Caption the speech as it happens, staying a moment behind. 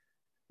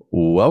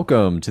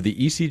Welcome to the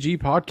ECG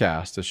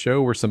podcast, a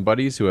show where some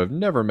buddies who have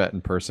never met in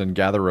person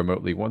gather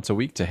remotely once a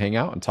week to hang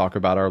out and talk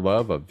about our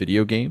love of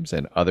video games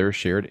and other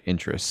shared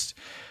interests.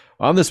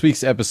 On this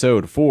week's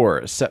episode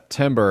for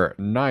September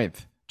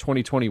 9th,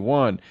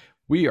 2021,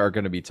 we are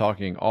going to be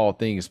talking all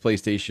things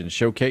PlayStation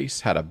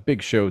Showcase. Had a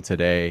big show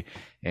today,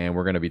 and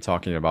we're going to be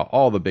talking about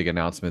all the big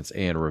announcements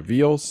and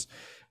reveals.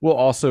 We'll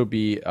also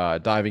be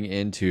diving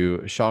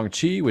into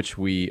Shang-Chi, which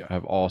we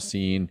have all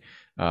seen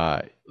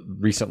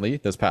recently.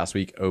 This past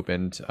week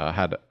opened,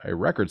 had a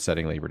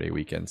record-setting Labor Day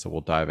weekend, so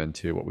we'll dive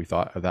into what we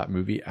thought of that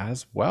movie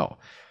as well.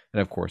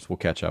 And of course, we'll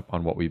catch up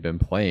on what we've been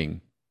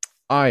playing.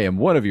 I am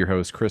one of your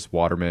hosts, Chris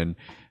Waterman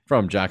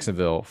from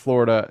Jacksonville,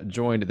 Florida,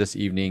 joined this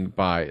evening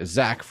by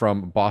Zach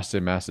from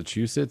Boston,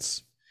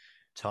 Massachusetts.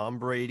 Tom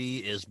Brady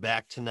is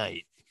back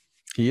tonight.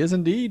 He is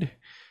indeed.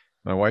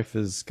 My wife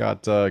has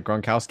got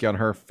Gronkowski on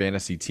her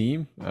fantasy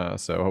team,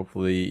 so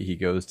hopefully he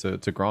goes to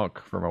Gronk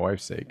for my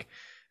wife's sake.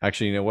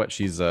 Actually, you know what?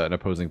 She's an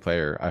opposing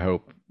player. I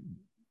hope.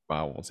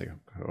 I won't say.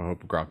 I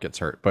hope Gronk gets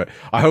hurt, but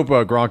I hope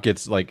Gronk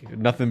gets like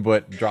nothing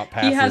but drop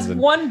passes. He has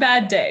one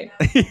bad day.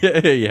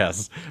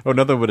 Yes. Oh,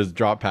 nothing but his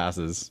drop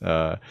passes.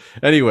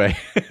 Anyway,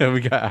 we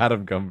got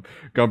Adam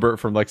Gumbert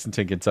from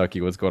Lexington, Kentucky.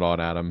 What's going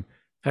on, Adam?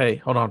 Hey,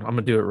 hold on. I'm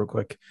gonna do it real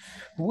quick.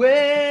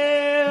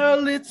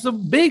 Well, it's a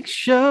big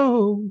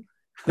show.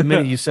 The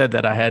minute you said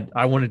that,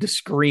 I wanted to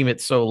scream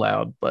it so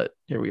loud, but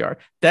here we are.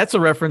 That's a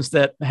reference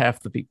that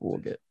half the people will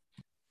get.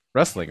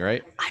 Wrestling,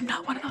 right? I'm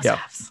not one of those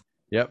halves.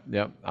 Yep.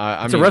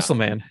 I mean, a wrestling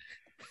man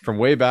from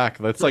way back.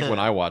 That's like when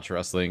I watched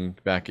wrestling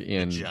back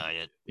in,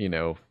 Giant.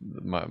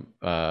 My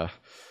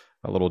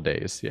little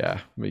days.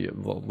 Yeah,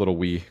 little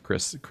wee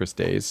Chris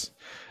days.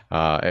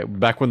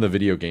 Back when the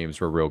video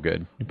games were real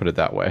good. You put it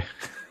that way.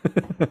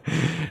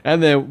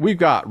 And then we've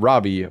got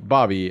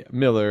Bobby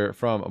Miller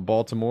from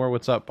Baltimore.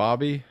 What's up,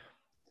 Bobby?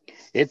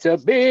 It's a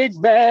big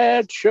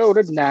bad show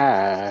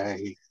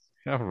tonight.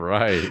 All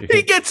right.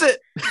 He gets it.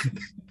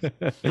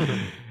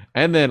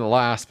 And then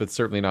last but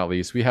certainly not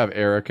least, we have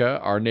Erica,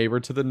 our neighbor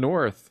to the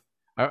north.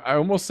 I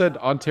almost said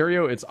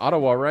Ontario. It's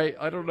Ottawa, right?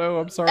 I don't know.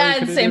 I'm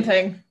sorry. Same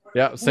thing.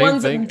 Yeah, same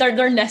thing.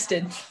 They're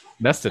nested.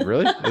 Nested,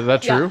 really? Is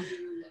that true?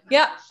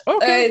 Yeah.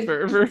 Okay.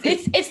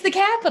 It's the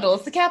capital.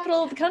 It's the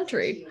capital of the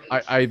country.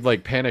 I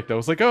like panicked. I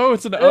was like, oh,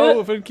 it's an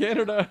O in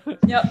Canada.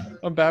 Yep.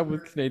 I'm bad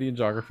with Canadian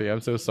geography.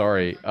 I'm so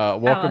sorry.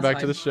 Welcome back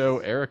to the show,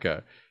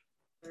 Erica.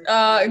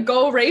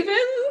 Go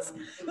Ravens.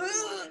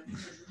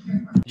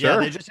 Yeah,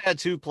 Sure. they just had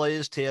two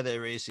players tear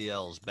their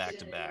ACLs back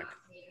to back.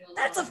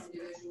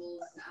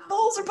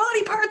 Those are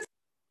body parts.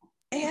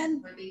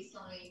 And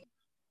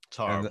It's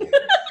horrible.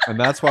 And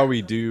that's why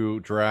we do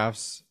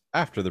drafts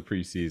after the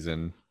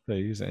preseason,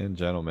 ladies and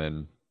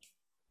gentlemen.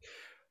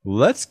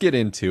 Let's get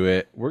into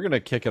it. We're going to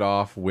kick it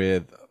off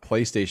with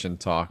PlayStation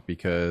talk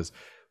because,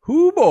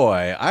 hoo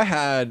boy, I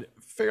had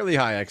fairly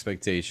high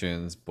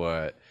expectations,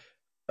 but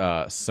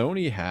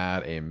Sony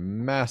had a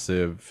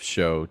massive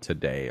show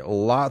today.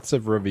 Lots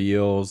of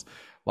reveals,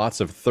 lots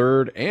of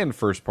third and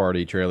first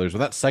party trailers. When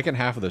that second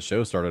half of the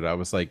show started, I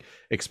was like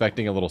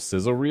expecting a little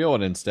sizzle reel,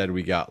 and instead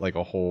we got like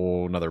a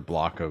whole another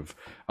block of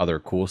other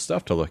cool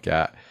stuff to look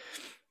at.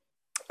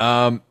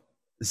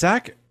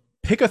 Zach,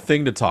 pick a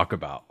thing to talk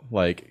about.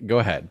 Like, go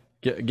ahead,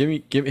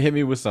 hit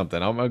me with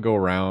something. I'm gonna go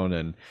around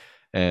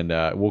and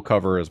we'll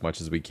cover as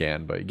much as we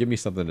can, but give me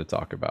something to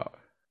talk about.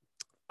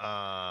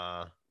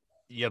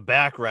 Your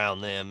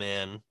background there,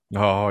 man.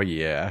 Oh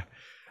yeah,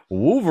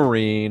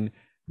 Wolverine,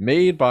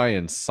 made by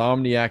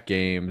Insomniac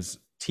Games.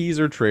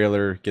 Teaser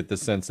trailer. Get the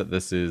sense that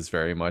this is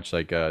very much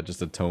like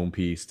just a tone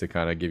piece to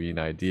kind of give you an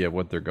idea of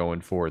what they're going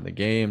for in the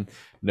game.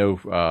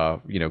 No,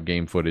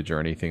 game footage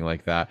or anything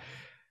like that.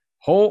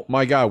 Oh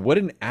my god, what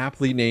an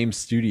aptly named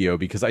studio,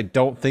 because I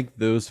don't think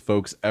those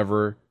folks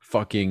ever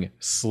fucking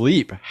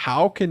sleep.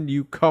 How can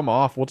you come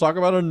off? We'll talk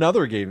about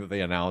another game that they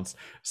announced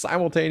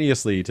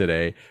simultaneously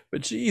today,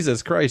 but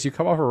Jesus Christ, you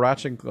come off a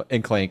Ratchet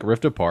and Clank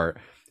Rift Apart,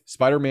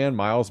 Spider-Man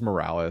Miles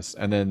Morales,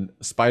 and then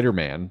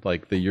Spider-Man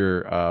like the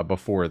year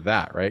before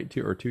that, right?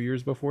 2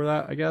 years before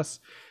that, I guess.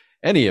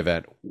 Any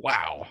event,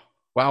 wow.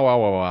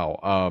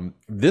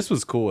 This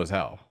was cool as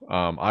hell.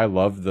 I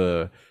love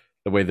the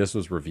way this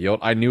was revealed.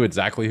 I knew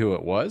exactly who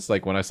it was.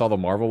 Like when I saw the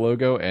Marvel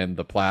logo and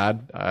the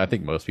plaid, I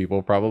think most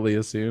people probably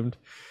assumed.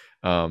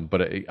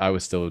 But I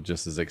was still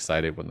just as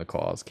excited when the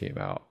claws came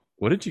out.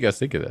 What did you guys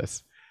think of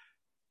this?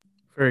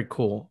 Very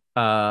cool.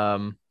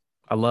 I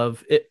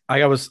love it.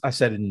 I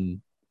said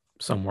in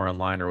somewhere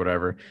online or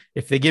whatever,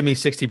 if they give me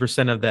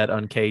 60% of that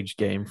Uncaged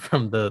game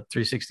from the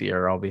 360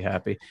 era, I'll be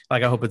happy.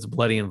 Like, I hope it's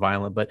bloody and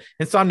violent, but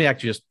Insomniac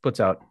just puts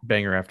out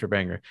banger after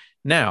banger.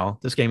 Now,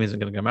 this game isn't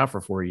going to come out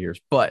for 4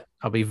 years, but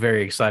I'll be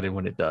very excited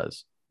when it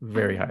does.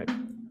 Very hype.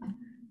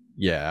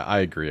 Yeah, I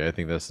agree. I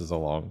think this is a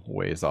long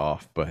ways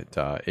off, but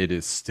it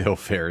is still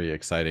very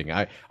exciting.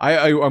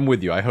 I'm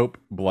with you. I hope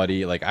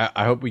bloody, like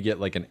I hope we get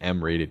like an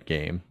M-rated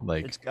game.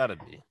 Like, It's gotta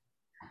be.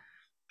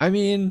 I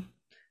mean,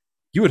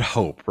 you would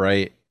hope,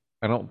 right?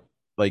 I don't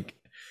like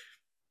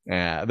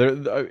Yeah,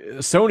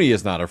 Sony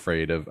is not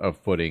afraid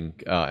of putting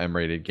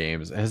M-rated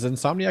games. Has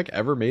Insomniac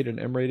ever made an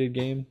M-rated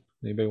game?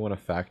 Anybody want to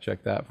fact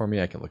check that for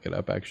me? I can look it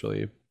up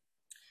actually.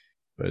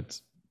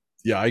 But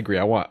yeah, I agree.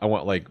 I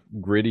want like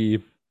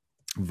gritty,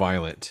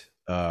 violent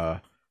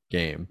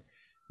game.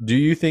 Do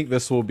you think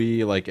this will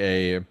be like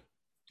a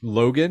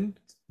Logan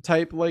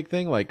type like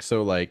thing? Like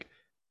so like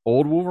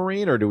old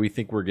Wolverine, or do we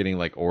think we're getting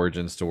like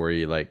origin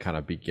story, like kind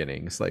of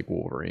beginnings like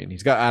Wolverine?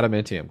 He's got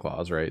adamantium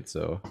claws, right?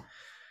 So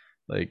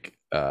like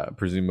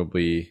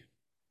presumably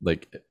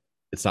like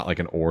it's not like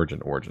an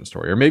origin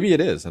story, or maybe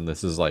it is, and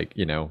this is like,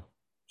 you know,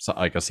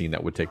 like a scene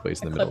that would take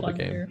place in the middle of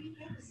the game.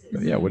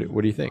 But yeah,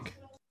 what do you think?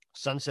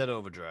 Sunset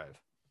Overdrive.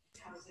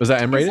 Was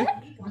that M Is rated?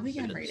 that really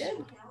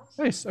unrated?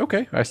 Nice.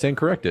 Okay, I stand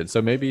corrected.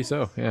 So maybe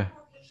so. Yeah.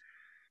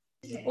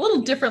 A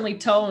little differently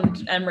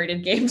toned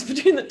M-rated games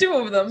between the two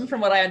of them,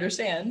 from what I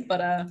understand. But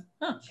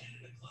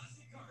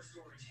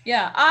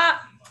yeah. I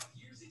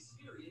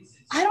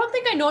don't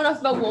think I know enough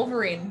about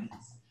Wolverine.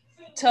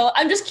 So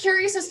I'm just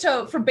curious as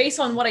to, for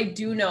based on what I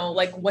do know,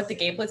 like what the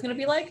gameplay is going to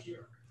be like.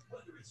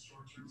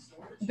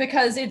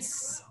 Because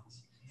it's,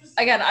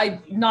 again, I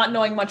not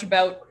knowing much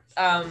about.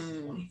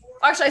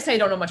 Actually, I say I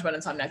don't know much about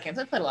Insomniac games.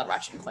 I've played a lot of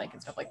Ratchet and Clank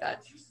and stuff like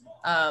that.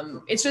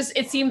 It's just,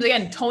 it seems,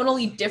 again,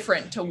 tonally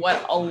different to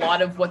what a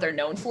lot of what they're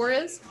known for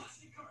is.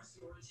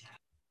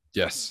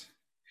 Yes.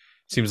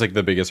 Seems like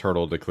the biggest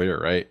hurdle to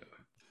clear, right?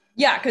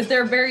 Yeah, because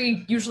they're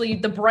very, usually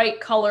the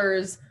bright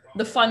colors,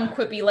 the fun,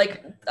 quippy,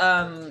 like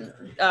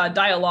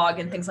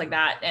dialogue and things like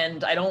that.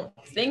 And I don't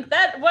think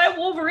that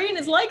Wolverine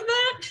is like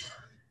that.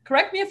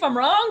 Correct me if I'm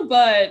wrong,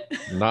 but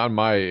not in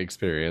my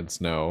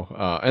experience, no.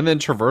 And then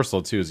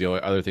traversal too is the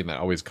other thing that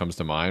always comes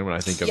to mind when I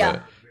think of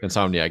an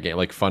Insomniac game,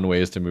 like fun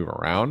ways to move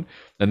around.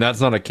 And that's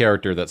not a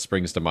character that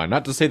springs to mind.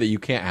 Not to say that you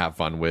can't have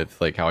fun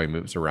with like how he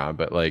moves around,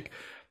 but like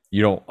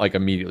you don't like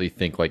immediately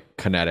think like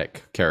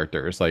kinetic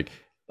characters. Like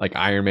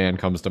Iron Man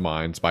comes to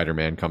mind,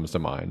 Spider-Man comes to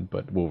mind,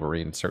 but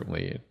Wolverine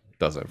certainly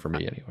doesn't for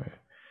me anyway.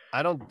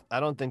 I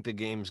don't think the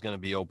game's going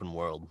to be open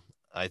world.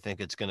 I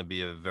think it's going to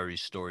be a very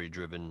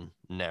story-driven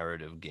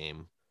narrative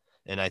game.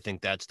 And I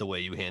think that's the way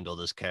you handle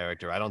this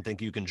character. I don't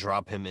think you can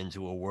drop him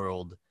into a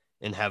world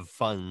and have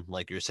fun,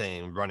 like you're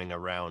saying, running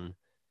around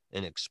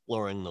and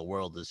exploring the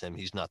world as him.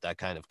 He's not that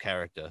kind of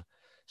character.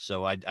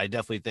 So I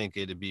definitely think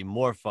it'd be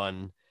more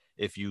fun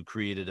if you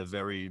created a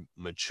very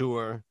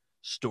mature,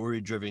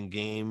 story-driven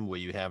game where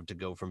you have to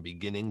go from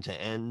beginning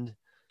to end.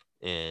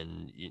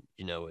 And,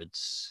 you know,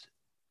 it's...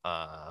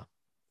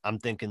 I'm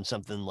thinking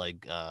something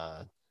like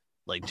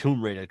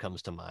Tomb Raider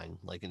comes to mind,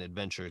 like an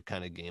adventure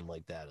kind of game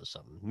like that or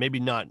something. Maybe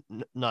not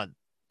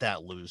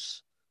that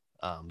loose,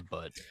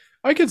 but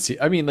I could see.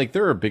 I mean, like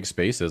there are big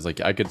spaces.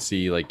 Like I could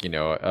see, like, you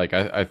know, like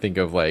I think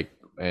of like,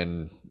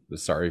 and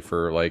sorry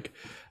for like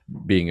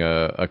being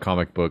a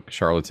comic book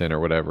charlatan or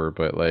whatever,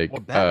 but like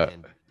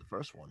Batman, the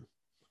first one.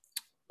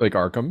 Like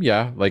Arkham,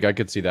 yeah, like I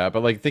could see that.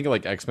 But like think of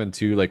like X-Men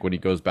 2, like when he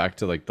goes back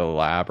to like the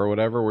lab or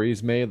whatever where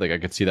he's made, like I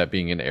could see that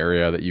being an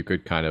area that you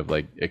could kind of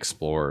like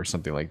explore or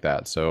something like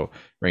that. So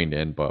reined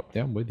in, but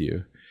yeah, I'm with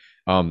you.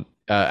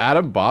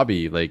 Adam,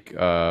 Bobby, like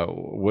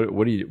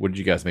what did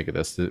you guys make of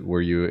this? Were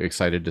you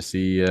excited to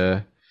see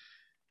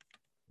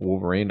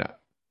Wolverine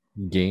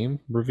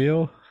game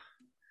reveal?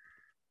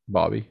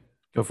 Bobby,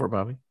 Go for it,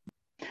 Bobby.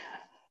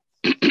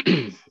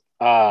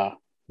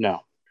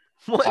 No.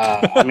 What?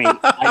 I mean,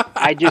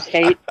 I just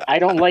hate. I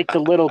don't like the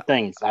little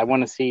things. I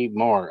want to see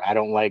more. I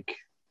don't like.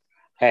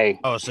 Hey,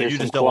 so here's you some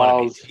just don't want to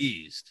claws. be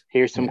teased.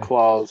 Here's some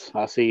claws.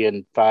 I'll see you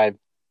in 5,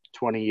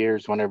 20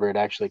 years, whenever it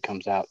actually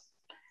comes out.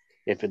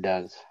 If it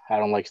does, I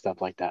don't like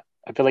stuff like that.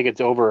 I feel like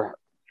it's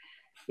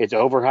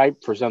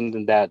overhyped for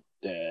something that.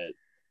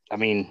 I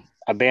mean,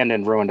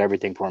 Abandoned ruined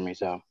everything for me.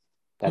 So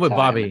that's With how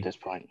I am Bobby, at this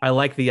point. I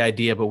like the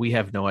idea, but we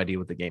have no idea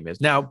what the game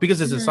is. Now, because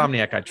it's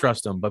Insomniac, I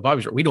trust them, but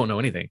Bobby's, we don't know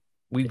anything.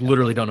 We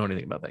literally don't know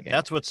anything about that game.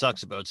 That's what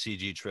sucks about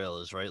CG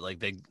trailers, right? Like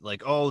they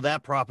like, oh,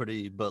 that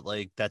property, but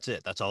like that's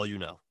it. That's all you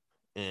know.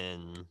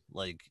 And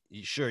like,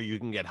 sure, you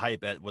can get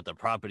hype at what the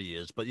property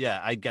is, but yeah,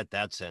 I get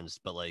that sense.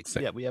 But like,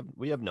 Same. yeah,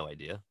 we have no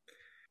idea.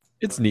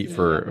 it's neat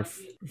for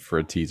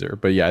a teaser,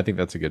 but yeah, I think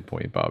that's a good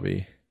point,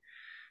 Bobby.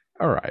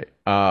 All right,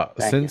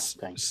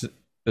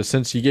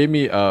 since you gave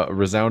me a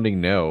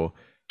resounding no,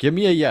 give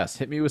me a yes.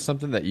 Hit me with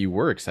something that you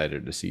were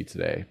excited to see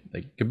today.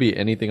 Like it could be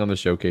anything on the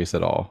showcase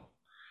at all.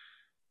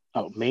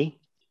 Oh, me?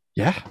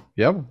 Yeah,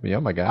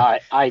 my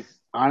guy. I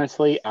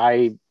honestly,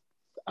 I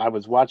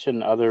was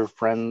watching other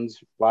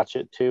friends watch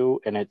it too,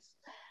 and it's,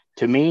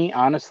 to me,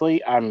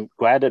 honestly, I'm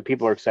glad that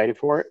people are excited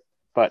for it.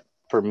 But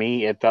for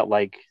me, it felt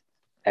like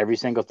every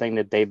single thing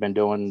that they've been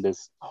doing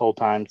this whole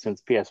time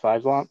since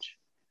PS5's launch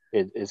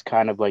is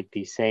kind of like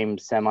the same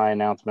semi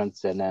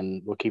announcements, and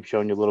then we'll keep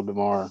showing you a little bit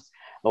more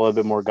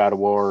God of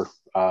War,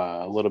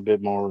 a little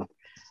bit more.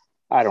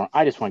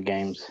 I just want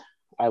games.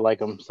 I like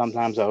them.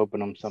 Sometimes I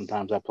open them.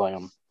 Sometimes I play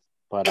them.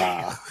 But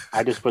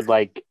I just would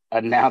like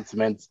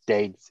announcements,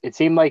 dates. It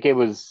seemed like it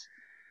was,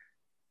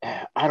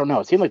 I don't know.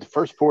 It seemed like the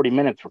first 40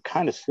 minutes were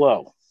kind of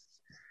slow.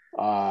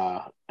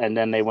 And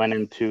then they went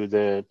into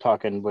the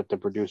talking with the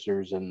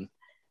producers and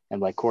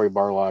like Cory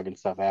Barlog and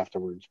stuff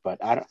afterwards. But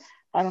I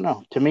don't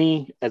know. To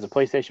me, as a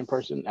PlayStation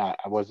person, I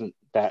wasn't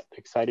that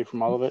excited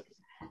from all of it.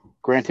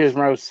 Gran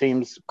Turismo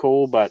seems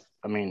cool, but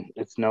I mean,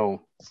 it's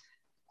no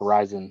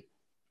Horizon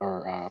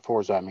or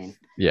Forza. I mean,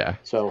 Yeah.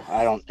 so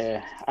I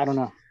don't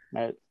know.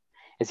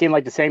 It seemed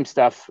like the same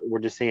stuff. We're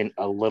just seeing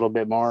a little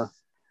bit more.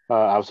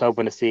 I was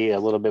hoping to see a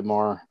little bit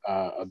more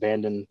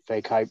abandoned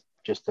fake hype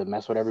just to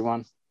mess with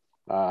everyone.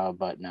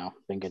 But no,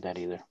 didn't get that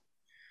either.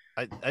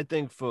 I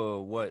think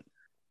for what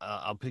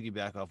I'll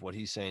piggyback off what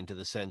he's saying to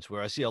the sense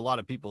where I see a lot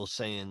of people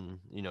saying,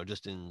 you know,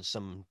 just in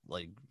some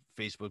like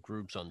Facebook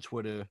groups on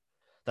Twitter,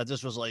 that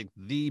this was like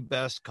the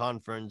best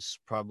conference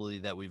probably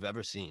that we've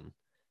ever seen.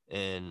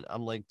 And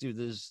I'm like, dude,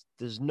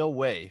 there's no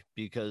way,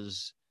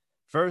 because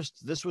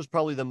first, this was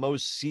probably the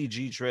most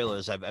CG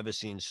trailers I've ever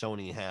seen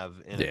Sony have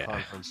in a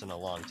conference in a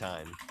long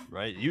time,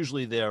 right?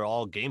 Usually they're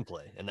all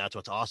gameplay, and that's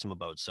what's awesome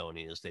about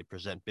Sony is they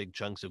present big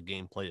chunks of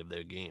gameplay of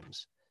their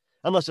games,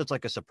 unless it's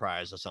like a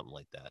surprise or something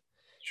like that.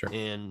 Sure.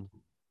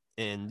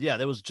 And yeah,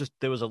 there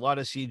was a lot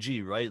of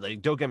CG, right?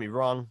 Like, don't get me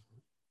wrong,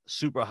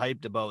 super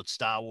hyped about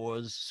Star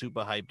Wars,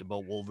 super hyped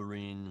about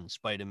Wolverine and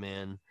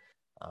Spider-Man,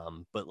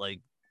 but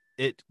like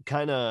it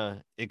kind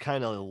of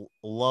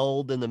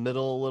lulled in the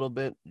middle a little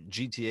bit,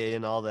 GTA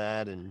and all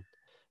that, and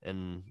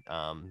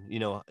you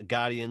know,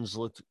 Guardians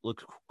looked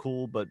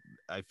cool, but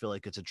I feel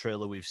like it's a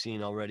trailer we've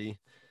seen already.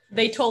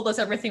 They told us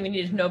everything we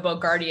needed to know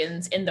about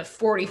Guardians in the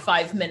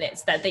 45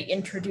 minutes that they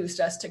introduced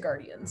us to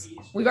Guardians.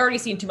 We've already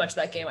seen too much of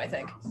that game, I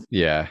think.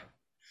 Yeah.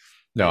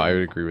 No, I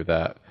would agree with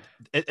that.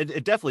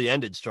 It definitely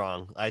ended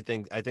strong. I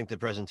think the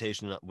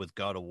presentation with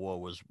God of War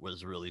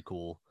was really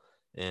cool,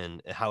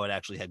 and how it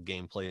actually had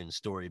gameplay and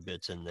story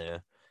bits in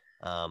there.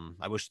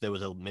 I wish there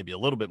was maybe a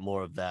little bit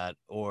more of that,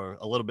 or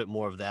a little bit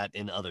more of that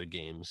in other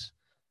games.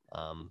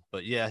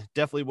 But yeah,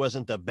 definitely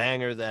wasn't the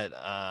banger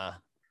that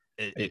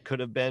it could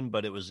have been,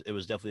 but it was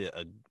definitely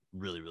a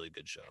really, really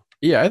good show.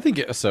 Yeah, I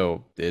think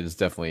so. It is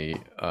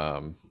definitely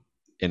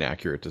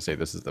inaccurate to say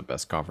this is the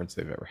best conference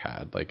they've ever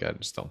had. Like, I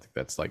just don't think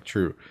that's like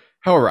true.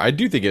 However, I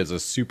do think it's a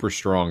super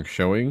strong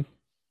showing,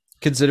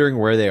 considering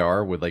where they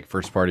are with like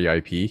first party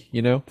IP.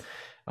 You know,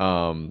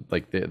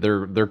 like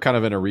they're kind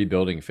of in a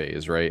rebuilding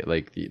phase, right?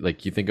 Like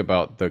you think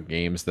about the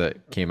games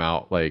that came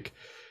out, like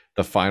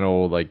the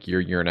final like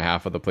year and a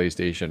half of the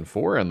PlayStation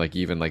 4, and like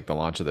even like the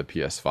launch of the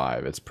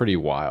PS5. It's pretty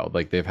wild.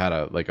 Like they've had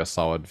a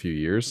solid few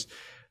years.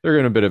 They're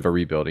in a bit of a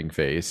rebuilding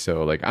phase,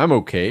 so like I'm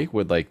okay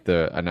with like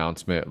the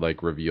announcement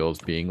like reveals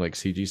being like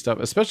CG stuff,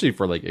 especially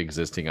for like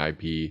existing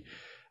IP,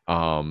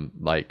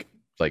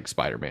 like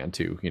Spider-Man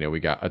 2. You know,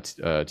 we got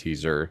a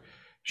teaser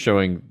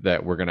showing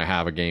that we're gonna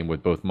have a game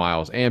with both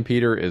Miles and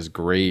Peter is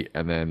great,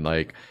 and then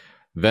like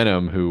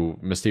Venom, who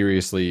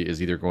mysteriously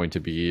is either going to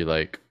be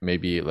like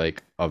maybe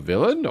like a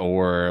villain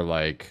or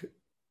like,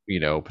 you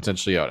know,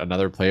 potentially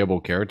another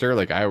playable character.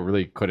 Like I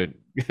really couldn't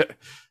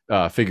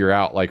figure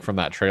out like from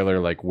that trailer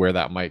like where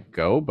that might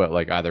go, but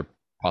like either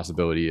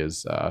possibility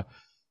is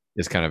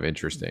kind of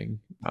interesting.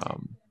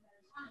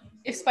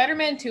 If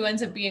Spider-Man 2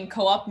 ends up being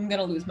co-op, I'm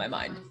gonna lose my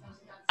mind.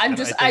 I'm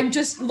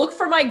just look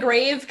for my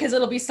grave, because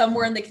it'll be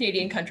somewhere in the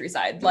Canadian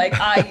countryside. Like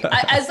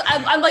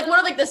I'm like one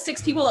of like the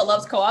 6 people that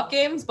loves co-op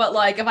games, but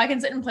like if I can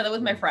sit and play that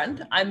with my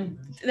friend,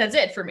 that's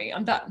it for me.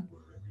 I'm done.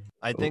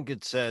 I think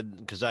it said,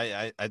 because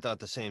I thought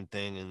the same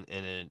thing,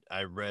 and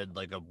I read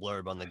like a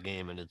blurb on the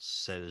game, and it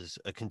says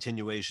a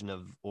continuation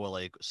of, or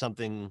like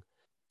something,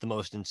 the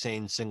most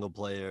insane single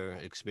player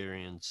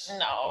experience,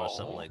 or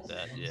something like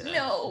that. Yeah.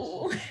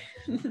 No.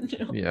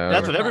 Yeah,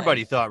 that's what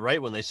everybody thought,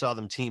 right, when they saw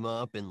them team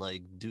up and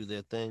like do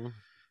their thing.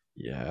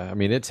 Yeah, I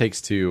mean, It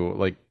Takes Two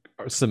like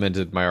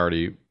cemented my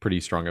already pretty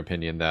strong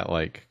opinion that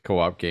like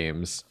co-op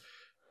games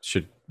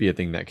should be a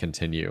thing that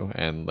continue,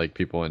 and like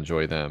people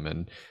enjoy them,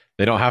 and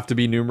they don't have to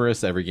be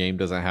numerous. Every game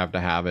doesn't have to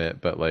have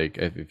it, but like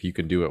if you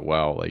can do it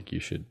well, like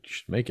you should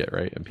make it,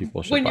 right? And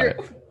people should buy it.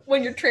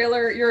 When your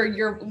trailer,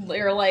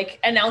 your like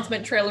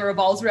announcement trailer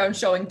revolves around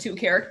showing 2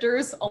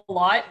 characters a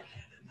lot,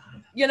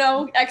 you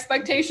know,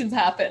 expectations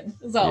happen.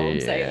 Is all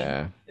I'm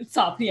saying. It's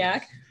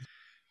Insomniac.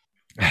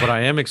 What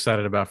I am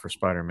excited about for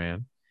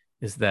Spider-Man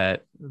is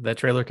that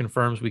trailer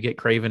confirms we get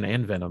Kraven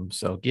and Venom.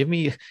 So give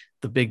me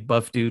the big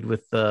buff dude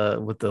with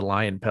the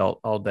lion pelt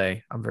all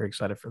day. I'm very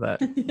excited for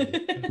that.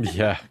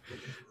 Yeah.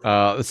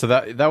 So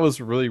that was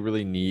really,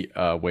 really neat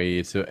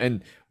way to,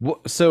 and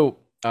so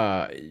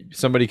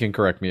somebody can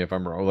correct me if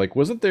I'm wrong. Like,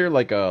 wasn't there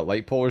like a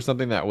light pole or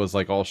something that was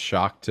like all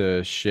shocked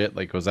to shit?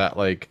 Like, was that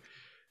like?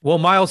 Well,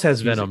 Miles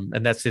has Venom,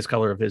 and that's his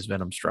color of his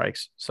Venom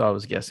strikes. So I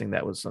was guessing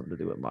that was something to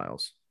do with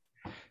Miles.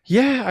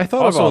 Yeah, I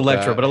thought also about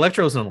Electro, that. But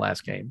Electro was in the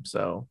last game,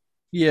 so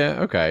yeah,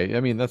 okay. I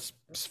mean, that's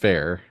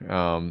fair.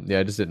 Yeah,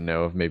 I just didn't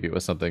know if maybe it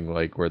was something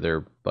like where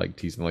they're like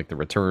teasing like the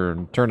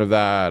return of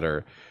that,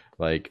 or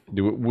like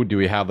do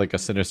we have like a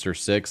Sinister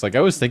Six? Like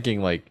I was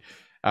thinking like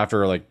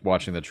after like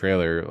watching the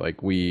trailer,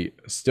 like we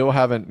still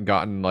haven't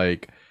gotten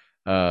like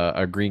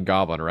a Green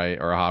Goblin, right,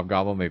 or a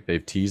Hobgoblin.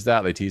 They've teased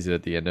that. They teased it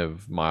at the end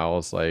of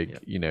Miles. Like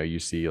Yep. you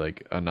see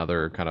like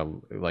another kind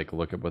of like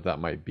look at what that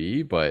might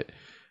be, but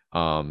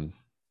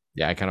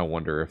yeah, I kind of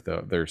wonder if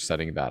they're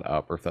setting that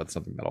up or if that's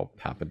something that'll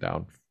happen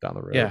down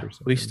the road Yeah, or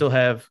something. we still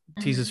have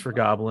teases for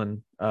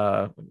Goblin,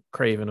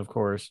 Craven, of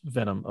course,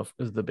 Venom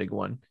is the big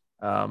one.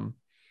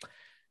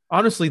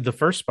 Honestly, the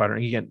first Spider,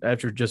 again,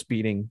 after just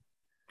beating,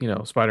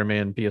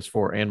 Spider-Man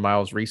PS4 and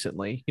Miles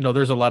recently,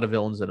 there's a lot of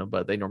villains in them,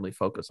 but they normally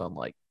focus on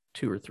like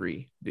 2 or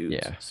 3 dudes.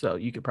 Yeah. So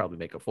you could probably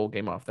make a full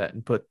game off that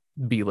and put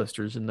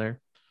B-listers in there.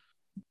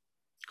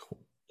 Cool.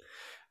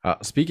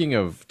 Speaking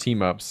of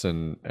team ups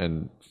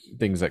and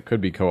things that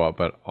could be co-op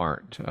but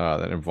aren't,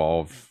 that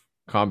involve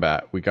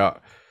combat, we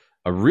got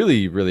a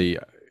really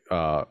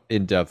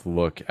in-depth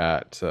look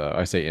at,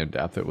 I say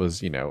in-depth, it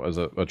was as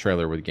a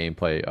trailer with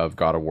gameplay of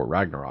God of War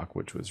Ragnarok,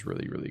 which was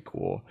really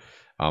cool.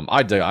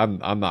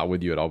 I'm not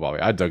with you at all, Bobby.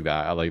 I dug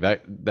that. I like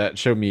that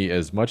showed me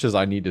as much as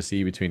I need to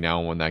see between now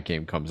and when that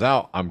game comes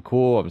out. I'm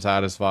cool, I'm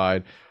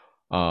satisfied.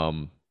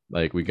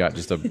 Like we got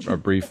just a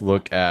brief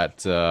look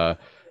at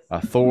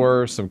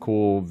Thor, some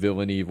cool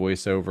villainy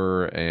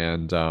voiceover,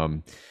 and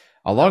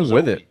along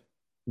with it,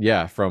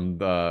 yeah, from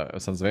the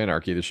Sons of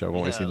Anarchy, the show I've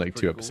only seen like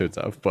 2 episodes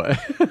of, but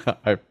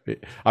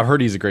I've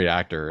heard he's a great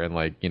actor, and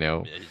like he's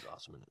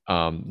awesome.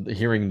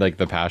 Hearing like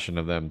the passion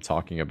of them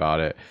talking about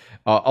it,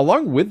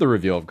 along with the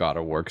reveal of God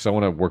of War, because I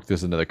want to work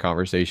this into the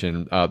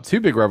conversation. 2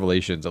 big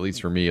revelations, at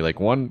least for me. Like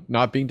one,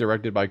 not being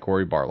directed by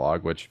Cory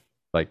Barlog, which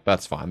like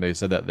that's fine. They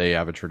said that they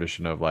have a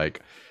tradition of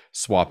like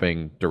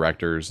swapping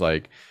directors.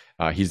 Like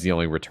he's the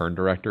only return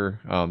director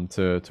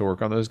to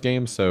work on those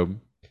games. So,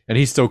 and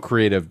he's still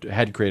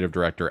head creative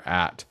director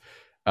at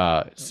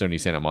Sony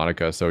Santa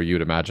Monica. So you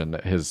would imagine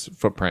that his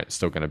footprint is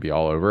still going to be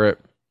all over it.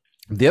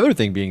 The other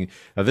thing being,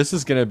 this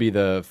is going to be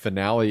the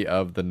finale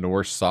of the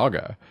Norse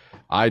saga.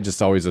 I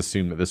just always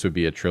assumed that this would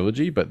be a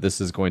trilogy, but this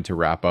is going to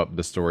wrap up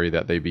the story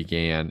that they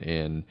began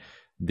in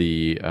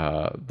the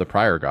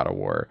prior God of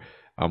War.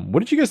 What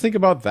did you guys think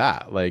about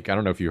that? Like, I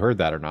don't know if you heard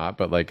that or not,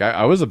 but like,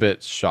 I was a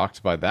bit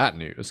shocked by that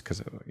news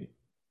because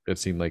it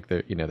seemed like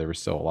there was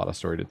still a lot of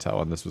story to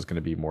tell, and this was going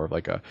to be more of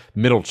like a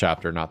middle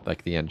chapter, not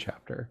like the end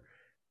chapter.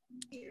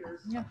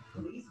 Yeah.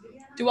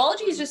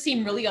 Duologies just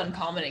seem really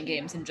uncommon in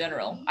games in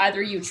general.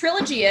 Either you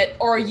trilogy it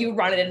or you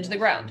run it into the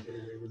ground.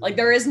 Like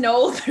there's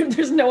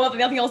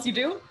nothing else you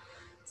do.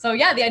 So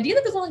yeah, the idea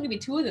that there's only going to be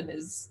 2 of them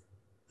is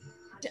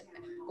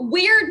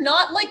weird,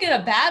 not like in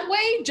a bad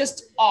way,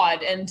 just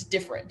odd and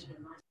different.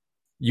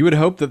 You would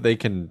hope that they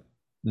can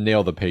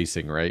nail the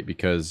pacing, right?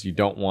 Because you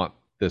don't want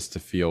this to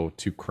feel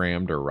too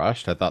crammed or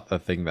rushed. I thought the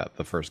thing that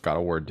the first God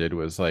of War did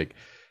was like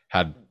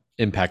had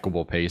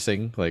impeccable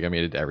pacing. Like I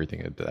mean,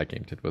 everything that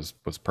game did was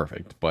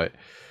perfect, but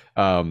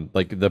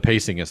like the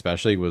pacing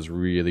especially was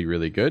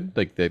really good.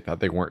 Like they thought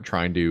they weren't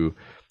trying to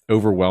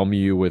overwhelm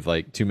you with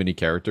like too many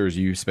characters.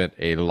 You spent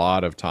a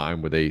lot of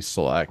time with a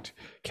select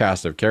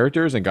cast of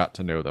characters and got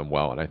to know them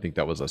well, and I think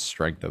that was a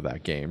strength of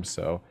that game.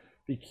 So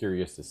be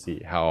curious to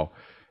see how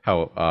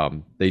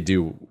they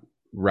do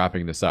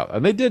wrapping this up.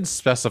 And they did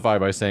specify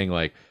by saying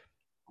like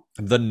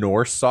the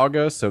Norse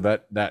saga, so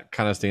that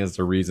kind of stands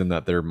to reason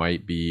that there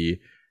might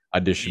be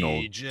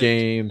additional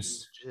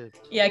games.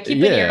 Yeah, keep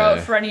an ear out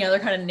for any other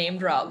kind of name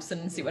drops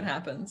and see what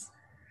happens.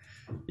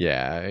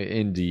 Yeah,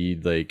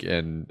 indeed. Like,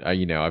 and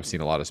I've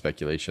seen a lot of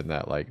speculation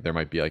that like there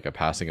might be like a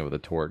passing of the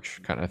torch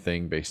kind of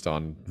thing based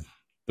on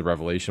the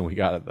revelation we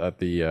got at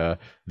the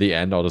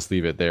end. I'll just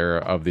leave it there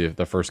of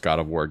the first God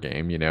of War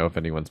game. If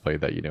anyone's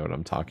played that, you know what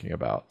I'm talking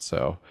about.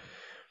 So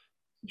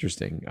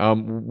interesting.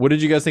 What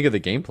did you guys think of the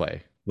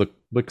gameplay?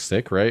 Look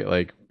sick, right?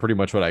 Like pretty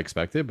much what I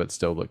expected, but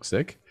still look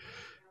sick.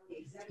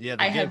 Yeah,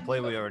 the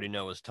gameplay we already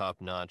know is top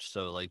notch.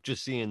 So like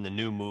just seeing the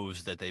new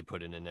moves that they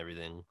put in and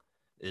everything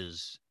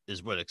is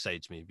what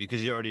excites me,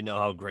 because you already know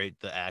how great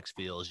the axe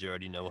feels. You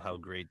already know how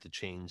great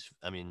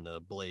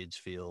the blades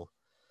feel.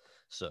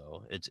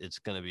 So it's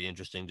going to be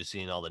interesting to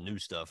see all the new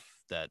stuff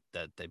that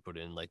they put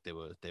in. Like they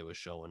were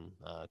showing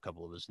a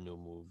couple of his new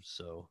moves.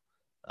 So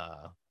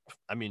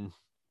I mean,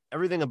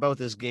 everything about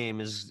this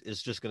game is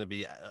just going to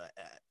be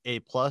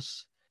A+,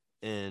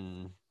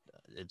 and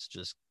it's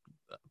just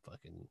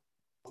fucking.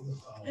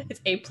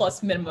 It's A+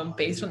 minimum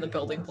based on the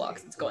building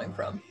blocks it's going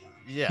from.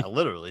 Yeah,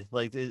 literally.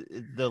 Like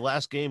the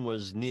last game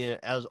was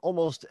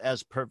almost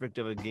as perfect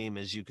of a game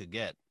as you could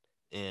get,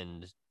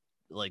 and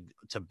like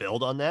to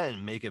build on that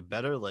and make it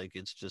better. Like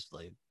it's just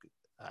like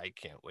I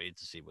can't wait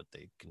to see what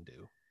they can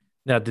do.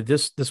 Now, did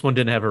this one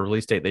didn't have a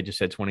release date? They just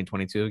said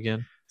 2022 again.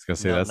 I was gonna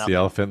say that's the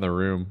elephant in the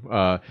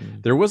room.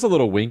 There was a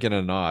little wink and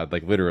a nod,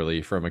 like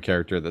literally from a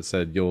character that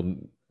said you'll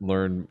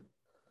learn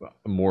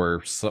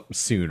more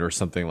soon or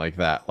something like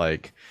that,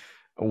 like,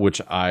 which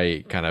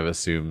I kind of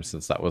assume,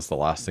 since that was the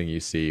last thing you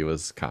see,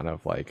 was kind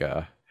of like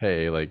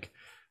hey, like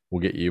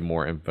we'll get you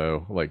more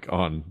info like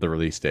on the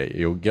release date.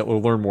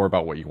 We'll learn more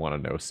about what you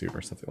want to know soon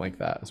or something like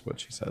that, is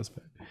what she says.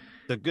 But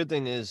the good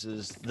thing is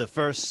the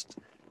first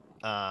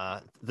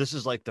this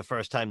is like the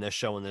first time they're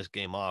showing this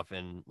game off,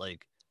 and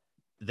like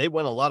they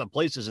went a lot of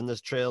places in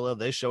this trailer.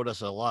 They showed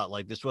us a lot.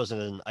 Like, this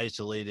wasn't an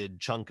isolated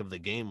chunk of the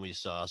game we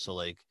saw. So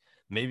like,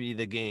 maybe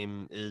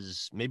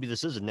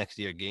this is a next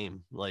year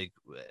game. Like,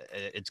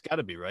 it's got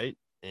to be, right?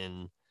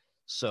 And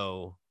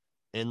so,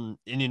 and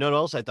you know what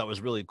else I thought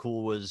was really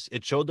cool was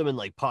it showed them in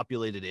like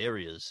populated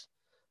areas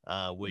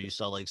where you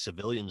saw like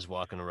civilians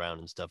walking around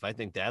and stuff. I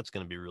think that's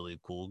going to be really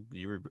cool.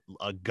 You're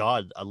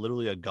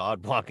literally a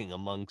god walking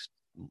amongst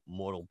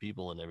mortal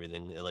people and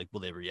everything. Like,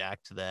 will they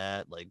react to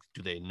that? Like,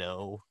 do they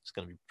know? It's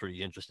going to be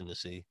pretty interesting to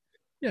see.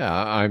 Yeah,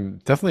 I'm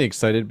definitely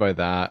excited by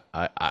that.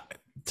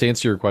 To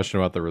answer your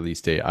question about the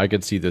release date, I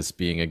could see this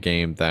being a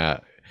game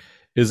that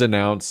is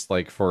announced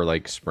like for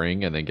like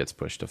spring and then gets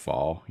pushed to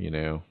fall,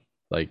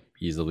 like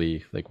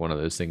easily, like one of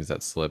those things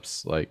that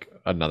slips like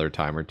another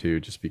time or two,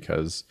 just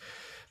because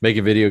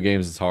making video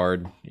games is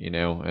hard,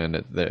 and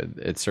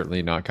it's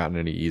certainly not gotten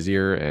any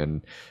easier.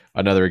 And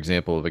another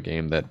example of a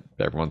game that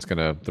everyone's going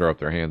to throw up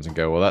their hands and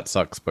go, well, that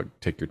sucks, but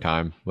take your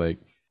time. Like,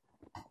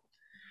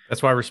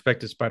 that's why I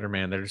respected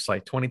Spider-Man. They're just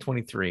like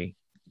 2023.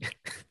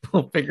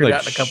 We'll figure it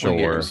out in a couple of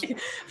years.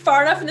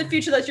 Far enough in the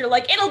future that you're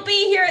like, it'll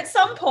be here at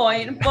some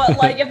point. But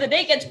like, if the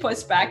date gets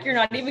pushed back, you're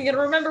not even going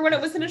to remember when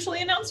it was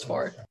initially announced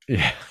for.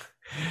 Yeah.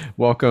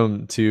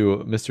 Welcome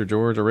to Mr.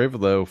 George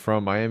Arevalo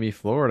from Miami,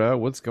 Florida.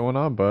 What's going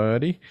on,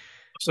 buddy?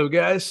 So,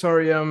 guys,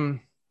 sorry I'm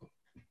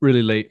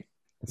really late.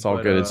 It's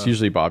all good. It's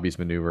usually Bobby's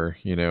maneuver,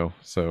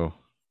 so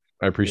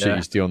I appreciate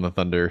you stealing the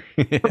thunder.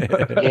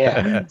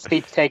 Yeah,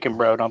 seat's taken,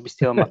 bro. Don't be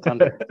stealing my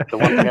thunder. The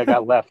one thing I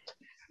got left.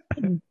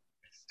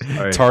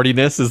 Right.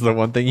 Tardiness is the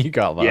one thing you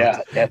got left.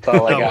 Yeah, that's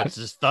all I got. It's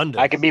just thunder.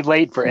 I could be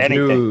late for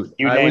anything. Dude,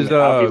 You name it,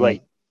 I'll be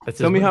late.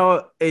 Tell me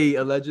how a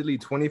allegedly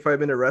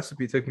 25-minute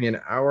recipe took me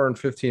an hour and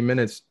 15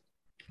 minutes.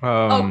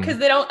 Because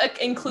they don't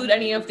include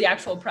any of the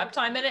actual prep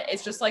time in it.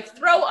 It's just like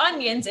throw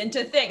onions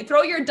into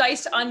throw your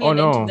diced onion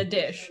into the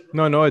dish.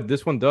 No,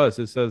 this one does.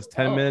 It says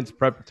 10 minutes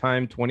prep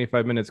time,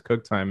 25 minutes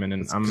cook time, and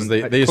then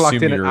they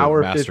assume you're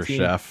a master 15.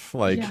 chef.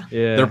 Like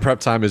their prep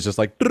time is just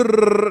like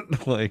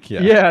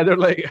yeah. They're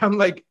like, I'm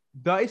like,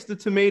 dice the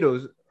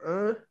tomatoes.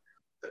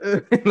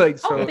 Like,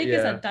 so how big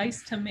is a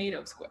diced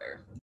tomato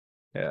square?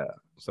 Yeah.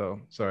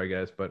 So sorry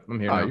guys, but I'm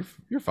here now.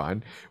 You're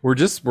fine. We're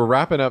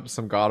wrapping up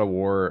some God of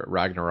War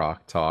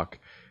Ragnarok talk.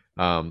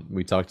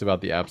 We talked about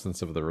the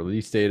absence of the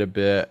release date a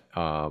bit.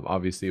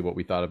 Obviously, what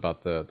we thought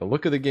about the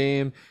look of the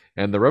game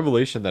and the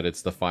revelation that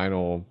it's the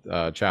final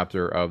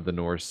chapter of the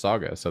Norse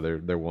saga. So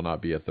there will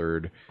not be a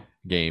third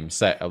game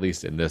set, at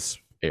least in this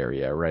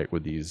area, right?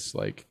 With these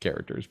like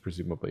characters,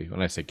 presumably.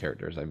 When I say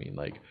characters, I mean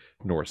like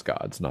Norse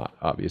gods, not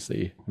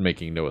obviously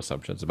making no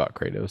assumptions about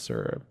Kratos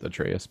or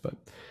Atreus, but.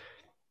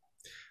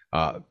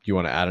 Do you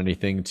want to add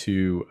anything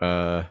to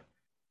the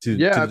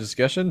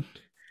discussion?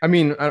 I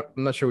mean, I'm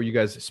not sure what you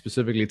guys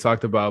specifically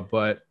talked about,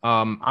 but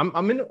I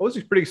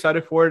was pretty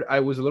excited for it. I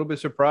was a little bit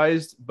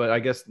surprised, but I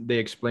guess they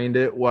explained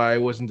it why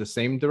it wasn't the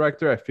same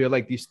director. I feel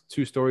like these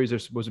two stories are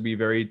supposed to be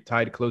very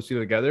tied closely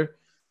together,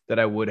 that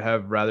I would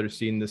have rather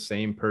seen the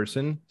same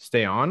person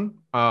stay on.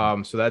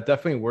 So that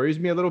definitely worries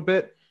me a little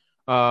bit.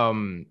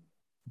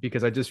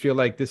 Because I just feel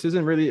like this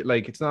isn't really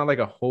like, it's not like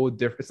a whole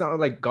different, it's not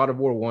like God of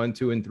War 1,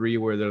 2, and 3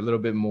 where they're a little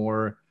bit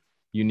more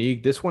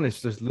unique. This one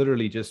is just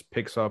literally just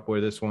picks up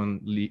where where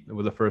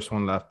the first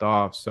one left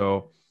off.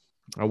 So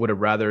I would have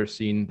rather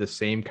seen the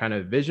same kind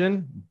of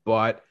vision,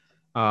 but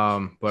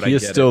he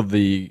is still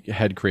the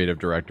head creative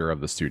director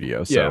of the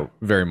studio, so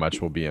very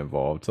much will be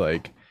involved.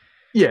 Like,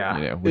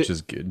 which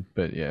is good,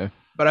 but yeah.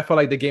 But I felt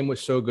like the game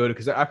was so good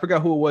because I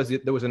forgot who it was.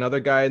 There was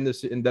another guy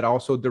that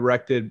also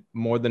directed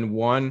more than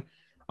one.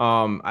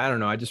 I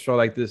don't know. I just felt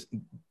like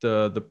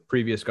the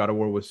previous God of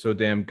War was so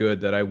damn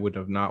good that I would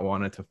have not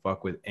wanted to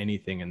fuck with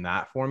anything in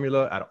that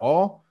formula at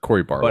all.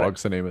 Cory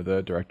Barlog's the name of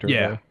the director.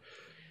 Yeah.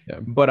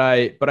 But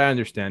I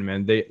understand,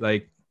 man. They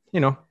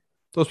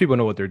those people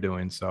know what they're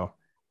doing. So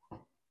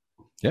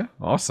yeah,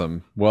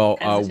 awesome. Well,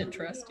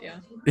 interest,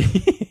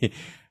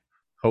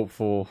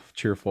 hopeful,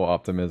 cheerful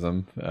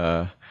optimism.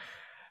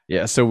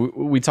 So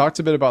we talked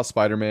a bit about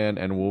Spider-Man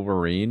and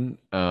Wolverine.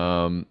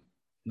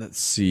 Let's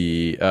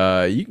see.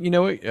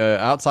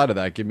 Outside of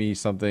that, give me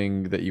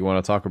something that you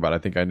want to talk about. I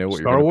think I know what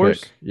Star you're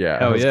Wars. Pick. Yeah.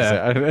 Hell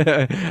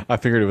yeah. I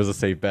figured it was a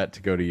safe bet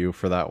to go to you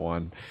for that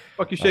one.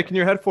 Fuck you shaking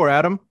your head for,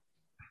 Adam?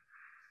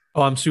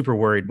 Oh, I'm super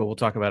worried, but we'll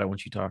talk about it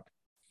once you talk.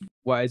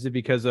 Why is it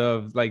because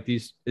of like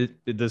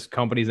this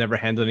company's never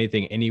handled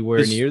anything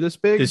anywhere near this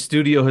big? The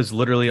studio has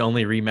literally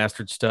only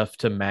remastered stuff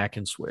to Mac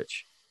and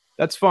Switch.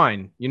 That's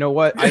fine. You know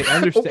what? I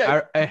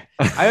understand.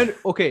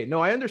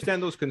 I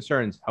understand those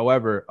concerns.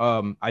 However,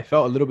 I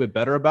felt a little bit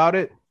better about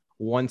it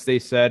once they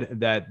said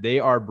that they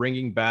are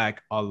bringing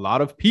back a lot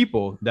of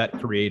people that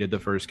created the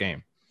first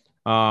game.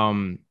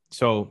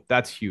 So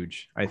that's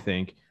huge, I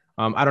think.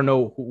 I don't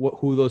know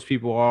who those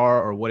people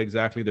are or what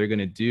exactly they're going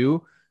to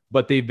do,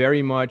 but they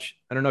very much,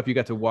 I don't know if you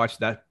got to watch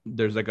that.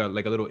 There's like a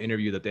little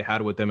interview that they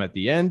had with them at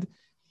the end,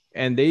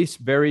 and they're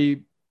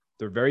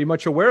very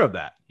much aware of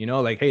that,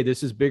 like, hey,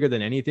 this is bigger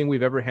than anything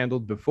we've ever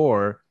handled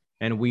before.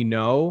 And we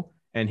know,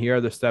 and here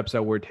are the steps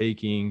that we're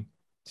taking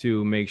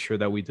to make sure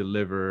that we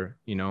deliver,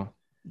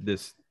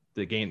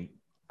 the game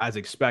as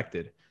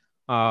expected.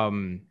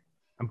 I'm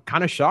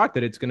kind of shocked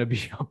that it's going to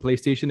be a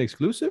PlayStation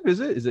exclusive. Is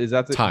it? Is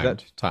that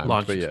timed?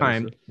 launch But yeah.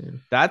 timed? Yeah.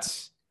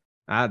 That's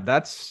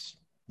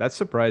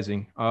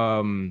surprising.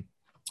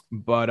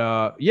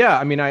 But yeah,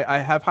 I mean, I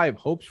have high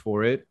hopes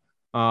for it.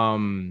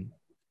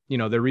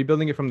 They're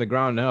rebuilding it from the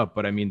ground up,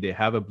 but I mean, they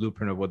have a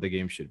blueprint of what the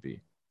game should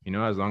be.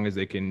 As long as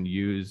they can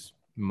use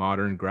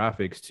modern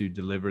graphics to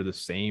deliver the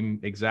same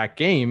exact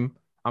game,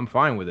 I'm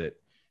fine with it.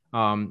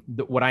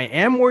 What I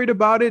am worried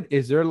about it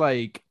is they're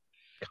like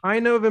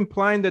kind of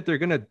implying that they're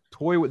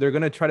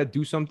gonna try to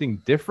do something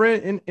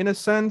different in a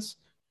sense.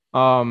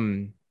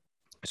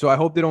 So I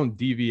hope they don't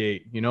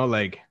deviate.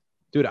 Like,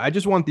 dude, I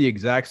just want the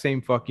exact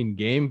same fucking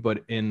game,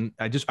 but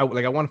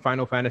I want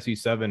Final Fantasy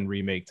VII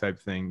remake type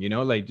thing.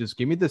 Like just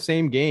give me the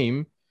same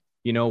game,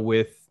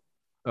 with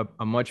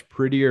a much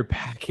prettier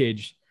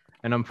package,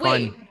 and I'm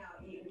fine.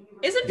 Wait,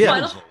 isn't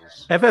Yeah. Final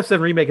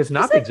FF7 remake is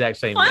not the exact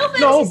same. Final game.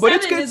 Fantasy No,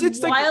 but VII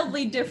is like-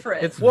 wildly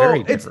different? It's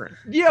very it's different.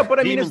 yeah, but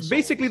I mean, Demon it's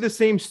basically Souls. the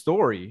same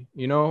story.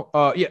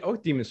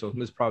 Demon Souls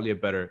is probably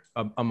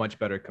a much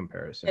better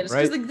comparison, It's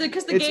right?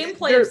 because the It's-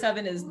 gameplay they're- of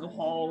 7 is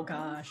oh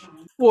gosh.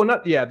 Well,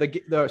 not yeah.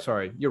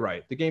 Sorry, you're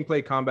right. The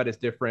gameplay combat is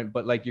different,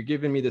 but like you're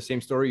giving me the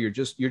same story. You're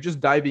just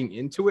diving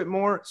into it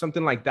more.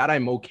 Something like that,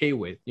 I'm okay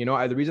with.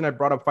 The reason I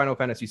brought up Final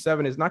Fantasy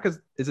VII is not because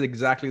it's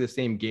exactly the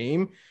same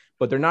game,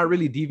 but they're not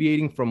really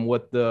deviating from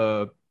what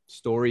the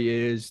story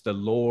is, the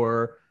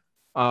lore.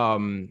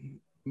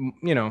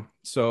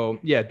 So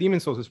yeah, Demon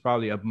Souls is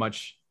probably a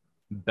much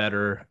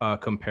better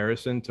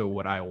comparison to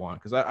what I want,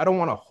 because I don't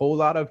want a whole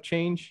lot of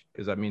change,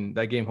 because I mean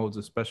that game holds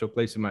a special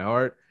place in my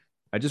heart.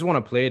 I just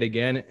want to play it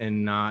again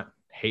and not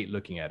hate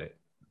looking at it.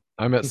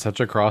 I'm at such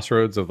a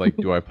crossroads of like,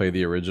 do I play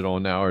the original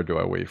now or do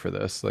I wait for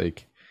this?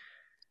 Like,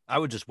 I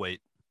would just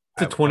wait.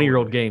 It's a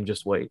 20-year-old game.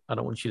 Just wait. I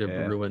don't want you to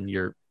Yeah. ruin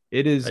your.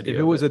 It is. If idea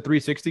it of was it. a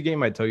 360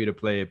 game, I'd tell you to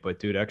play it. But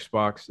dude,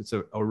 Xbox, it's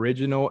an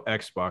original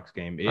Xbox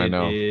game. I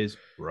know. It is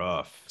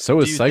rough. so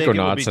Do is you think it will be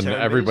Psychonauts, and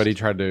turn-based? everybody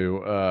tried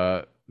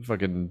to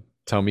fucking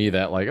tell me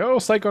that like, oh,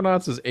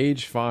 Psychonauts is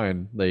age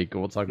fine. Like,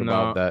 we'll talk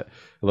about No. that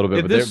a little bit,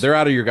 If but this- they're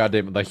out of your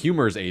goddamn. The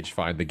humor is age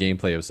fine. The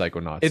gameplay of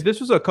Psychonauts. If this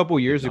was a couple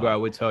years ago, not. I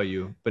would tell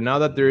you. But now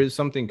that there is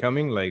something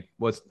coming, like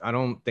I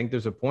don't think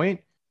there's a point.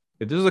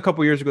 If this was a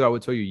couple years ago, I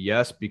would tell you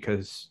yes,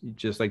 because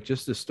just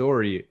the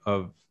story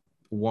of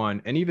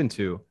 1 and even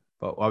 2,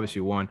 but obviously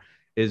 1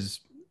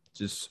 is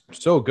just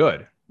so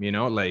good.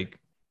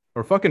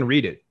 Or fucking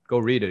read it. Go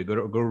read it. Go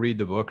read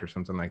the book or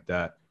something like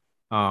that.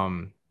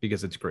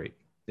 Because it's great.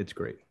 It's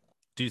great.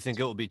 Do you think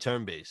it will be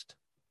turn-based,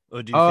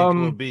 or do you think it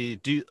will Um,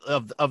 be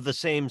of the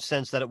same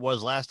sense that it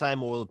was last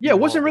time, or will be Yeah, it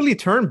more wasn't of a- really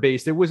turn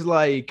based. It was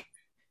like,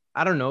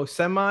 I don't know,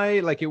 semi.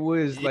 Like it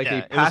was like Yeah, a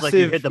it was passive. like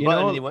you hit the you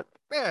button know? and you went,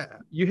 yeah.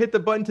 You hit the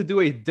button to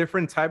do a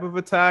different type of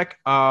attack.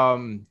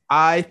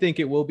 I think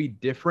it will be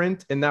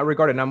different in that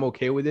regard, and I'm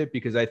okay with it,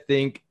 because I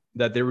think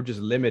that they were just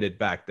limited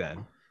back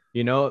then.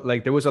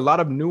 Like there was a lot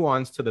of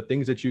nuance to the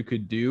things that you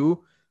could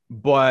do,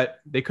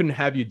 but they couldn't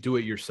have you do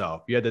it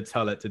yourself. You had to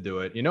tell it to do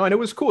it, and it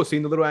was cool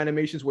seeing the little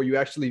animations where you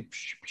actually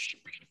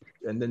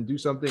and then do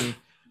something,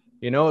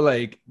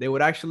 like they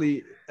would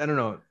actually, I don't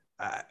know.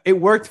 It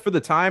worked for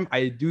the time.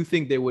 I do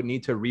think they would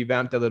need to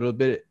revamp that a little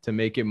bit to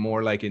make it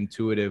more like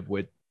intuitive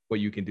with what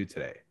you can do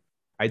today.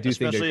 I do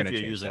think Especially they're if going to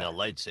you're change using that. a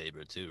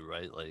lightsaber too,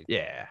 right? Like,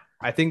 Yeah,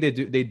 I think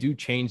they do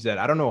change that.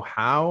 I don't know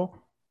how.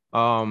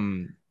 I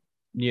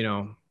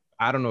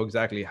don't know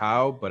exactly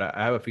how, but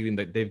I have a feeling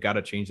that they've got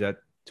to change that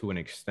to an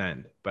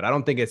extent. But I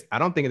don't think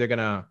they're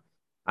gonna.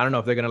 I don't know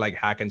if they're gonna like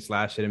hack and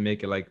slash it and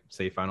make it like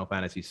say Final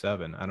Fantasy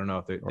VII. I don't know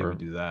if they Or- would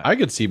do that. I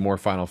could see more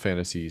Final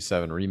Fantasy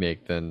VII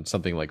remake than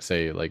something like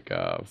say like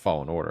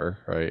Fallen Order,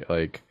 right?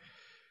 Like,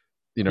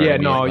 what I Yeah,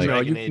 mean? no, Like,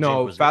 Dragon Age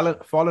no. Inquisition.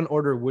 Fallen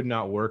Order would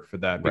not work for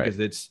that, because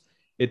it's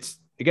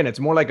again, it's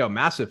more like a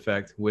Mass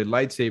Effect with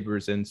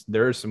lightsabers, and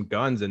there are some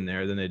guns in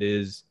there than it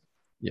is.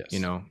 yes,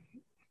 what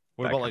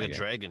that about like kinda a game.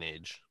 Dragon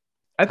Age?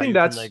 I How think you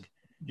can, that's like,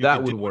 you that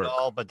could would do it work.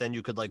 all, but then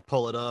you could like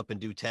pull it up and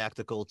do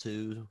tactical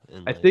too.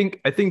 And I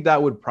like, think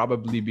that would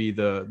probably be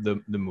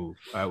the move.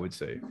 I would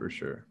say for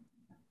sure.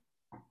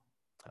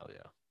 hell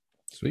yeah.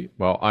 Sweet.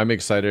 Well, I'm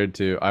excited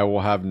to. I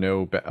will have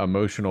no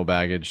emotional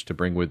baggage to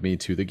bring with me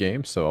to the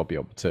game, so I'll be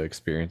able to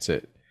experience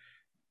it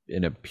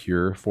in a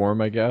pure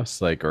form, I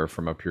guess, or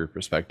from a pure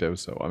perspective.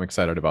 So I'm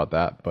excited about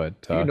that. But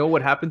Do you know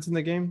what happens in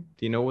the game?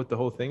 Do you know what the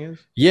whole thing is?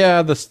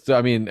 yeah,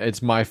 I mean,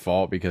 it's my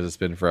fault because it's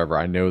been forever.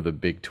 I know the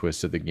big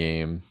twist of the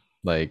game.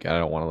 I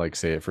don't want to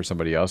say it for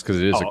somebody else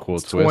because it is a cool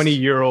twist.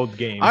 20-year-old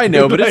game. I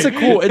know, but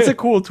it's a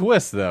cool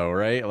twist though,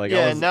 right? Like,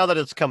 Yeah, and now that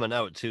it's coming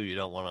out too, you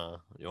don't want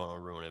to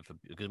ruin it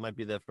because it might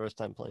be their first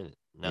time playing it.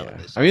 Now that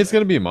they I say mean, it's that.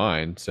 gonna be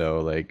mine,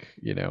 so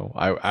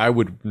I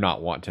would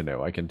not want to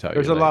know. I can tell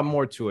There's you. a lot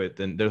more to it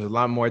there's a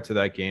lot more to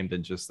that game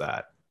than just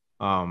that.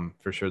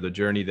 For sure, the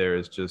journey there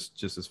is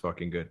just as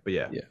fucking good. But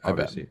yeah, Yeah, I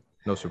bet. obviously,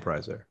 no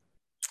surprise there.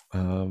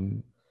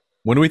 When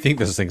do we think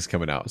this thing's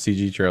coming out?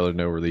 CG trailer,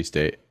 no release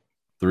date.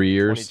 3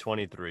 years.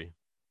 2023.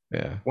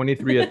 Yeah.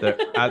 23 at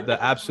the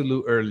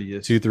absolute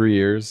earliest. 2-3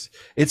 years.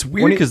 It's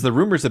weird 20 because the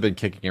rumors have been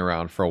kicking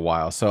around for a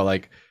while. So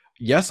like,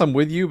 yes, I'm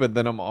with you, but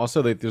then I'm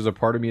also like, there's a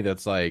part of me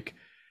that's like,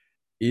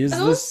 is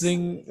this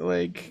thing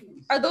like?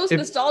 Are those If-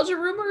 nostalgia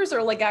rumors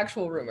or like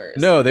actual rumors?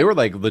 No, they were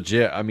like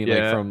legit. I mean, like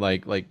Yeah. from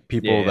like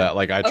people Yeah. that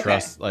like I Okay.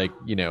 trust, like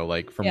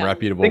like from Yeah. I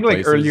reputable think like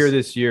places. earlier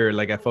this year,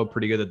 like I felt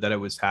pretty good that it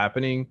was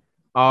happening.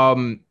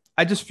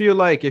 I just feel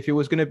like if it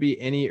was gonna be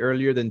any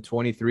earlier than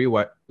 23,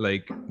 why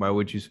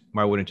wouldn't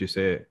you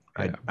say it?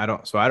 Yeah.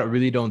 I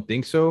really don't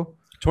think so.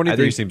 23 I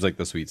think- seems like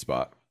the sweet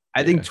spot.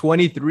 I think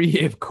 23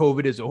 if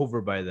COVID is over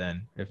by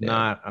then. If Yeah.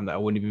 not, I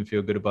wouldn't even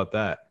feel good about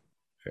that.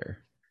 Fair.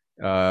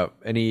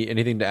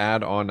 Anything to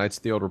add on Knights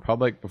of the Old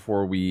Republic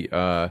before we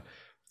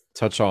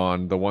touch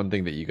on the one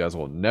thing that you guys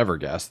will never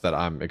guess that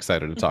I'm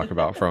excited to talk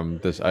about from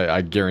this?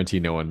 I guarantee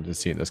no one has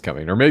seen this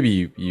coming, or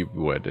maybe you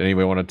would.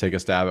 Anybody want to take a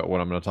stab at what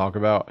I'm going to talk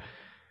about?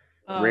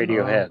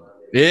 Radiohead.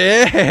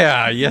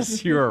 Yeah,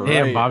 yes, you are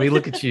Damn, right. Bobby,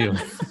 look at you.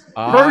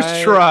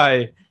 First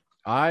try.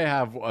 I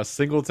have a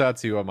single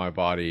tattoo on my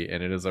body,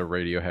 and it is a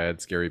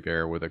Radiohead Scary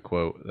Bear with a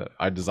quote. That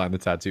I designed the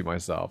tattoo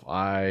myself.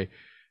 I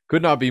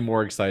could not be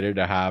more excited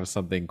to have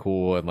something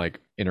cool and like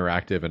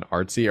interactive and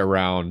artsy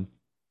around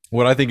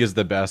what I think is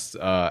the best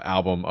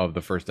album of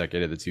the first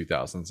decade of the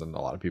 2000s, and a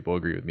lot of people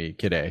agree with me.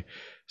 Kid A,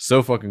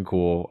 so fucking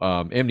cool.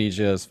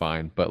 Amnesia is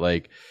fine, but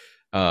like,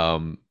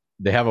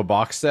 they have a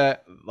box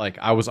set. Like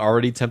I was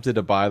already tempted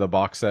to buy the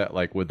box set,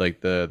 like with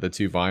like the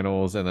 2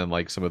 vinyls and then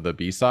like some of the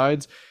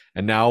B-sides.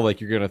 And now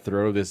like you're gonna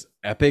throw this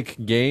epic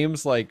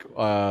games like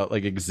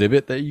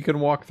exhibit that you can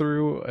walk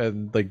through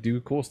and like do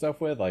cool stuff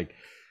with. Like,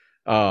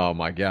 oh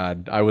my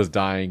god, I was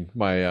dying.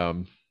 My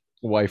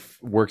wife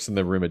works in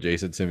the room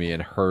adjacent to me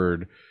and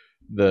heard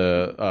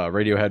the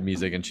Radiohead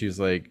music, and she's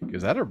like,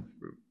 is that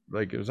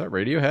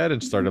Radiohead?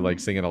 And started like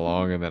singing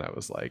along, and then I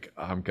was like,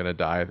 I'm gonna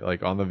die.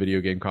 Like on the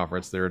video game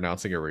conference, they're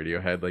announcing a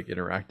Radiohead like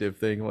interactive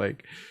thing.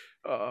 Like,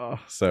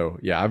 so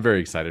yeah, I'm very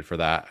excited for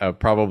that.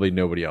 Probably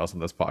nobody else on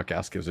this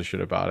podcast gives a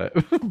shit about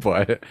it,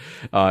 but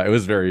it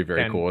was very,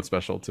 very And- cool and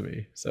special to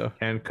me. So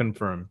And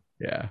confirm.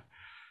 yeah,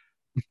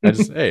 I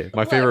just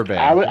my favorite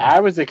band. I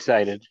was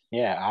excited.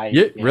 Yeah.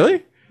 Yeah,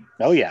 really?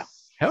 Oh yeah.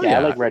 Hell Yeah, yeah!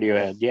 I like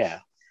Radiohead. Yeah.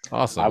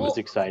 Awesome. I was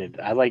excited.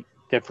 I like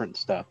different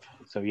stuff.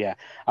 So yeah,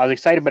 I was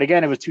excited, but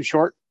again, it was too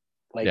short.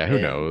 Like, Yeah, who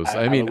knows?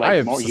 I would mean, like I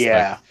have more, suspect-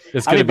 yeah.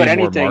 it's I gonna mean, but be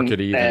more anything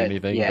markety than that-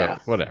 anything, yeah.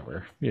 but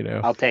whatever.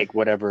 I'll take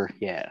whatever.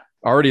 Yeah.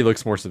 Already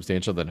looks more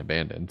substantial than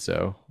Abandoned,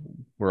 so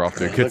we're off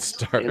to a It good looks,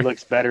 start. It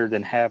looks better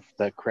than half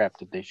the crap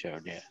that they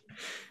showed. Yeah.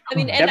 I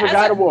mean, and Never as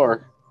God a- of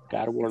War.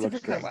 God of War Super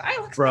looks cool. great.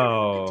 I look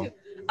Bro. so good,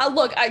 too.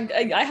 Look,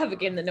 I have a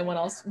game that no one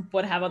else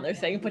would have on their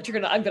thing, but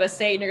I'm gonna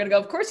say it and you're gonna go,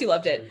 of course you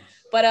loved it.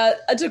 But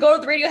to go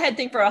to the Radiohead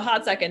thing for a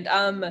hot second,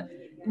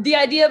 the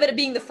idea of it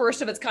being the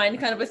first of its kind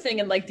of a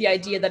thing, and like the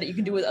idea that you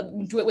can do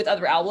it with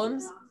other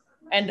albums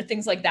and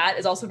things like that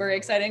is also very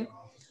exciting.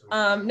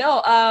 I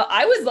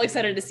was like,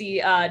 excited to see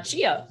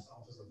Chia.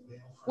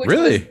 which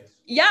Really? was-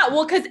 yeah,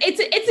 well, because it's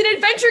an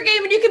adventure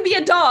game and you can be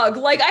a dog.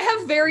 Like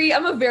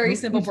I'm a very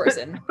simple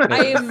person.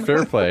 I am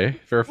Fair play.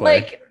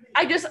 like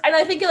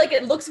I think like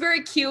it looks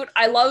very cute.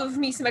 I love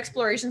me some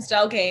exploration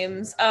style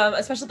games,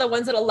 especially the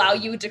ones that allow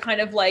you to kind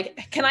of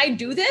like, can I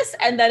do this?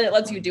 And then it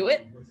lets you do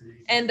it.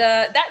 And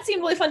that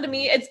seemed really fun to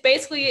me. It's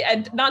basically,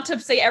 and not to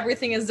say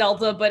everything is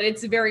Zelda, but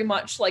it's very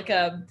much like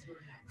a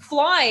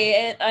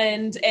fly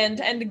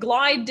and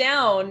glide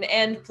down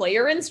and play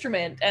your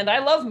instrument. And I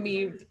love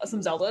me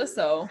some Zelda,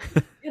 so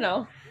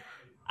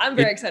I'm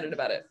very excited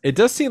about it. It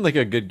does seem like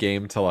a good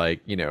game to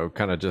like,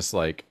 kind of just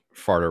like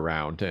fart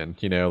around and,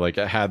 like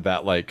it had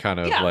that like kind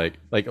of Yeah.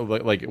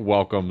 like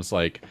welcomes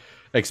like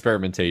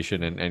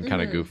experimentation and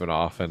kind of Mhm. goofing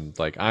off, and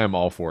like I am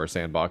all for a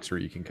sandbox where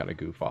you can kind of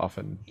goof off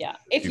and Yeah,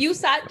 if you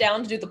sat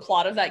down to do the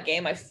plot of that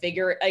game, I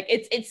figure like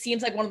it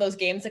seems like one of those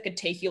games that could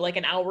take you like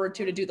an hour or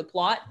two to do the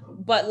plot,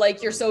 but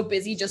like you're so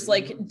busy just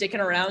like dicking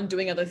around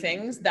doing other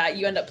things that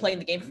you end up playing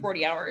the game for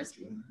 40 hours.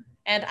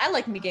 And I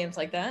like me games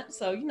like that,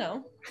 so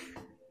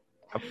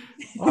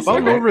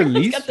About no It's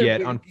release got the yet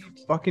weird on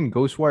games. fucking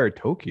Ghostwire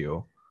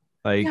Tokyo.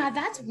 Like Yeah,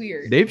 that's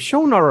weird. they've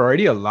shown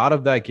already a lot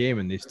of that game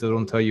and they still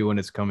don't tell you when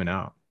it's coming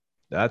out.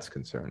 That's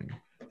concerning.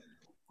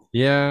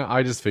 yeah,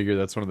 I just figure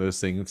that's one of those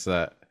things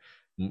that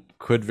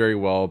could very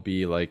well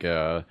be like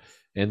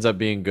ends up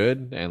being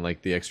good and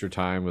like the extra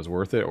time was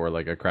worth it, or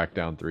like a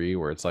Crackdown 3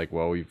 where it's like,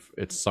 well,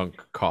 it's sunk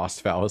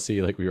cost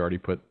fallacy, like we already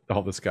put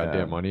all this goddamn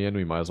Yeah. money in,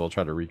 we might as well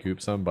try to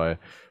recoup some by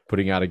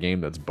putting out a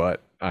game that's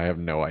butt. I have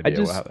no idea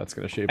just- how that's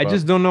going to shape I up.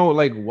 just don't know,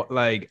 like what,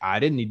 like I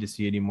didn't need to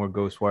see any more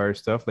Ghostwire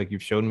stuff. Like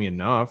you've shown me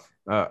enough.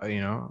 I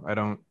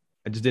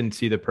just didn't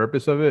see the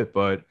purpose of it.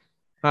 But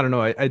I don't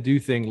know. I do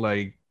think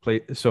like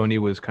Sony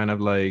was kind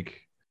of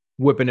like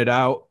whipping it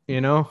out.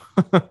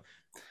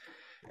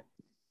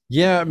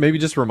 Yeah, maybe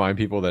just remind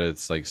people that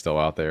it's like still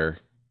out there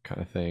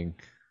kind of thing.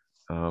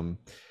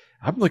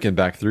 I'm looking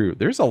back through.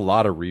 There's a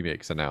lot of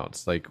remakes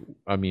announced. Like,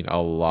 I mean, a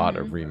lot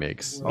of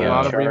remakes. A Yeah, lot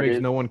of Uncharted.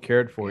 remakes no one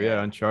cared for.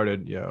 Yeah,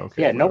 Uncharted. Yeah,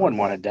 okay. Yeah, no whatever. one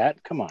wanted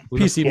that. Come on.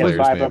 PC players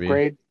PS5 maybe.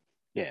 upgrade.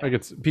 Yeah. Like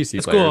it's PC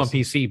It's players. cool on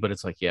PC, but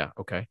it's like, yeah,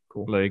 okay,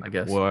 cool. Like, I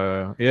guess.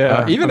 well,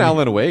 yeah. Even I mean,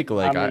 Alan Wake,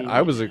 like I mean-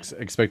 I was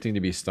expecting to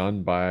be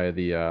stunned by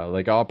the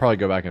like I'll probably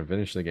go back and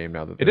finish the game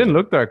now that it didn't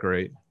look that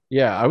great.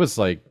 Yeah, I was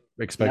like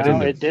expecting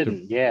No, to, it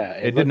didn't. Yeah,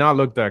 It did not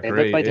look that It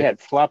great. looked like they had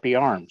floppy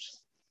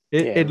arms.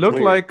 It, Yeah, it it was looked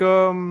weird. like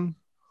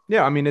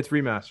yeah, I mean it's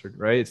remastered,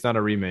 right? It's not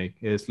a remake.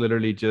 It's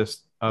literally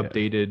just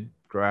updated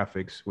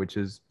graphics, which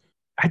is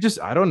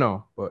I don't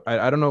know, but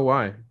I don't know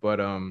why. But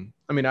I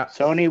mean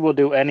Sony will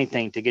do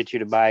anything to get you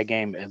to buy a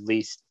game at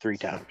least 3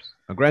 times.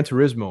 Gran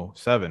Turismo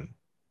 7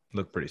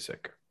 looked pretty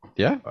sick.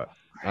 yeah. But-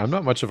 I'm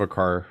not much of a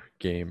car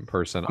game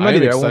person. I'm not I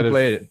am either. I won't excited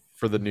play it.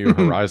 for the new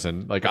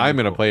Horizon. Like That'd I'm be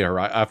gonna cool. play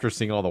Horizon after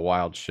seeing all the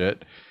wild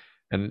shit.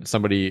 And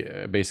somebody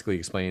basically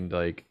explained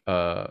like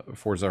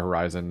Forza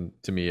Horizon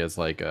to me as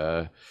like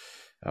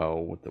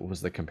what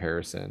was the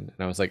comparison? And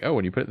I was like, oh,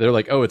 when you put it, they're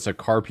like, oh, it's a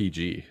car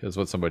PG is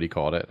what somebody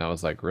called it. And I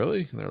was like,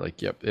 really? And they're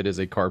like, yep, it is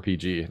a car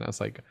PG. And I was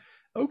like,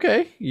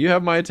 okay, you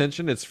have my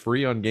attention. It's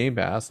free on Game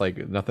Pass.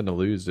 Like nothing to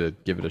lose to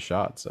give it a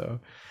shot. So,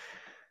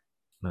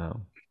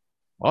 no,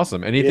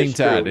 awesome. Anything It's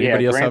to true. add?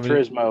 Anybody else Gran have any?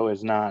 Turismo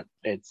is not.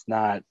 It's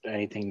not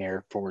anything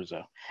near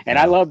Forza. And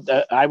I love.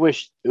 I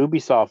wish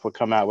Ubisoft would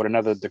come out with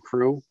another The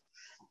Crew,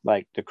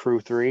 like The Crew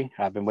 3.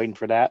 I've been waiting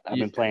for that. I've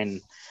been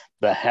playing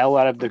the hell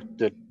out of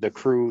the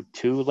Crew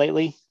 2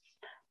 lately.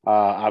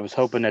 I was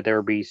hoping that there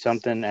would be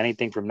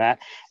anything from that.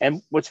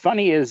 And what's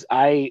funny is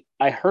I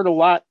heard a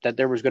lot that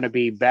there was going to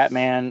be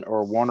Batman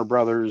or Warner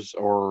Brothers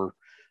or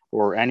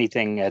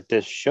anything at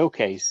this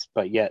showcase,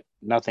 but yet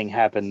nothing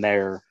happened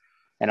there.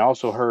 And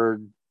also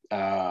heard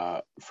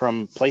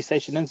from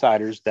PlayStation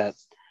insiders that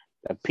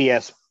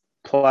PS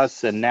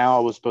Plus and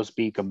Now was supposed to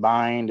be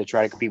combined to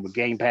try to compete with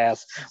Game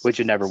Pass, which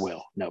it never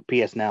will. No,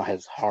 PS Now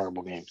has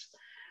horrible games.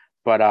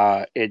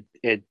 But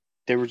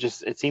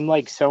it seemed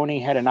like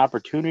Sony had an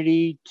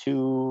opportunity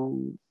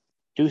to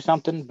do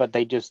something, but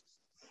they just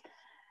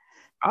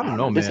I don't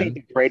know, This man. ain't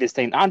the greatest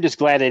thing. I'm just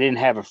glad they didn't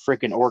have a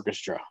freaking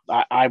orchestra.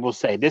 I will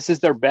say this is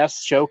their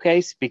best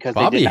showcase because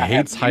they Bobby did not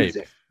hates have hype.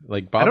 music.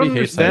 Like I don't Bobby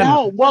hates understand. hype.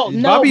 No, well,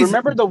 no. Bobby's-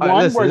 Remember the one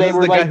listen, where this they is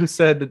were the guy like, who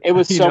said it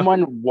was you know,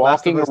 someone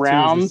Last of walking Us 2 is a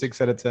around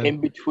 6 out of 10.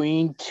 in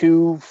between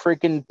two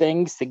freaking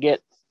things to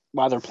get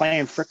while they're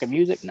playing freaking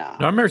music? Nah.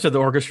 No, I remember the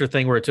orchestra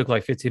thing where it took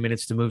like 15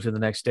 minutes to move to the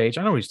next stage.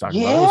 I know what he's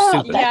talking about. It Yeah, was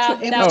stupid. that's Yeah,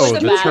 what- it that was was Oh, a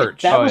the bad-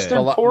 church. That Oh, was yeah.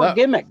 their The poor that-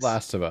 gimmicks.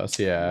 Last of Us,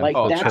 yeah. Like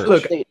Oh, that's church. what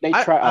Look, they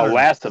I try. don't know.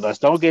 Last of Us.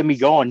 Don't get me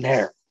going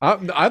there.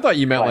 I thought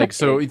you meant Like, like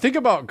so. You think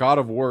about God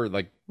of War,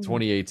 like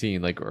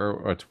 2018, like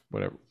or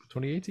whatever,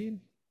 2018.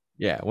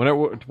 Yeah,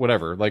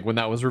 whatever. Like when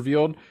that was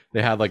revealed,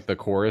 they had like the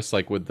chorus,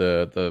 like with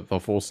the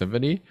full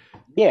symphony.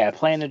 Yeah,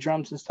 playing the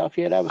drums and stuff.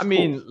 Yeah, that was. I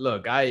mean,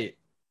 look, I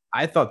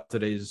thought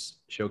today's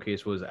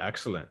showcase was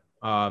excellent.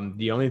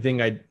 The only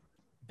thing I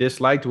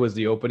disliked was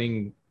the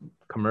opening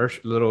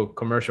little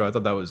commercial. I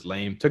thought that was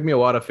lame. Took me a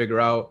while to figure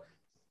out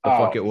the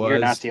fuck it was. You're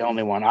not the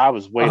only one. I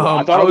was way.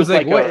 I thought it was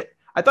like, a- what?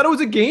 I thought it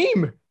was a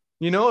game.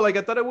 You know, like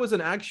I thought it was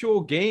an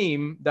actual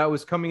game that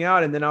was coming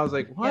out, and then I was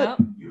like, what?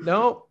 Yep.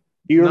 No.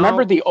 Do you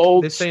remember No, the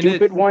old this ain't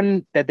stupid it.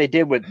 one that they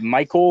did with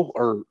Michael,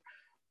 or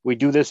we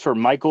do this for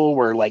Michael,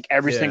 where like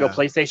every single Yeah.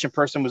 PlayStation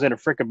person was in a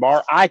freaking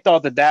bar? I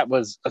thought that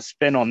was a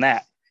spin on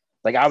that.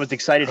 Like I was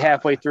excited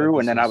halfway through,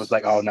 and then I was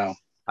like, oh no.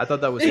 I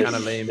thought that was kind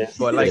of lame,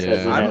 but like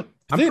Yeah.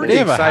 I'm they, pretty they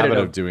have a excited habit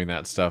of of doing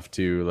that stuff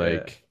too.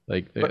 Like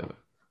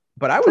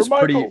But I was For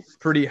pretty Michael.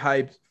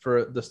 hyped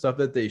for the stuff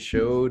that they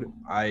showed.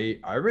 I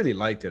really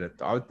liked it.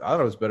 I thought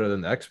it was better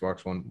than the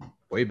Xbox one,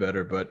 way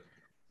better. But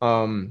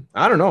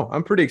I don't know.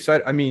 I'm pretty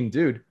excited. I mean,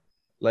 dude,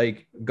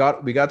 like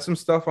we got some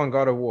stuff on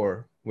God of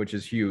War, which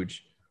is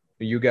huge.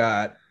 You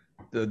got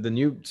the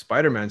new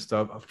Spider-Man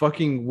stuff, a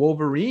fucking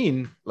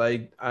Wolverine,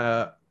 like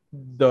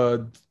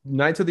the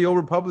Knights of the Old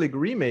Republic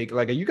remake.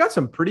 Like you got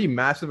some pretty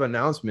massive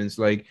announcements.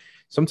 Like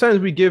sometimes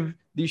we give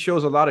these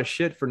shows a lot of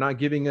shit for not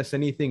giving us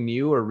anything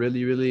new or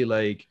really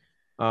like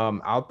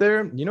out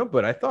there, you know.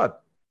 But I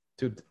thought,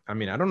 dude, I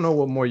mean, I don't know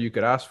what more you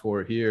could ask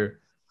for here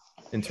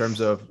in terms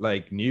of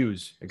like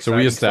news. so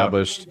we exciting stuff.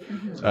 established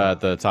at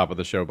the top of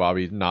the show,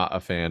 Bobby not a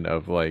fan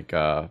of like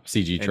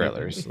CG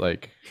trailers.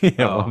 Like yeah,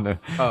 well, no,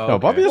 no,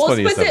 Bobby has Well,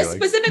 plenty of stuff. he likes.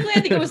 specifically, I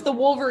think it was the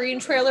Wolverine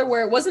trailer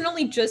where it wasn't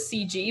only just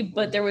CG,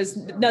 but there was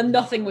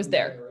nothing was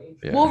there.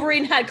 Yeah.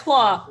 Wolverine had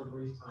claw.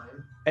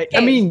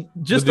 I mean,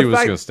 just the dude the was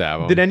fact. gonna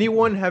stab him. Did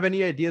anyone have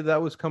any idea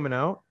that was coming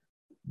out?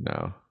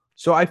 No.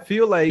 So I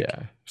feel like Yeah.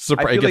 I It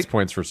feel gets like-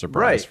 points for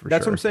surprise. right. For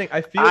That's sure. what I'm saying.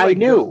 I feel I like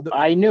knew.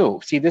 I knew.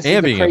 See, this is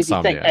And the being crazy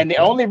thing. Insomniac, And the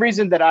yeah. only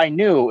reason that I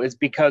knew is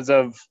because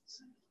of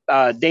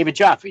David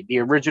Jaffe, the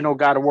original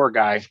God of War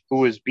guy,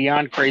 who is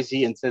beyond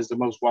crazy and says the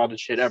most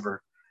wildest shit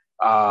ever.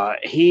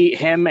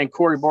 Him and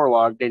Cory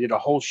Borlaug, they did a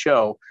whole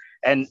show.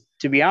 And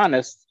to be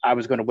honest, I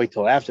was going to wait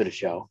till after the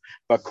show.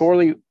 But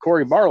Cory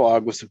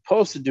Borlaug was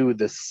supposed to do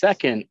the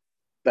second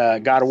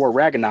God of War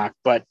Ragnarok,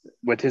 but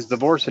with his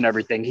divorce and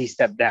everything, he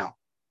stepped down.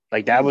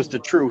 Like that was the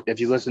truth.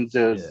 If you listen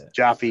to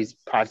Jaffe's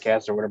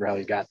podcast or whatever hell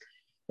he's got,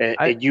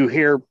 you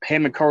hear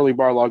him and Cory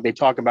Barlog. They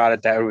talk about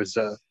it. That it was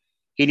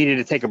he needed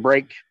to take a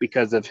break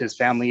because of his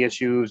family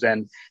issues,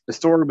 and the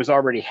story was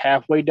already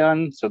halfway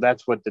done. So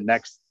that's what the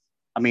next.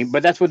 I mean,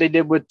 but that's what they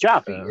did with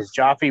Joffrey. Is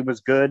Joffrey was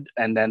good,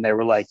 and then they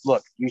were like,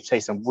 "Look, you say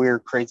some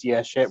weird, crazy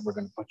ass shit, we're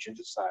going to put you to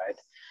the side."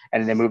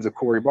 And then they moved to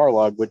Cory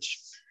Barlog, which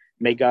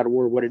made God of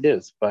War what it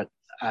is. But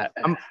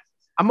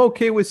I'm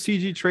okay with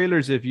CG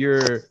trailers if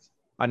you're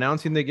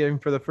announcing the game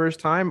for the first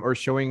time or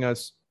showing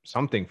us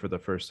something for the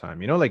first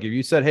time. You know, like if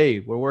you said, "Hey,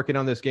 we're working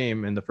on this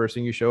game," and the first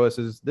thing you show us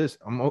is this,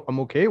 I'm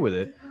okay with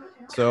it.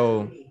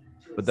 So,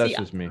 but that's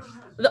just me.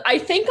 I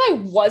think I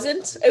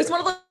wasn't. It was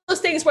one of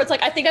those things where it's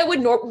like I think I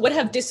would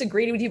have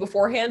disagreed with you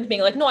beforehand,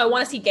 being like, "No, I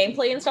want to see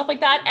gameplay and stuff like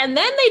that." And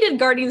then they did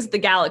Guardians of the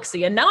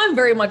Galaxy, and now I'm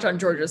very much on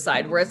Georgia's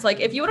side, where it's like,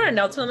 if you want to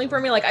announce something for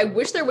me, like I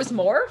wish there was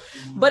more,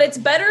 but it's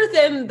better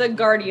than the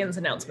Guardians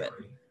announcement.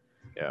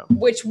 Yeah,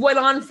 which went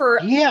on for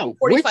 45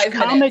 which minutes.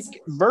 comic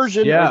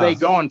version are they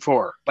going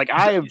for? Like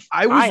I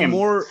was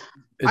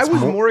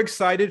more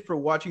excited for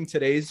watching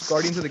today's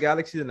Guardians of the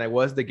Galaxy than I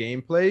was the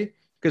gameplay.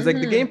 Because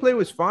like the gameplay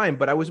was fine,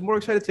 but I was more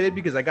excited today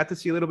because I got to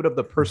see a little bit of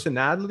the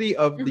personality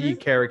of the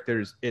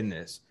characters in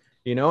this,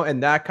 you know,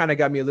 and that kind of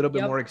got me a little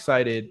bit more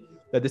excited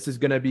that this is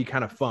gonna be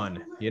kind of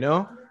fun, you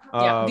know.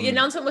 Yeah, the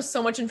announcement was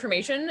so much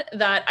information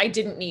that I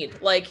didn't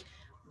need. Like,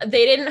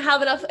 they didn't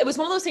have enough. It was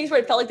one of those things where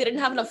it felt like they didn't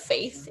have enough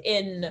faith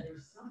in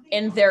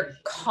their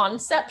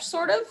concept,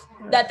 sort of,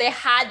 that they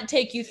had to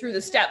take you through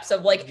the steps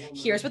of like,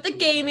 here's what the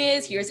game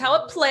is, here's how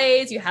it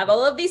plays, you have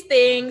all of these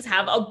things,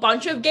 have a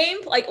bunch of game,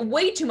 like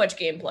way too much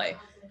gameplay.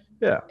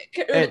 Yeah,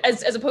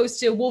 as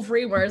opposed to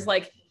Wolverine, where it's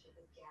like,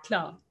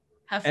 no,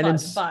 have fun.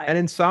 Bye. And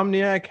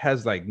Insomniac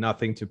has like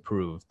nothing to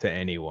prove to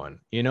anyone,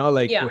 you know,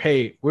 like,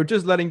 hey, we're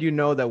just letting you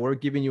know that we're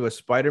giving you a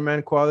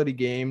Spider-Man quality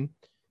game,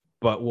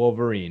 but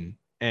Wolverine,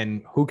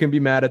 and who can be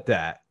mad at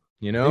that?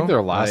 You know, I think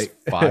their last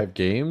 5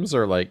 games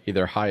are like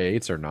either high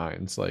 8s or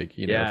 9s. Like,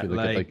 you know, if you look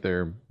at like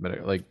their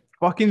like,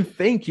 fucking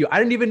thank you. I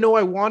didn't even know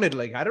I wanted.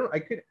 Like, I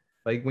could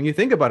like when you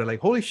think about it, like,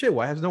 holy shit,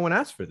 why has no one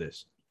asked for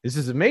this? This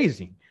is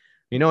amazing.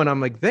 You know, and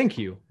I'm like, thank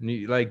you. And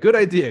you, like, good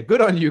idea.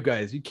 Good on you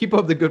guys. You keep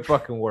up the good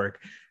fucking work.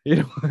 You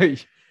know,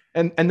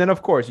 and then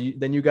of course,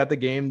 then you got the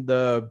game.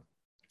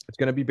 It's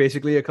gonna be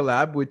basically a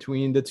collab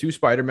between the 2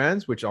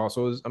 Spider-Mans, which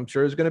also is, I'm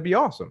sure, is gonna be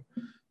awesome.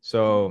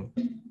 So,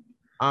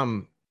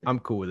 I'm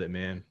cool with it,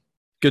 man.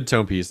 Good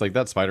tone piece. Like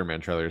that Spider-Man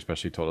trailer,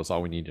 especially, told us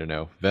all we need to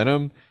know.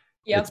 Venom.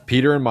 Yep. It's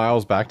Peter and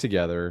Miles back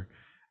together,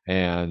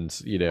 and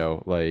you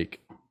know, like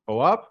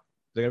co-op.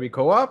 Is it gonna be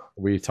co-op?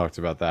 We talked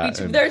about that.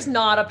 There's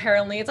not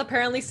apparently. It's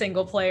apparently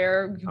single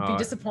player. You'd be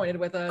disappointed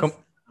with us.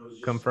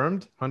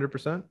 Confirmed,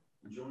 100%.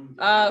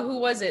 Who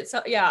was it?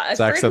 So yeah,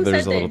 Zach said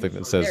there's a little thing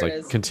that says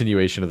like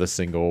continuation of the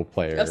single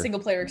player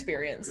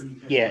experience.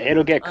 Yeah,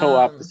 it'll get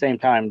co-op at the same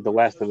time The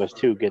Last of Us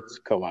 2 gets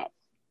co-op.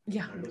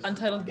 Yeah,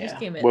 Untitled Goose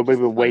Game. What we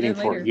were waiting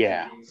for.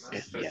 Yeah.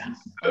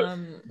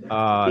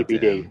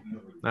 TBD.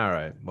 All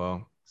right.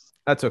 Well,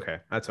 that's okay.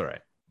 That's all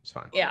right. It's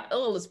fine. Yeah, a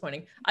little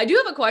disappointing. I do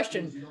have a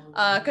question,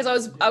 because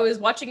I was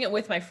watching it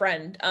with my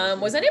friend.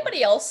 Was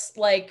anybody else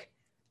like?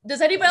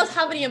 Does anybody else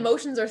have any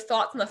emotions or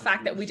thoughts on the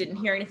fact that we didn't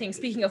hear anything?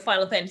 Speaking of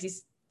Final Fantasy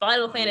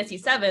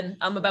VII,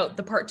 about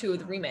the part 2 of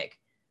the remake.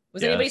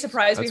 Was anybody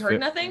surprised we heard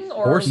nothing,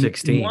 or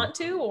 16 want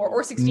to,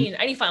 or 16?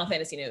 Any Final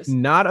Fantasy news?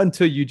 Not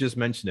until you just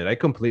mentioned it. I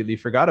completely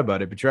forgot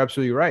about it. But you're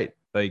absolutely right.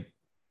 Like,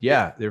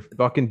 yeah, they're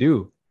fucking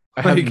due.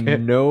 I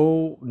have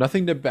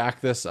nothing to back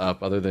this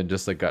up other than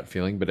just a gut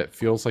feeling, but it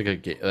feels like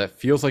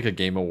a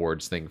Game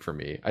Awards thing for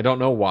me. I don't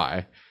know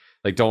why.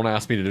 Like, don't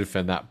ask me to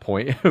defend that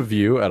point of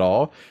view at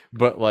all.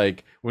 But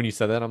like when you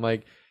said that, I'm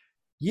like,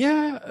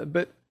 yeah,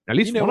 but at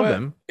least one of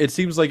them. It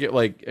seems like it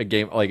like a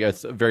game, like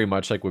it's very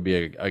much like would be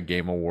a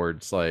Game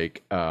Awards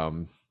like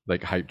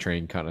hype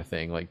train kind of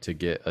thing, like to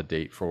get a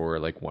date for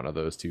like one of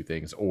those 2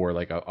 things, or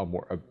like a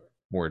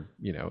more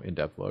you know,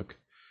 in-depth look.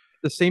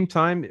 At the same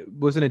time,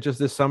 wasn't it just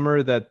this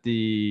summer that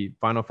the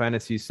Final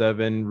Fantasy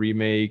VII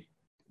remake,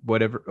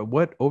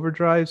 what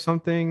Overdrive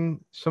some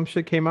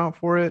shit came out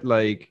for it?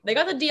 Like, they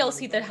got the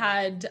DLC that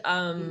had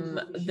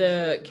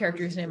the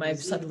character's name I've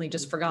suddenly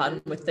just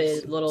forgotten, with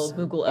the little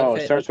Moogle outfit. Oh,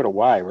 it starts with a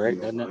Y, right?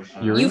 Doesn't it?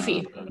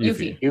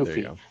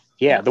 Yuffie.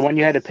 Yeah, the one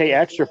you had to pay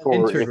extra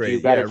for if you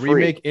got it free.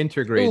 Remake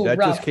Integrate. That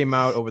just came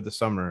out over the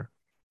summer,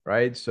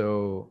 right?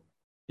 So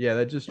yeah,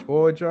 that just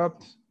it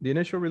dropped. The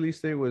initial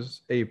release date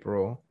was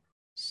April.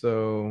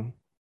 So,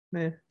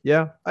 now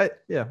that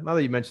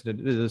you mentioned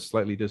it, it is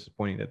slightly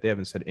disappointing that they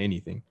haven't said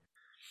anything.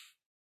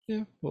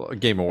 Yeah, well,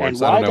 Game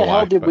Awards. And why the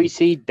hell did we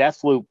see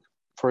Deathloop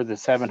for the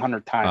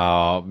 700th time?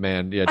 Oh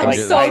man, yeah. I'm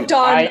so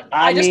done.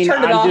 I just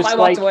turned it off. I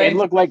walked away. It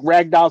looked like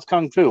Ragdoll's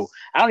Kung Fu.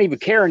 I don't even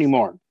care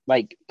anymore.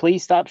 Like,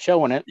 please stop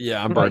showing it.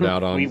 Yeah, I'm burned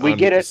out on. We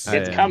get it.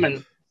 It's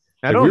coming.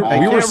 We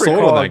were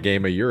sold on that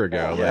game a year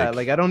ago. Yeah,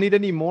 like I don't need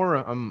any more.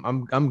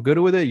 I'm good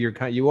with it.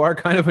 You are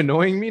kind of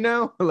annoying me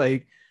now.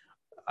 Like,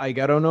 I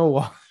don't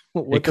know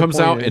what it comes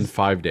out in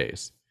 5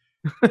 days.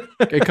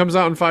 It comes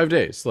out in 5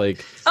 days.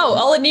 Like,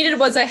 all it needed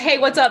was a hey,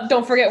 what's up?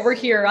 Don't forget we're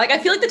here. Like, I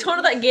feel like the tone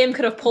of that game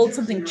could have pulled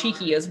something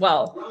cheeky as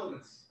well.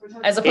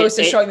 as opposed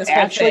to showing this whole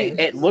actually thing.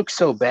 it looked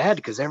so bad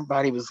because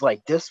everybody was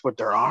like this with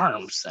their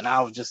arms, and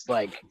I was just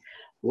like,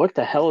 what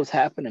the hell is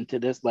happening to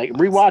this? Like,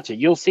 rewatch it,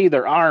 you'll see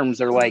their arms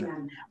are like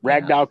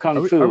ragdoll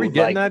kung fu. Are we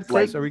getting like, that,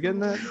 Chris? like, Are we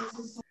getting that?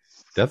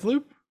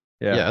 Deathloop?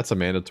 Yeah. Yeah, that's a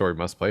mandatory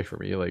must play for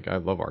me. Like, I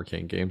love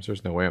arcane games.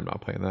 There's no way I'm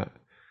not playing that.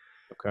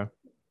 Okay.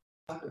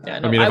 Yeah,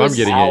 I mean, if I'm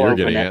getting it, I'll you're open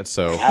getting it. it.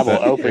 So I will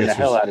that open the answers-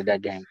 hell out of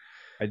that game.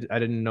 I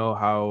didn't know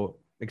how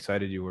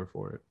excited you were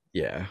for it.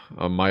 Yeah,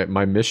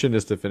 my mission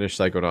is to finish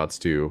Psychonauts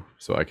 2,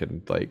 so I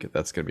can like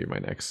that's gonna be my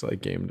next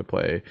like game to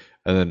play,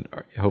 and then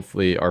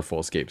hopefully Artful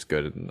Escape's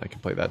good, and I can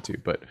play that too.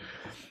 But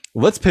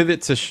let's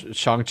pivot to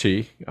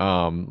Shang-Chi.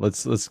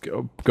 Let's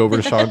go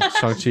over to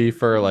Shang-Chi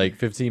for like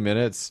 15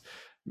 minutes.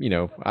 You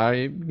know,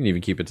 I can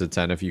even keep it to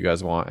 10 if you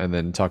guys want, and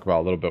then talk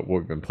about a little bit what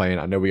we've been playing.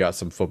 I know we got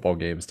some football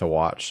games to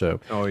watch, so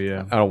Oh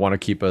yeah. I don't want to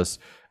keep us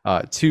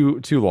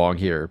too long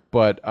here.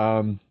 But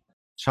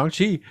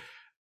Shang-Chi,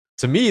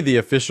 to me, the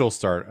official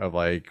start of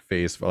like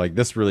phase, like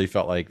this really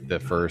felt like the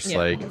first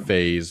like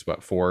phase,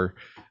 4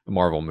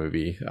 Marvel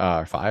movie,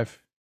 5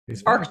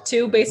 Phase 5? Arc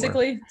 2,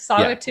 basically.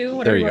 Saga Yeah, 2, there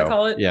whatever you you want go. to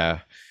call it. Yeah.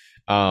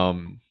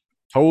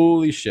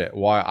 Holy shit.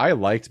 Why I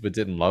liked but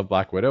didn't love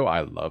Black Widow,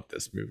 I love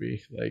this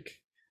movie. Like,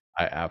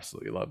 I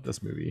absolutely love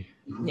this movie.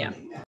 Yeah.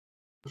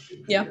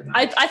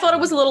 I thought it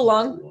was a little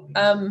long.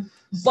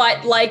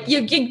 But like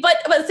but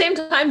at the same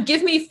time,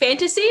 give me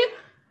fantasy,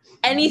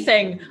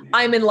 anything,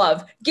 I'm in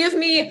love. Give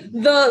me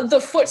the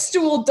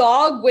footstool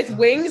dog with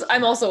wings,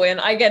 I'm also in.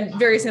 Again,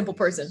 very simple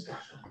person.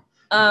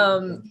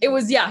 It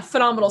was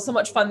phenomenal. So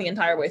much fun the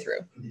entire way through.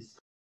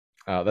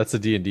 That's a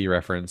D&D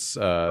reference.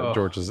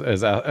 George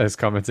is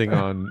commenting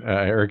on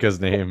Erica's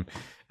name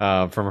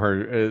from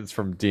her. It's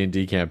from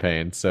D&D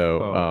campaign.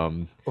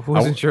 So I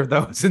wasn't sure if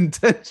that was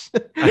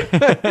intentional.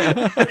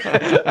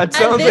 That At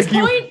sounds this like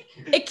you. point,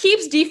 it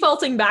keeps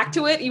defaulting back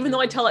to it, even though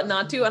I tell it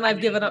not to, and I've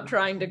given up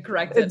trying to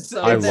correct it.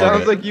 So I It love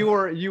sounds it. like you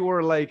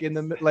were like in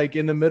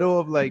the middle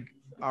of like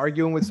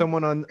arguing with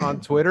someone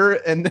on Twitter,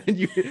 and then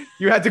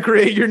you had to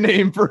create your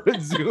name for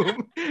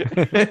Zoom.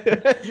 You're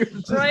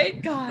just-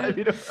 right? God.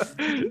 you know,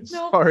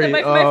 No, sorry. and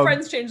my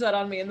friends changed that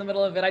on me in the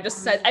middle of it. I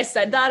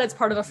said that as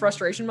part of a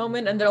frustration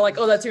moment, and they're like,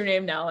 "Oh, that's your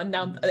name now," and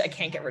now I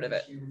can't get rid of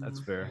it. That's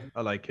fair.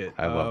 I like it.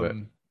 I love it.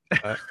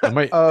 I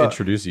might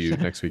introduce you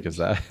next week as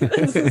that.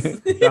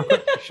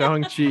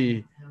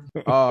 Shang-Chi.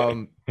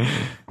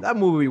 That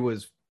movie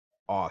was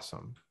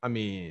awesome. I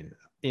mean,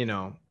 you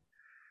know,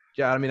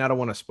 I don't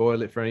want to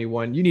spoil it for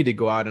anyone. You need to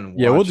go out and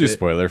watch Yeah, we'll do it.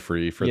 spoiler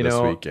free for You this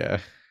know, week. Yeah.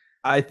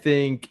 I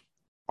think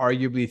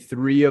arguably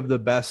 3 of the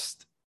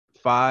best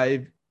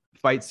 5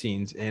 fight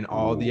scenes in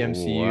all the Ooh,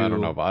 MCU I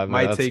don't know about that.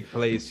 might That's- take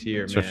place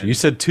here, man. You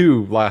said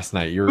 2 last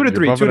night. You're 2 to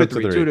 3, you're 2 bumping to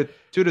up 3,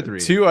 2 to 3.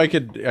 2 I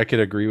could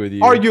agree with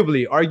you.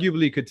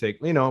 Arguably could take,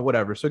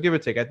 whatever. So give or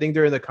take. I think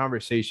during the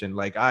conversation,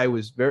 like I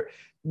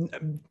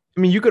mean,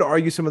 you could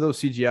argue some of those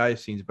CGI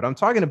scenes, but I'm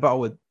talking about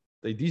what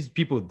like these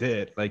people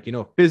did, like,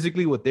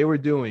 physically what they were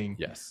doing,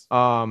 Yes.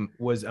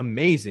 was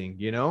amazing,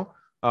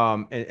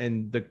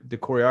 and the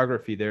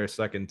choreography there is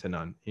second to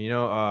none,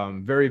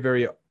 very,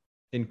 very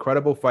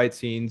incredible fight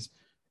scenes,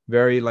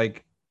 very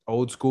like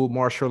old school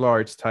martial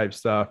arts type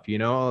stuff,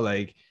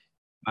 like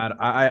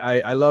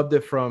I loved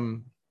it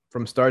from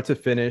start to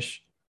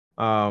finish.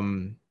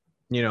 The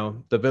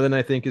villain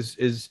I think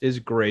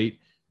is great.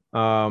 I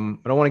don't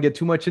want to get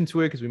too much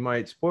into it because we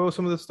might spoil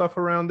some of the stuff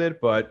around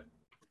it, but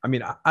I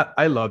mean,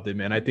 I loved it,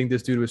 man. I think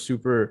this dude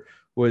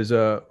was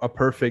a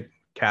perfect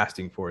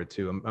casting for it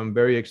too. I'm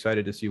very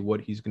excited to see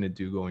what he's going to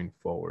do going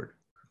forward.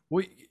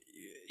 Well,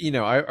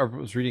 I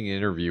was reading an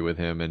interview with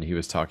him, and he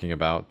was talking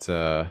about,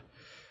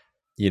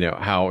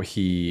 how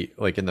he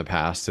like in the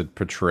past had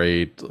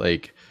portrayed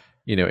like,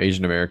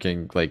 Asian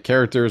American like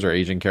characters or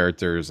Asian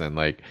characters, and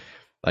like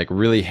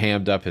really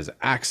hammed up his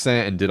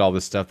accent and did all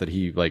this stuff that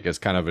he like is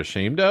kind of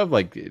ashamed of,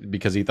 like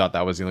because he thought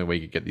that was the only way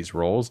he could get these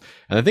roles.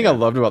 And the thing I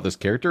loved about this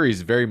character,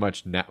 he's very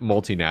much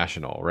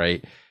multinational,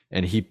 right?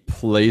 And he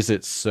plays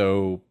it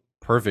so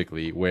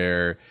perfectly,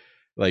 where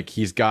like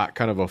he's got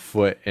kind of a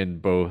foot in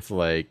both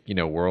like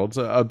worlds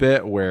a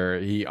bit, where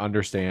he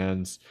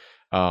understands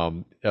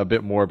a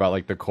bit more about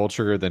like the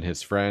culture than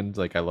his friend.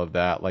 Like I love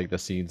that, like the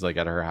scenes like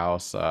at her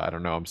house. I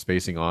don't know, I'm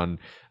spacing on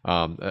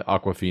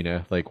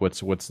Aquafina. Like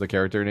what's the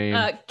character name?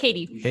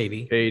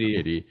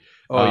 Katie.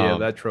 Oh yeah,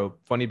 that trope.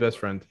 Funny best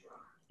friend.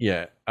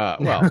 Yeah.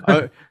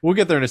 We'll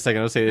get there in a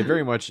second. I'll say it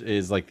very much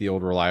is like the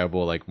old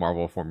reliable like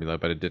Marvel formula,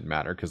 but it didn't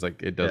matter because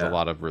like it does a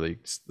lot of really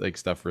like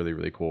stuff really,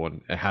 really cool,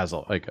 and it has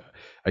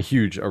a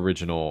huge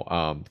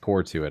original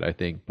core to it, I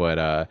think.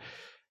 But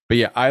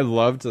yeah, I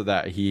loved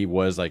that he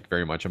was like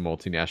very much a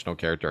multinational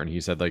character, and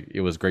he said like it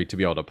was great to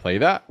be able to play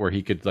that, where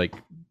he could like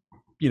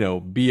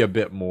be a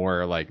bit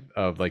more like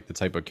of like the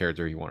type of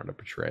character he wanted to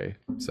portray.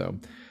 So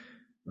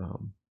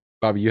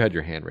Bobby, you had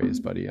your hand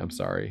raised, buddy. I'm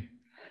sorry.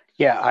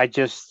 Yeah, I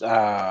just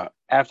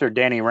after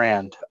Danny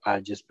Rand,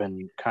 I've just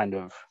been kind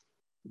of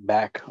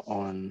back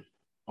on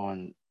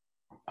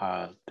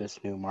this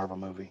new Marvel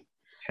movie.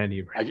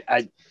 Danny Rand,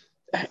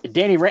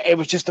 it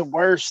was just the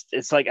worst.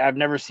 It's like I've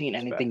never seen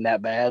anything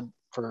that bad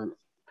for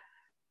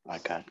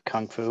Like a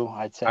kung fu,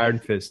 I'd say. Iron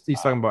Fist. He's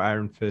talking about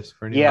Iron Fist.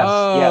 For anyone. Yes,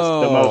 yes,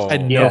 the most. Oh. I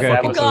had yeah, no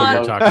that fucking was clue the what you're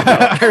most- talking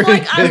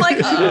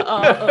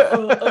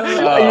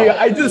about.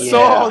 I just yeah.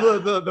 saw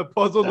the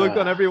puzzled look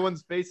on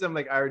everyone's face. I'm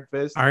like, Iron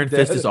Fist. Iron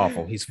Fist is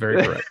awful. He's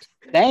very correct.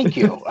 Thank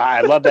you. I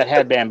love that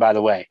headband, by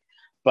the way.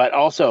 But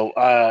also,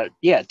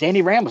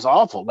 Danny Rand was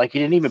awful. Like, he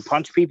didn't even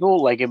punch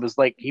people. Like, it was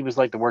like he was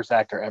like the worst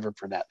actor ever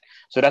for that.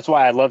 So that's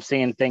why I love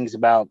seeing things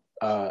about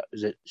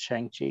is it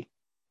Shang-Chi?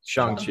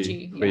 Shang-Chi.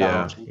 Shang-Chi, But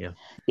yeah.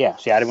 Yeah,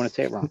 see, I didn't want to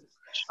say it wrong.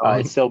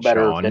 It's still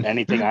better Sean. than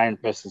anything Iron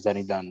Fist has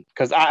any done.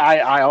 Because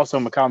I also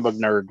am a comic book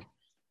nerd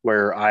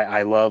where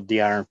I love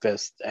the Iron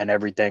Fist and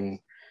everything.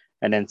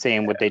 And then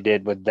seeing what they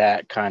did with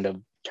that kind of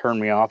turned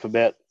me off a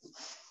bit.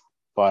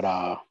 But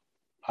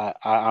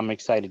I'm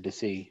excited to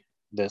see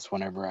this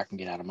whenever I can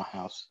get out of my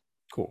house.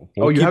 Cool.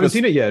 Oh, you keep haven't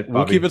seen it yet?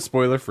 We'll Bobby? keep it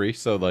spoiler free.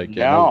 So like,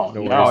 No,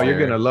 worries Oh, you're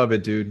there. gonna love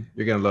it, dude.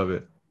 You're gonna love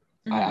it.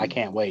 I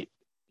can't wait.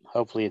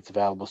 Hopefully it's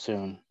available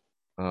soon.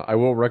 I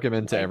will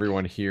recommend to Like-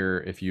 everyone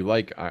here, if you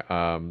like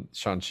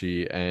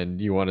Shang-Chi and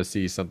you want to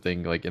see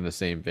something like in the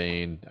same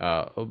vein,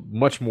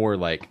 much more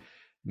like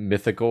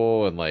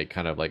mythical and like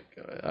kind of like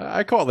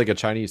I call it like a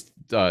Chinese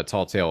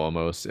tall tale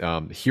almost.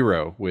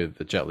 Hero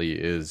with Jet Li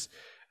is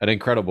an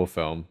incredible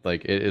film.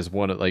 Like, it is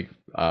one of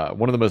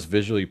the most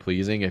visually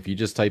pleasing. If you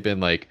just type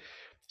in like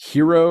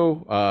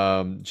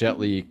Hero Jet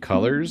Li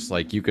colors,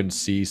 like you can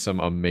see some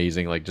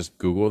amazing, like just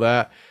Google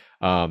that.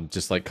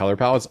 Just like color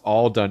palettes,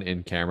 all done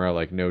in camera,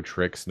 like no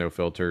tricks, no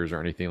filters or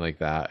anything like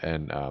that.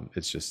 And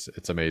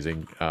it's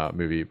amazing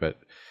movie,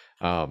 but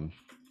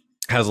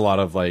has a lot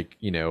of like,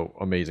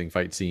 amazing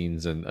fight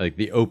scenes, and like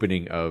the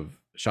opening of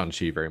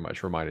Shang-Chi very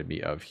much reminded me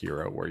of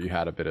Hero, where you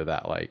had a bit of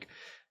that like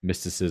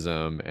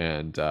mysticism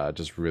and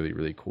just really,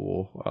 really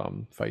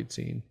cool fight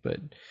scene. But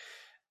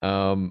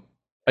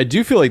I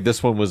do feel like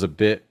this one was a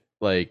bit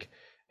like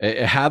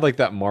it had like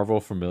that Marvel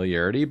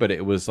familiarity, but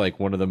it was like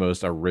one of the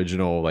most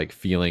original like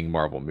feeling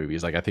Marvel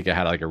movies. Like, I think it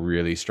had like a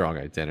really strong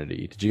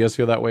identity. Did you guys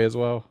feel that way as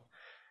well?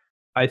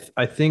 I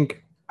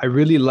think I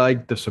really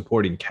liked the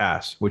supporting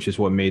cast, which is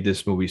what made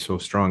this movie so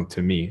strong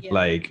to me. Yeah.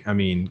 Like, I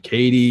mean,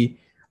 Katie,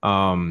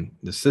 the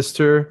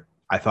sister,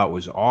 I thought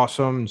was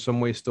awesome. In some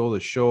ways, stole the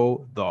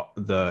show.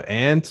 The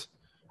aunt,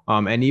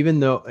 and even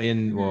though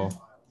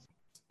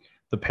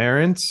the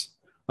parents.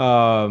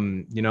 I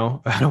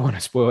don't want to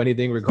spoil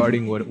anything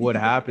regarding what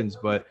happens,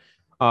 but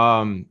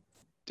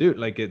dude,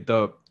 like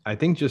I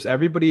think just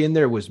everybody in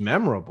there was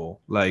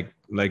memorable, like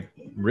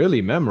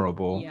really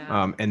memorable.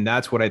 Yeah. And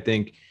that's what I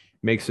think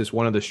makes this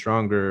one of the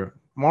stronger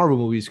Marvel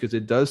movies, because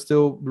it does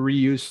still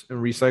reuse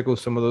and recycle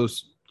some of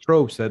those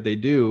tropes that they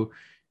do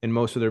in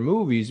most of their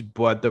movies,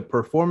 but the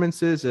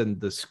performances and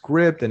the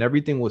script and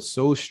everything was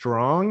so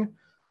strong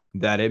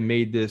that it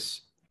made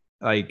this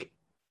like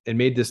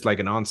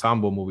an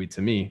ensemble movie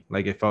to me.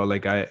 Like, it felt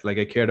like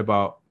I cared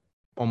about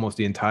almost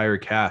the entire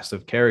cast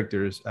of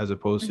characters, as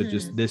opposed to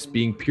just this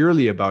being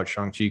purely about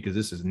Shang-Chi, because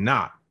this is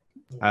not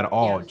at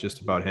all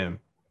just about him.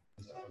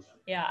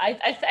 Yeah,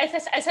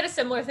 I said a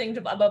similar thing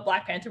about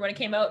Black Panther when it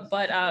came out,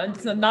 but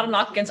it's not a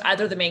knock against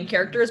either of the main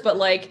characters, but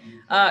like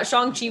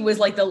Shang-Chi was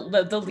like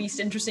the least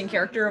interesting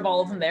character of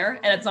all of them there,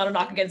 and it's not a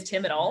knock against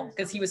him at all,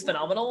 because he was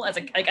phenomenal as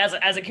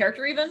a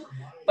character even.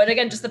 But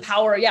again, just the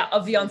power,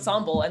 of the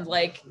ensemble, and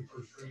like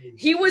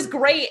he was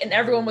great and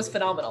everyone was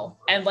phenomenal,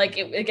 and like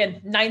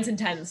again, 9s and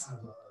 10s,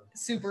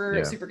 super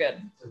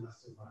good.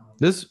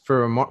 This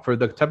for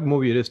the type of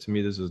movie it is, to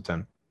me, this is a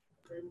 10.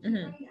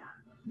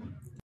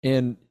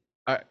 And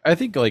I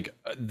think like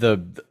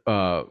the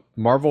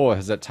Marvel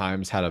has at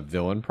times had a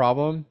villain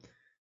problem,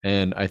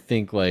 and I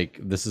think like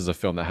this is a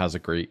film that has a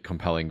great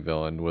compelling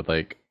villain with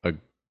like a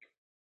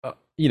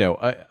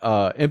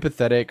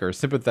empathetic or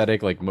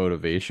sympathetic like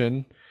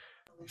motivation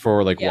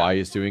for like why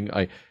he's doing,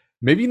 like,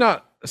 maybe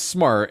not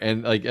smart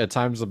and like at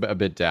times a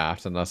bit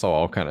daft, and that's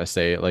all I'll kind of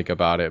say like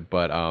about it.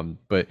 But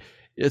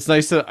it's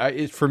nice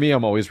to for me,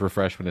 I'm always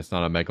refreshed when it's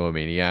not a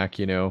megalomaniac,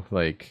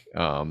 like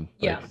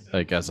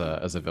as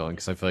a villain,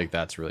 because I feel like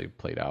that's really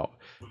played out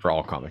for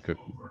all comic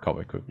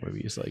book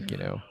movies, like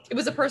It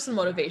was a personal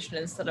motivation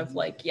instead of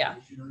like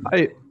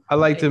I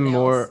liked him anything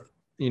more,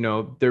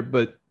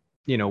 but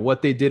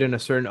what they did in a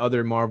certain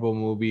other Marvel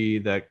movie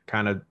that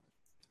kind of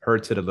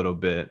hurts it a little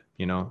bit,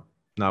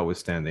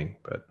 notwithstanding.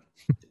 But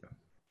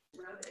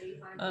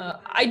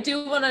I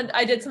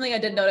did something I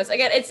did notice.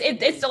 Again,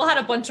 it still had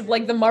a bunch of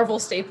like the Marvel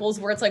staples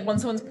where it's like when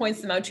someone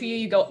points them out to you,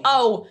 you go,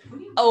 oh,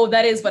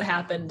 that is what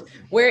happened.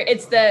 Where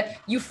it's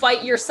you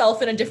fight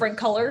yourself in a different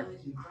color.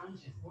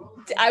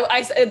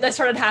 That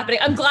started happening.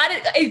 I'm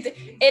glad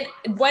it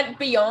went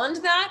beyond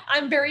that.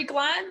 I'm very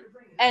glad,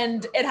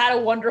 and it had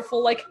a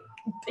wonderful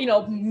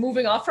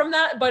moving off from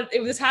that. But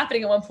it was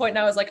happening at one point, and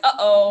I was like,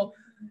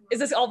 is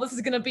this all this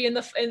is going to be in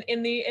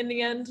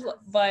the end?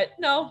 But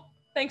no.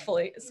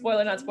 Thankfully,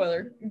 spoiler, not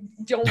spoiler.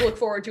 Don't look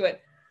forward to it.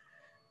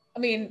 I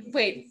mean,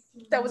 wait,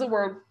 that was a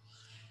word.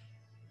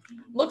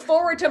 Look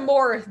forward to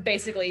more,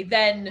 basically,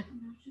 than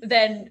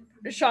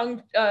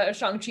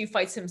Shang-Chi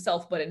fights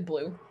himself, but in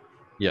blue.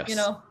 yes. Yeah,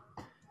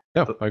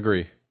 No, I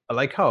agree. I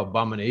like how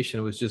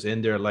Abomination was just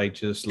in there,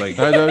 just like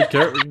I know,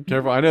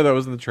 careful. I know that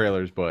was in the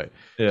trailers, but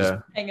yeah.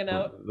 Hanging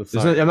out.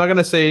 I'm not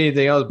gonna say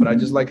anything else, but he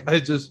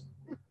was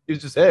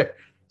just there.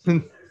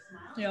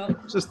 Yeah.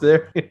 Just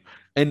there.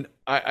 And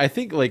I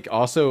think like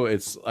also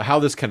it's how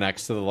this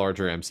connects to the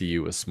larger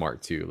MCU was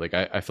smart too. Like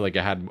I feel like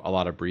it had a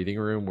lot of breathing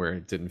room where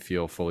it didn't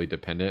feel fully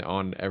dependent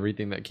on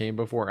everything that came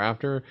before or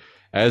after.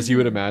 As you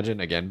would imagine,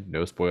 again,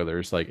 no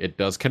spoilers, like it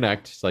does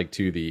connect like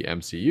to the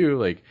MCU.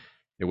 Like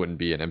it wouldn't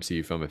be an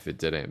MCU film if it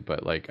didn't,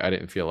 but like I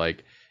didn't feel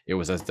like it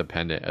was as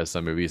dependent as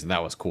some movies, and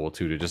that was cool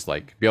too, to just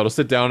like be able to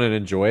sit down and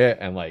enjoy it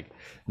and like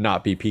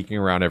not be peeking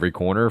around every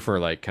corner for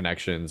like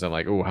connections and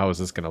like, oh, how is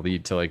this going to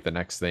lead to like the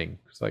next thing?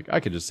 It's like I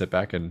could just sit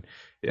back and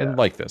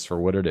like this for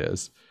what it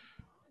is.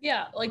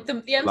 Yeah, like the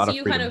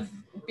MCU kind of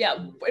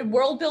it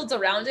world builds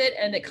around it,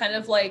 and it kind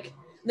of like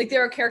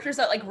there are characters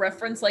that like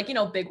reference like, you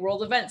know, big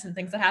world events and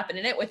things that happen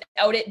in it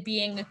without it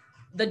being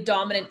the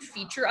dominant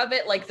feature of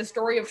it. Like the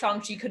story of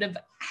Shang-Chi could have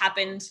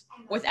happened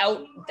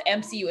without the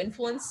MCU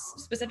influence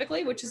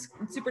specifically, which is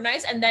super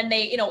nice. And then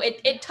they, you know,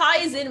 it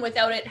ties in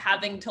without it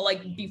having to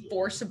like be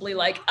forcibly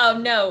like, oh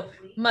no,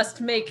 must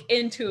make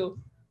into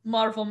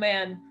Marvel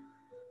Man.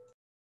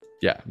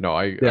 Yeah, no,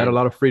 they had a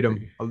lot of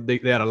freedom. They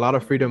had a lot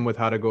of freedom with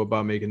how to go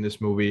about making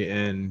this movie,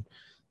 and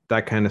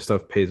that kind of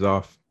stuff pays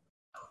off.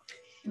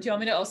 Do you want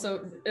me to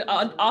also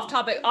on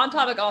topic,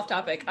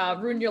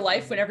 ruin your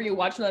life whenever you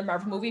watch another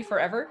Marvel movie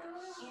forever?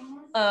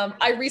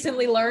 I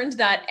recently learned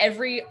that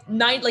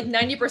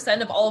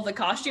 90% of all of the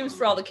costumes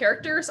for all the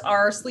characters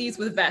are sleeves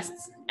with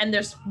vests, and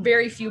there's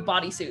very few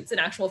bodysuits and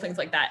actual things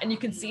like that, and you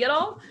can see it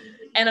all.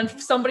 And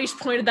somebody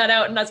pointed that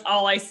out, and that's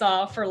all I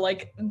saw for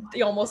like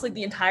almost like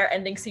the entire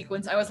ending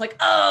sequence. I was like,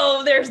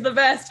 oh, there's the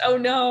vest. Oh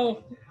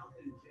no.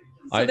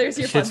 So there's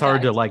your shit's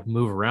hard to like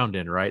move around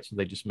in, right? So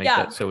they just make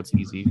that so it's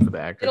easy for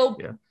the actors. It'll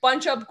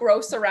bunch up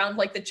gross around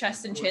like the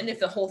chest and chin if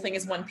the whole thing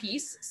is one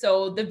piece.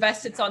 So the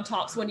vest sits on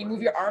top. So when you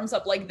move your arms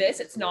up like this,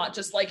 it's not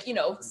just like, you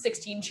know,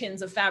 16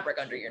 chins of fabric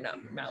under your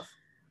mouth.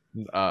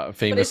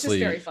 Famously, but it's just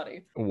very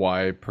funny.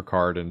 Why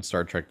Picard in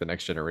Star Trek The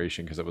Next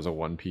Generation, because it was a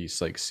one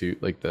piece like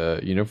suit, like the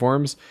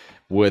uniforms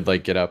would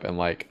like get up and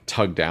like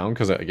tug down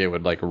because it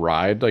would like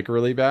ride like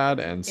really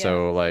bad, and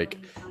so like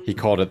he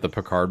called it the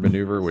Picard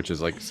maneuver, which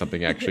is like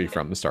something actually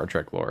from the Star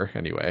Trek lore.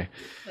 Anyway,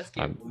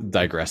 I'm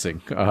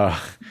digressing. Yeah,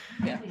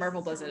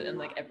 Marvel does it in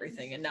like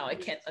everything, and now I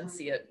can't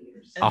unsee it.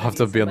 I'll have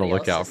to be on the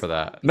lookout for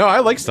that. No, I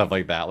like stuff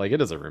like that. Like it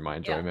doesn't ruin my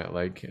enjoyment.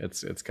 Like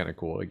it's kind of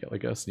cool to get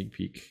like a sneak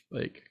peek,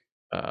 like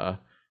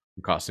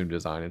costume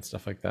design and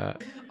stuff like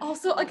that.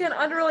 Also, again,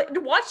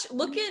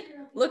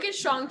 look at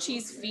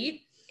Shang-Chi's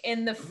feet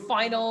in the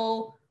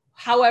final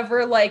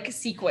however like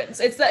sequence.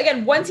 It's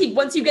again once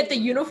you get the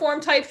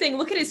uniform type thing,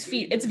 look at his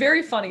feet. It's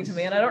very funny to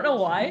me, and I don't know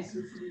why.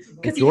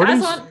 Because he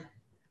has on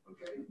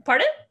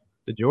pardon?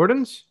 The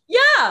Jordans?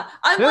 Yeah.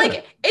 I'm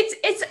like,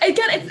 it's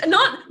again, it's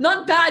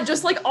not bad,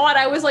 just like odd.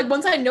 I was like,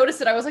 once I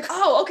noticed it, I was like,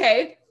 oh,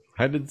 okay.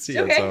 I didn't see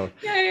it. So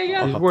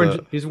Yeah.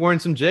 He's wearing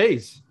some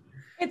J's.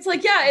 It's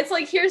like, it's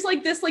like, here's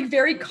like this like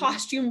very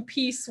costume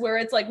piece where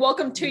it's like,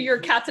 welcome to your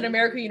Captain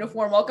America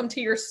uniform, welcome to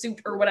your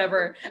suit or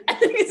whatever. And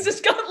then he's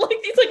just got like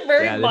these like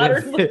very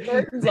modern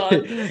Jordans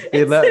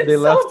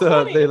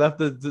on. They left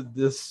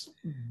this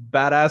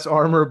badass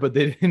armor, but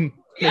they didn't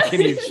make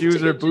any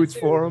shoes or boots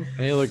for him.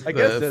 Hey, look, I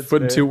guess that's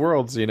foot in two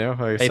worlds, you know.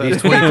 Hey,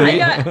 these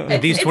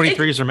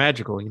 23s are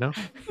magical, you know.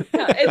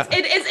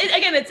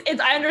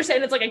 It's I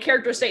understand it's like a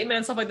character statement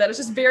and stuff like that. It's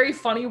just very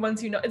funny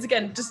once you know. It's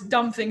again just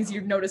dumb things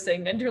you're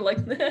noticing, and you're like,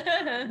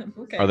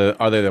 okay.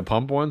 Are they the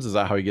pump ones? Is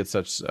that how he gets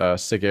such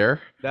sick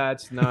air?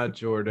 That's not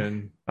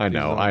Jordan. I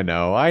know.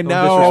 Don't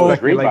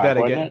disrespect me like that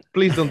again.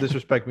 Please don't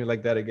disrespect me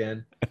like that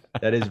again.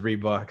 That is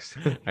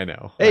Reeboks. I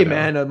know. Hey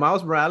man,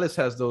 Miles Morales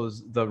has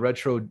the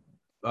retro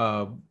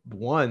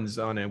ones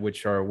on it,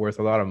 which are worth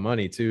a lot of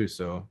money too.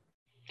 So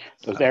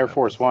those Air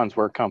Force Ones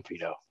were comfy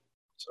though.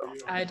 So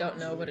I don't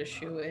know what a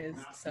shoe is,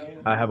 so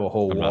I have a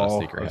whole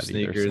wall of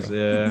sneakers.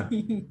 Either,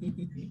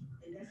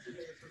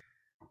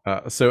 yeah.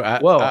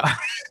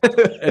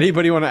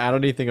 Anybody want to add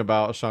anything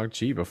about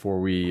Shang-Chi before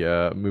we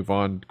move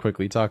on?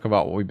 Quickly talk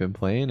about what we've been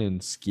playing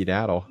and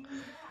skedaddle.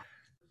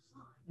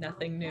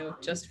 Nothing new,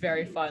 just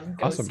very fun.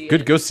 Awesome.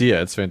 Go see it.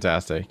 It's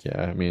fantastic.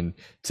 Yeah, I mean,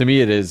 to me,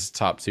 it is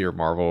top tier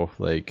Marvel,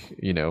 like,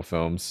 you know,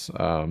 films.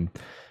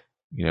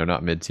 You know,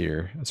 not mid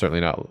tier,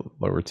 certainly not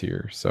lower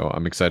tier. So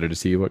I'm excited to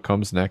see what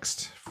comes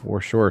next for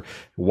sure.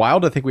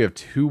 Wild, I think we have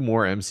 2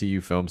 more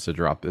MCU films to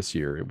drop this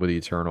year with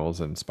Eternals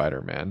and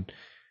Spider-Man.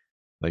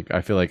 Like,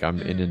 I feel like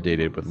I'm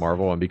inundated with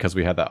Marvel, and because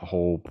we had that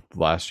whole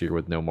last year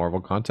with no Marvel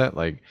content,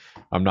 like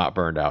I'm not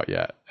burned out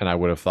yet. And I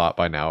would have thought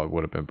by now it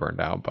would have been burned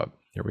out, but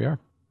here we are.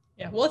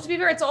 Yeah, well, to be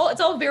fair, it's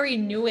all very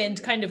new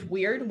and kind of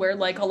weird, where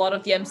like a lot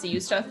of the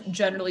MCU stuff,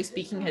 generally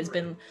speaking, has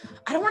been,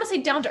 I don't want to say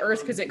down to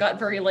earth because it got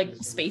very like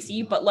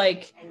spacey, but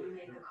like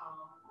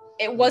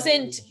it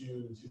wasn't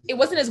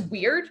as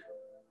weird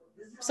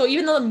so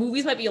even though the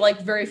movies might be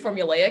like very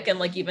formulaic and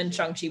like even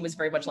Shang-Chi was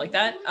very much like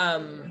that,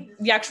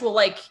 the actual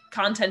like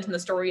content and the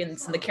story and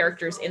the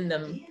characters in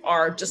them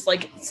are just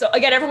like, so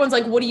again, everyone's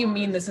like, what do you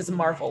mean this is a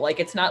Marvel? Like,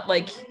 it's not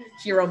like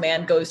Hero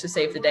Man goes to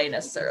save the day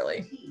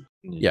necessarily.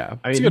 Yeah.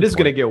 I mean, it is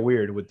going to get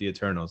weird with the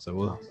Eternals, so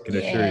we'll can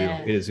assure you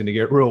it is going to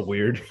get real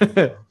weird.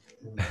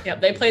 Yeah,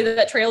 they played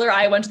that trailer.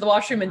 I went to the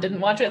washroom and didn't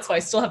watch it, so I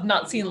still have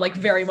not seen like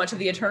very much of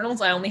the Eternals.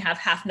 I only have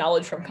half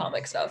knowledge from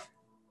comic stuff,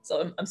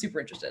 so I'm super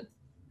interested.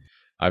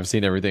 I've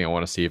seen everything I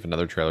want to see. If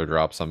another trailer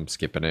drops, I'm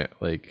skipping it.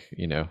 Like,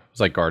 you know, it's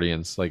like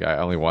Guardians. Like, I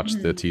only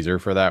watched the teaser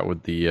for that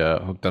with the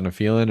Hooked on a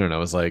Feeling, and I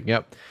was like,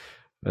 yep,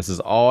 this is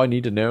all I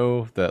need to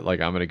know that,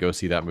 like, I'm going to go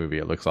see that movie.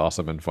 It looks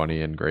awesome and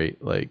funny and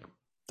great. Like,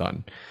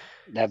 done.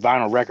 That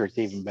vinyl record's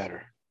even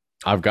better.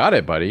 I've got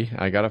it, buddy.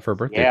 I got it for a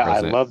birthday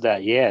present. I love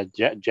that. Yeah,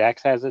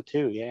 Jax has it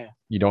too. Yeah.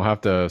 You don't have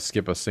to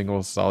skip a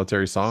single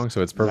solitary song,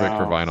 so it's perfect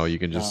for vinyl. You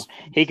can just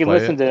he can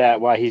listen to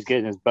that while he's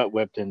getting his butt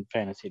whipped in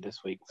fantasy this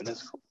week. But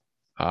it's cool.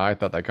 I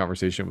thought that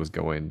conversation was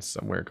going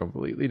somewhere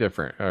completely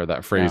different, or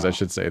that phrase, I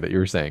should say, that you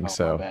were saying.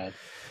 So,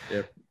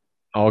 yep.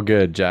 All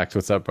good. Jax,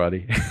 what's up,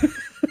 buddy?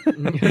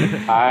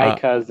 Hi,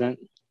 cousin.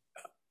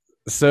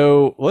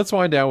 So let's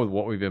wind down with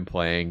what we've been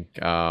playing.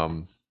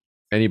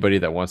 Anybody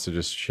that wants to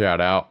just shout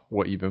out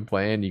what you've been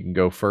playing, you can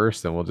go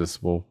first, and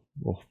we'll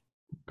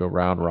go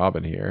round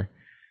robin here.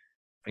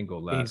 And go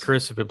Me and last.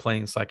 Chris have been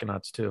playing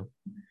Psychonauts 2.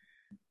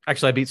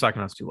 Actually, I beat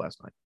Psychonauts 2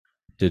 last night.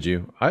 Did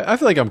you? I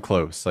feel like I'm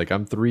close. Like,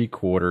 I'm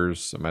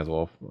 3/4. I might as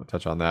well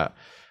touch on that,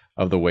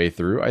 of the way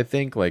through, I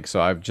think. Like,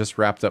 so I've just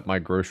wrapped up my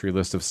grocery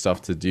list of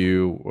stuff to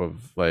do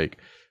of like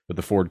with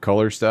the Ford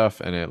Color stuff,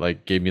 and it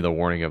like gave me the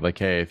warning of like,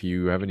 hey, if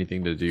you have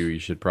anything to do, you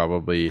should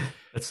probably.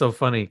 It's so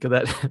funny because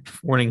that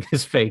warning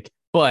is fake.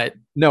 But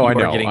no, I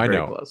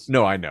know. Close.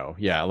 No, I know.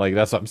 Yeah, like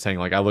that's what I'm saying.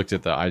 Like, I looked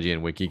at the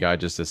IGN wiki guide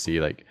just to see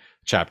like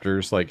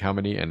chapters, like how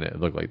many, and it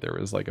looked like there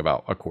was like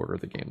about a quarter of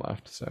the game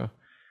left. So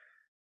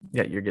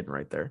yeah, you're getting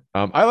right there.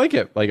 I like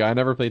it. Like, I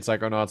never played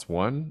Psychonauts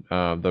 1.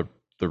 The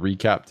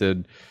recap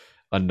did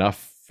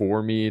enough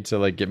for me to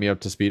like get me up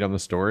to speed on the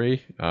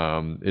story.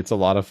 It's a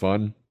lot of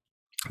fun.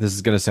 This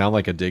is going to sound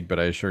like a dig, but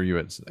I assure you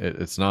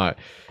it's not.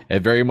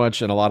 It very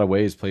much, in a lot of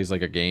ways, plays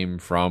like a game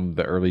from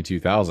the early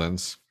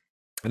 2000s.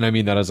 And I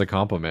mean that as a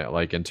compliment,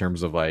 like in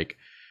terms of like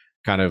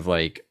kind of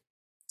like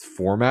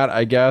format,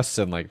 I guess,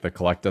 and like the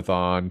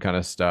collectathon kind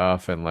of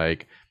stuff, and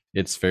like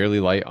it's fairly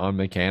light on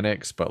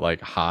mechanics, but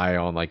like high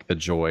on like the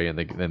joy and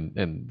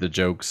the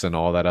jokes and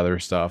all that other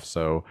stuff.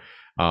 So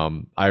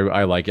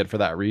I like it for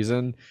that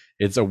reason.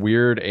 It's a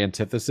weird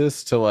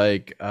antithesis to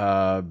like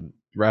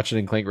Ratchet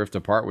and Clank Rift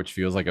Apart, which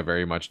feels like a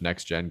very much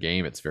next gen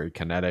game. It's very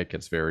kinetic,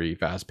 it's very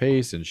fast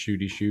paced and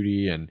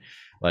shooty, and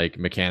like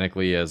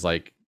mechanically as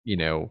like, you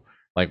know,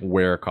 like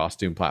where a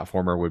costume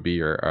platformer would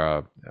be, or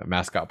a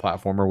mascot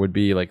platformer would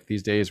be like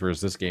these days, whereas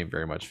this game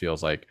very much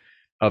feels like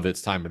of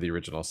its time of the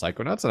original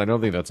Psychonauts, and I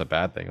don't think that's a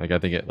bad thing. Like, I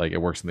think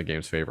it works in the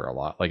game's favor a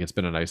lot. Like, it's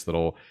been a nice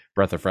little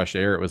breath of fresh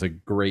air. It was a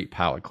great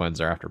palate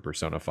cleanser after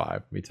Persona 5,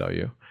 let me tell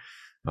you.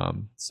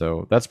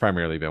 So that's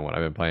primarily been what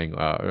I've been playing.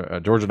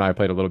 George and I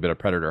played a little bit of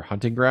Predator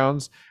Hunting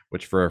Grounds,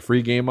 which for a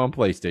free game on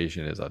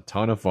PlayStation is a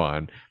ton of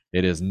fun.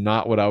 It is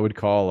not what I would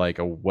call like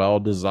a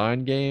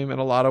well-designed game in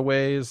a lot of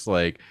ways,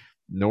 like,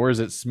 nor is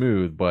it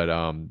smooth, but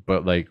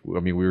like, I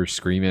mean, we were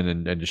screaming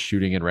and just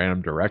shooting in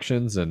random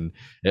directions, and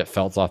it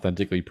felt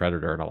authentically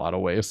Predator in a lot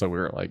of ways. So we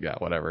were like, yeah,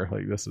 whatever.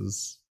 Like,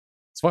 it's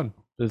fun.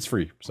 It's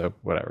free, so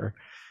whatever.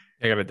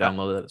 I gotta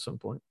download that at some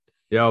point.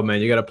 Yo,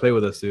 man, you gotta play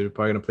with us, dude.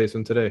 Probably gonna play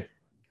some today.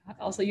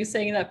 Also, you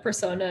saying that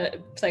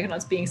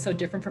Psychonauts being so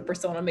different from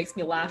Persona makes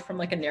me laugh from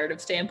like a narrative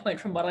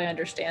standpoint, from what I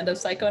understand of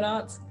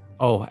Psychonauts.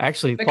 Oh,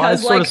 actually,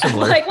 because sort like, of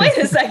similar. like, wait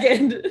a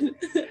second.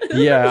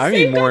 Yeah, I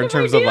mean more in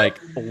terms of like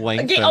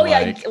length.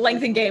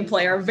 Length and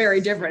gameplay are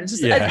very different. It's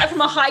just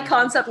from a high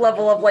concept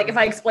level of like, if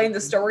I explain the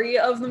story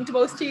of them to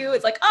most to you,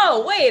 it's like,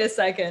 oh, wait a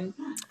second.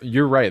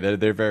 You're right.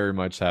 They very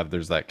much have.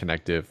 There's that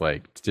connective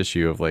like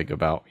tissue of like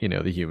about, you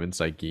know, the human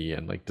psyche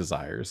and like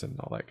desires and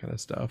all that kind of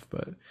stuff.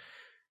 But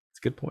it's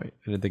a good point.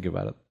 I didn't think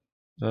about it.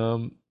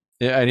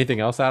 Yeah. Anything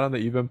else, Adam,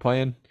 that you've been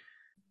playing?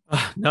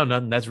 No,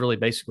 nothing. That's really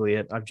basically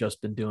it. I've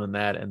just been doing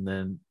that, and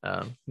then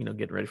you know,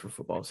 getting ready for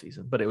football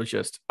season. But it was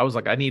just, I was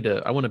like, I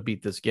want to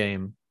beat this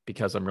game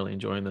because I'm really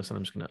enjoying this, and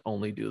I'm just gonna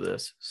only do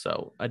this.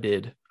 So I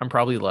did. I'm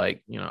probably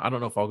like, you know, I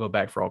don't know if I'll go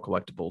back for all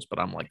collectibles, but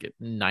I'm like at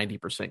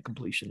 90%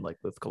 completion, like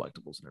with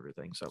collectibles and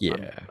everything. So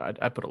yeah,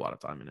 I put a lot of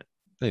time in it.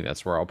 I think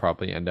that's where I'll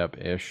probably end up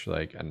ish.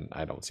 Like, and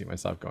I don't see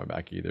myself going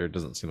back either. It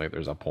doesn't seem like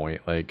there's a point,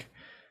 like,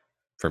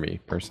 for me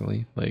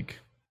personally. Like,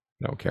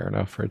 I don't care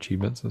enough for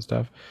achievements and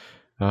stuff.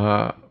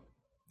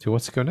 So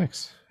what's to go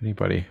next?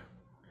 Anybody?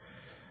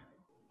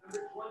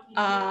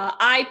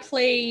 I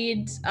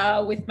played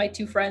with my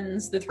two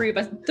friends. The three of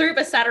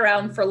us sat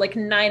around for like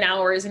 9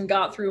 hours and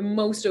got through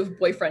most of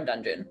Boyfriend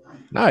Dungeon.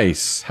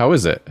 Nice. How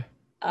is it?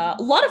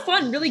 A lot of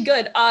fun, really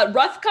good.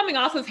 Rough coming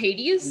off of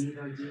Hades,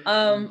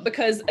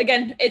 because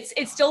again,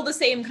 it's still the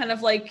same kind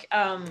of like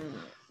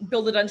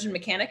build a dungeon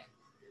mechanic.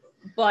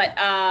 but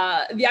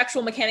the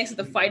actual mechanics of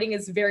the fighting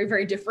is very,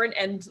 very different.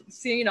 And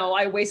so, you know,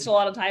 I wasted a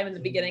lot of time in the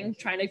beginning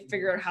trying to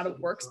figure out how it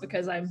works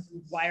because I'm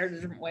wired a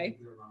different way.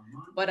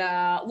 But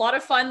a lot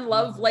of fun.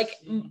 Love like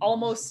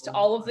almost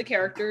all of the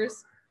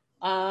characters.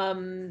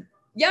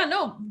 Yeah,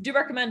 no, do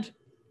recommend.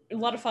 A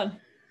lot of fun.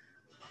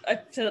 I've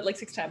said it like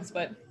 6 times,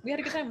 but we had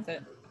a good time with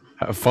it.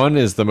 Fun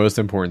is the most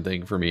important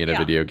thing for me in a Yeah.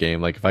 video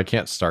game. Like if I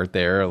can't start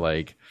there,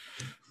 like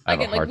I have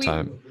Again, a hard like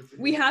time.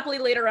 we happily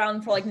laid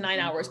around for like 9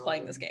 hours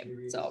playing this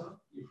game. So,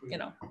 you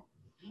know.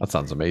 That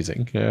sounds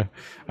amazing. Yeah,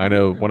 I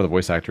know one of the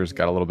voice actors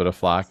got a little bit of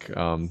flack,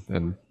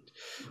 and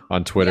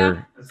on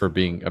Twitter for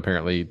being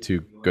apparently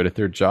too good at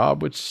their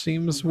job, which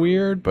seems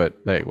weird, but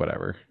hey,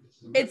 whatever.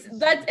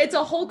 It's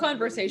a whole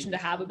conversation to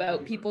have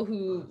about people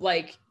who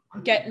like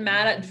get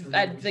mad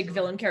at like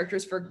villain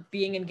characters for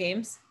being in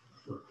games,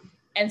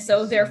 and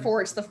so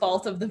therefore it's the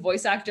fault of the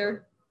voice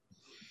actor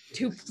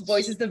who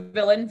voices the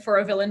villain for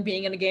a villain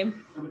being in a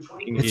game.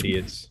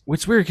 Idiots.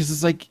 What's weird because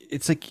it's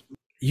like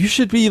you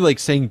should be like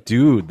saying,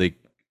 dude, like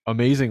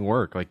amazing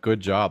work, like good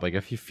job. Like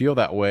if you feel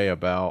that way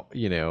about,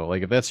 you know,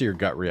 like if that's your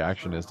gut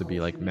reaction is to be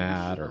like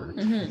mad or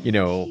you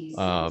know,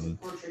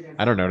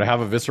 I don't know, to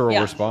have a visceral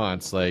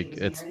response, like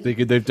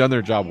they've done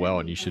their job well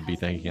and you should be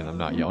thanking them,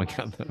 not yelling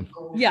at them.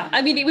 Yeah,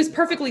 I mean, it was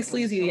perfectly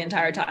sleazy the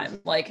entire time.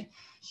 Like,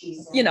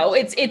 you know,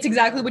 it's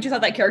exactly what you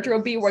thought that character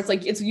would be, where it's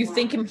like you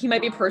think he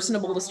might be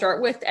personable to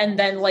start with, and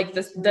then like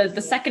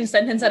the second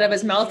sentence out of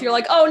his mouth, you're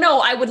like, oh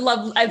no,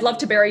 I'd love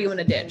to bury you in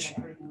a ditch.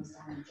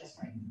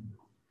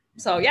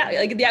 So yeah,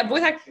 like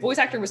the voice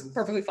actor was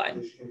perfectly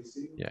fine.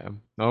 Yeah,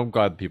 I'm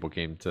glad people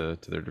came to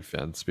their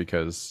defense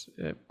because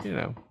you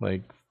know,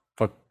 like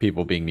fuck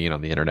people being mean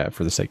on the internet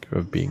for the sake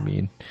of being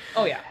mean.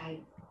 Oh yeah.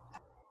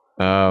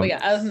 But yeah,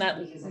 other than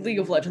that, League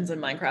of Legends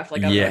and Minecraft,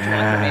 like I don't know what you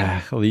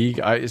want from me. League.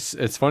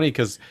 It's funny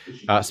because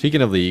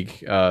speaking of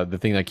League, the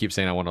thing I keep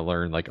saying I want to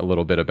learn like a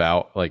little bit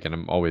about, like, and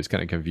I'm always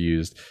kind of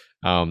confused.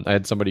 I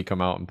had somebody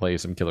come out and play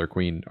some Killer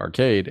Queen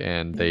Arcade,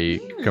 and they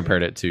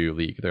compared it to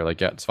League. They're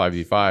like, yeah, it's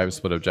 5v5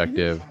 split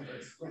objective.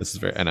 This is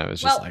very, and I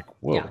was just like,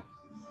 whoa.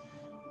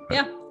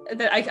 Yeah.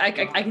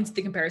 I can see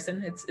the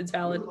comparison. It's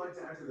valid.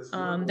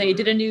 They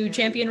did a new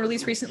champion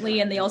release recently,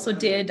 and they also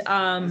did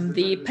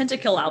the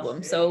Pentakill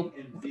album. So,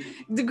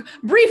 the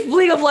brief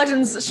League of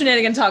Legends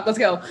shenanigan talk. Let's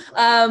go.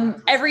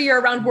 Every year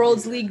around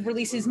Worlds, League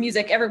releases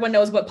music. Everyone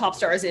knows what Pop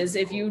Stars is.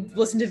 If you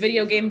listen to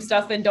video game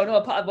stuff and don't know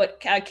what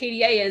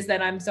KDA is,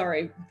 then I'm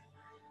sorry.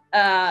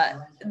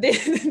 They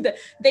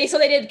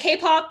did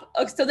K-pop.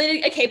 So they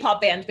did a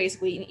K-pop band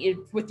basically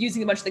with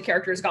using a bunch of the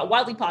characters. Got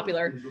wildly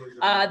popular.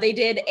 They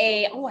did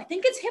I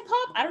think it's hip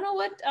hop. I don't know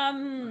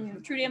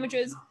what True Damage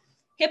is.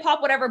 Hip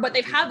hop, whatever. But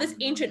they've had this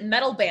ancient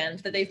metal band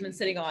that they've been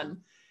sitting on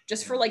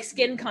just for like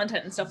skin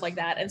content and stuff like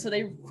that. And so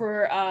they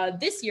for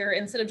this year,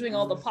 instead of doing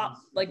all the pop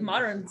like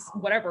moderns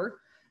whatever,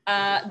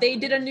 they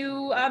did a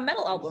new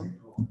metal album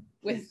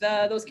with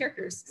those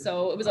characters.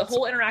 So it was a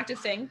whole interactive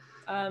thing.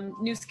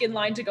 New skin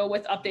line to go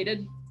with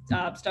updated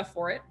stuff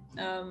for it.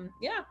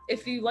 Yeah,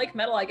 if you like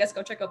metal, I guess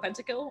go check out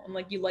Pentakill. And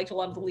like you liked a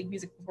lot of the League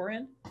music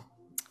beforehand.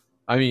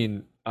 I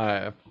mean,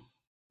 I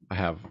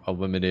have a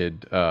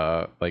limited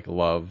like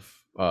love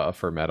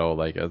for metal.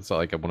 Like it's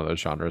like one of those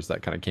genres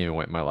that kind of came and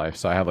went in my life.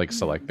 So I have like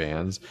select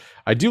bands.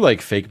 I do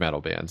like fake metal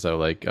bands. So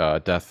like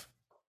Death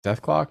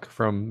Clock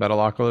from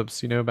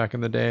Metalocalypse, you know, back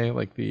in the day,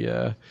 like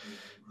the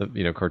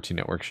you know, Cartoon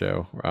Network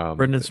show.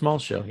 Brendan Small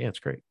show. Yeah, it's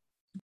great.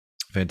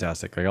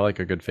 Fantastic. Like I like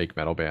a good fake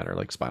metal band or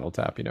like Spinal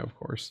Tap, you know, of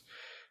course.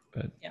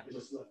 But yeah,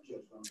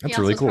 that's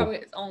really cool. Probably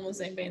it's all in the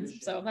same veins.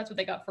 So that's what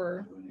they got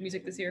for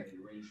music this year.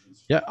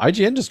 Yeah,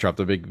 IGN just dropped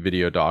a big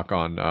video doc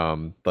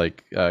on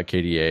like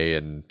KDA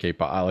and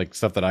K-pop, like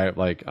stuff that I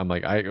like. I'm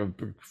like, I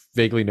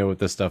vaguely know what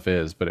this stuff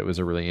is, but it was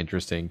a really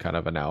interesting kind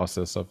of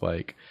analysis of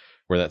like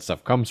where that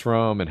stuff comes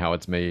from and how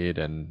it's made,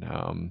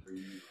 and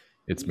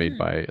it's made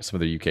by some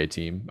of the UK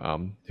team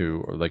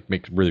who are, like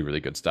make really, really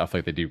good stuff.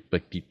 Like they do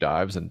like deep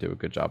dives and do a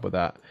good job with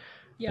that.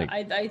 Yeah,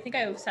 like, I think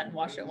I sat and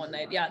watched it one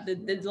night. Yeah, the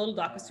little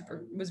doc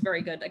was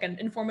very good. Again,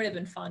 informative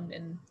and fun,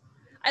 and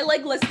I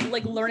like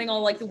learning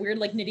all like the weird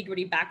like nitty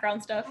gritty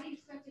background stuff.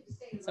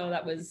 So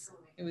it was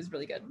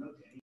really good.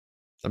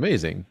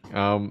 Amazing.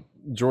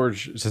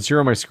 George, since you're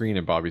on my screen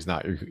and Bobby's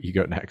not, you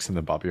go next, and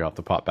then Bobby will have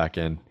to pop back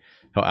in.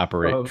 He'll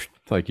apparate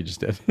like you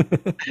just did.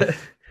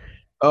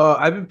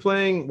 I've been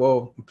played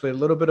a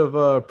little bit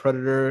of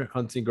Predator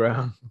Hunting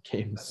Ground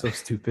game. So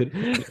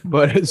stupid,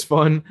 but it's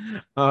fun.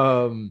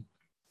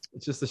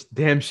 It's just a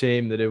damn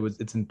shame that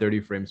it's in 30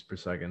 frames per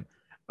second.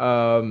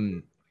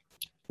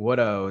 What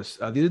else?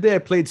 The other day I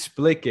played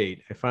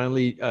Splitgate. I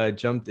finally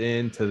jumped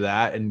into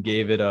that and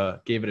gave it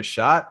a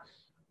shot.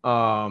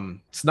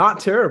 It's not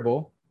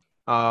terrible.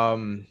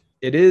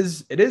 It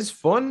is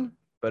fun,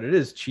 but it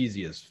is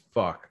cheesy as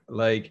fuck.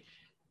 Like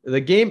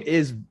the game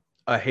is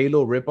a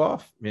Halo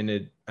ripoff, and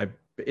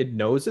it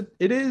knows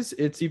it is.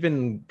 It's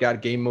even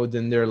got game modes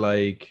in there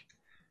like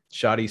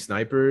Shoddy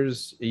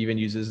Snipers. It even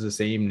uses the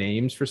same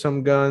names for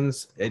some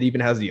guns. It even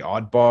has the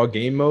oddball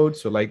game mode.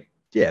 So like,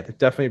 yeah, they're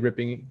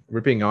definitely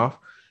ripping off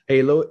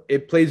Halo.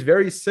 It plays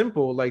very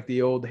simple like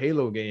the old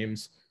Halo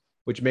games,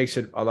 which makes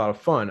it a lot of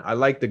fun. I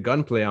like the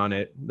gunplay on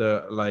it.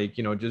 The like,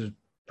 just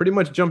pretty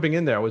much jumping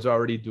in there, I was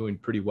already doing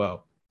pretty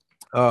well.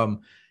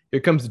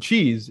 Here comes the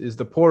cheese is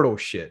the portal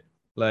shit.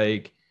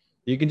 Like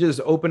you can just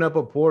open up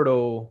a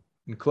portal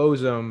and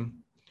close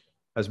them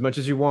as much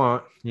as you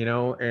want,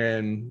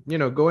 and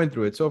go in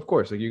through it. So of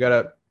course, like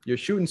you're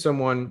shooting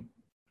someone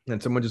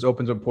and someone just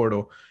opens a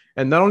portal.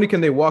 And not only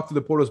can they walk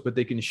through the portals, but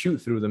they can shoot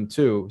through them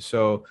too.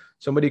 So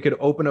somebody could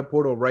open a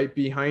portal right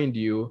behind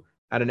you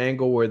at an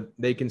angle where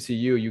they can see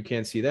you, you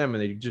can't see them,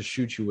 and they just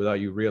shoot you without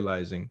you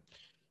realizing.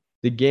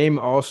 The game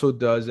also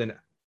does an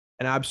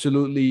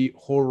absolutely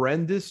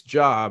horrendous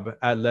job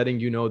at letting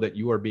you know that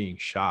you are being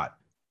shot.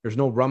 There's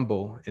no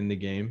rumble in the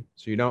game.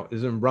 So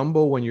there's a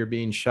rumble when you're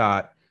being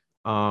shot.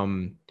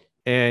 And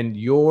when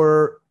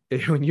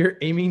you're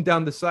aiming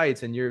down the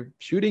sights and you're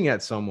shooting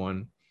at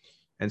someone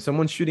and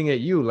someone's shooting at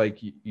you, like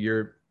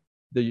you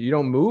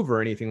don't move or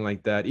anything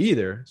like that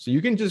either. So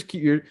you can just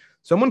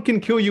someone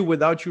can kill you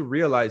without you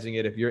realizing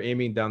it if you're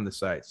aiming down the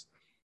sights.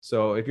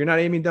 So if you're not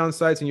aiming down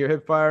sights and you're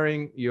hip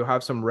firing, you'll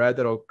have some red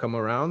that'll come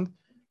around,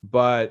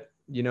 but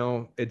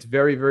it's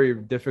very, very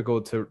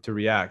difficult to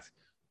react.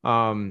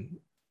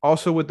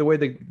 Also with the way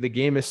the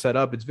game is set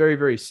up, it's very,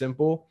 very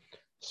simple.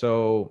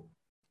 So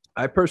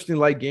I personally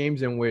like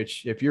games in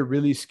which if you're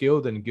really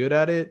skilled and good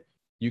at it,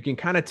 you can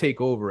kind of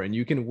take over and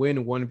you can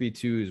win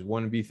 1v2s,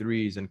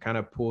 1v3s and kind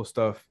of pull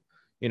stuff,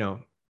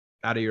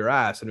 out of your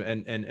ass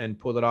and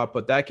pull it off.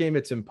 But that game,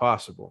 it's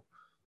impossible.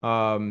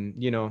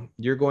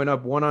 You're going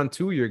up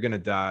 1-on-2, you're gonna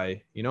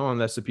die,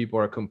 unless the people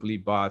are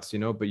complete bots,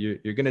 but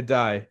you're gonna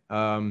die.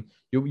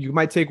 You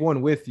might take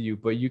one with you,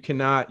 but you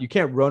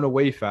can't run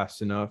away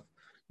fast enough.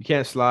 You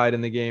can't slide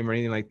in the game or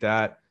anything like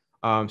that.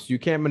 So you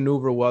can't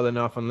maneuver well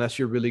enough unless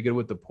you're really good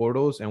with the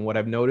portals. And what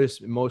I've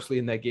noticed mostly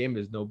in that game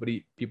is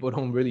people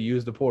don't really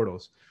use the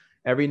portals.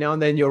 Every now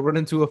and then you'll run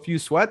into a few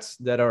sweats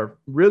that are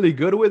really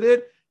good with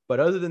it. But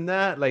other than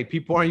that, like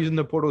people aren't using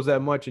the portals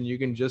that much and you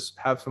can just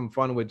have some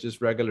fun with just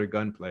regular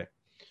gunplay.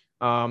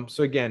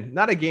 So again,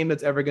 not a game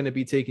that's ever going to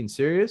be taken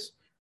serious,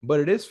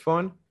 but it is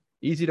fun,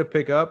 easy to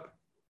pick up,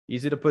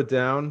 easy to put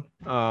down.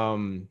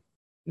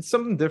 It's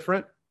something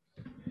different.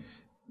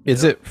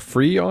 Is it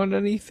free on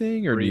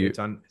anything or free,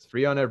 it's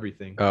free on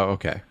everything. Oh,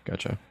 okay.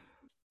 Gotcha.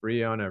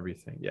 Free on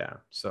everything. Yeah.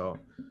 So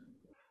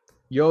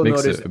you'll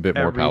makes notice it a bit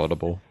more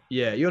palatable.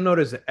 Yeah. You'll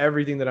notice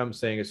everything that I'm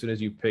saying as soon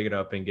as you pick it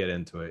up and get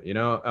into it,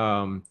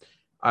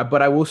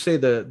 but I will say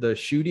the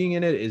shooting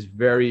in it is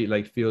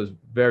feels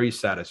very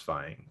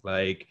satisfying.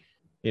 Like,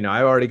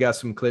 I already got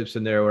some clips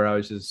in there where I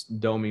was just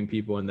doming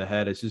people in the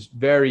head. It's just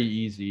very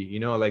easy,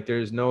 like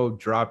there's no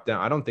drop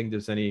down. I don't think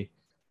there's any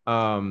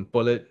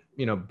bullet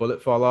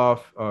fall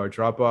off or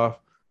drop off.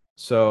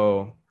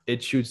 So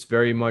it shoots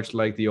very much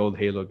like the old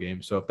Halo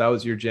game. So if that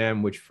was your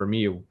jam, which for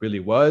me it really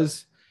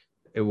was,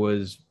 it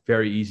was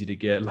very easy to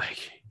get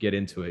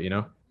into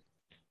it,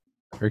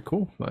 Very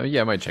cool.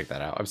 Yeah, I might check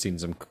that out. I've seen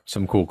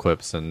some cool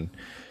clips and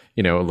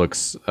it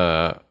looks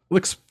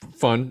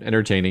fun,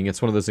 entertaining.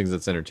 It's one of those things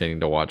that's entertaining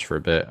to watch for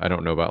a bit. I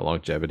don't know about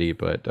longevity,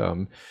 but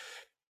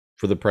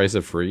for the price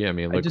of free, I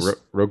mean,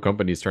 Rogue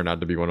Companies turned out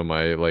to be one of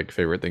my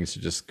favorite things to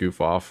just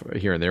goof off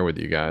here and there with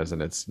you guys,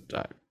 and it's.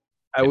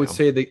 I would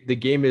say the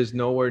game is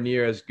nowhere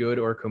near as good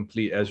or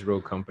complete as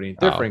Rogue Company.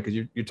 Different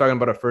because you're talking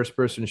about a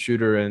first-person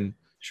shooter and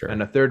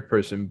a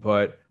third-person,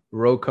 but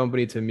Rogue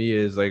Company to me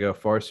is like a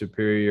far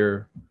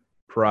superior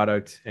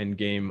product and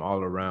game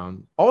all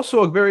around.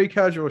 Also a very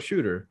casual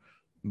shooter,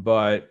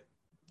 but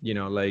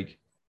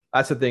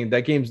that's the thing.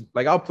 That game's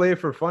I'll play it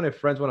for fun if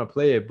friends want to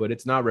play it, but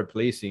it's not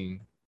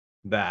replacing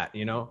that,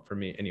 for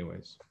me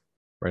anyways.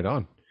 Right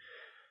on.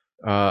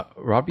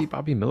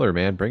 Bobby Miller,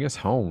 man, bring us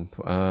home.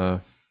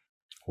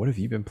 What have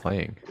you been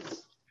playing?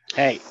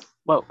 Hey,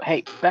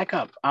 back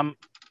up.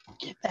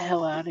 Get the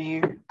hell out of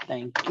here.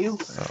 Thank you.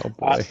 Oh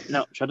boy.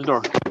 No, shut the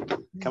door.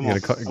 Come on.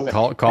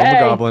 Call the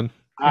goblin.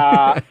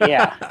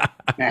 Yeah.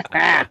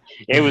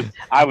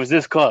 I was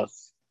this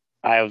close.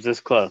 I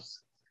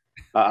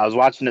was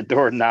watching the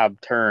doorknob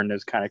turn. It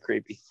was kind of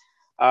creepy.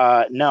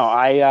 No,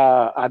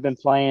 I've been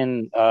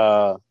playing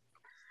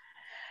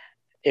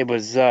it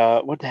was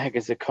what the heck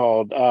is it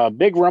called?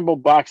 Big Rumble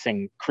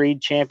Boxing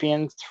Creed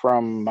Champions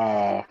from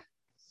I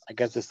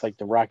guess it's like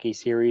the Rocky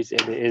series.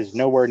 It is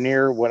nowhere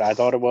near what I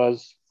thought it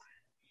was.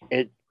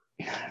 I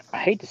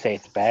hate to say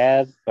it's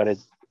bad, but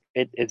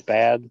it's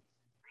bad.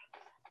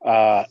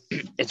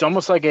 It's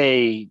almost like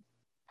a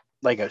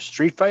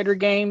Street Fighter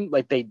game.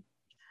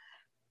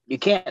 You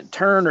can't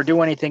turn or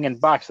do anything in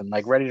boxing.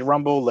 Like Ready to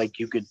Rumble,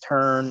 you could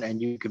turn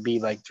and you could be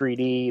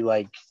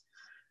 3D,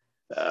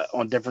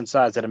 on different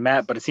sides of the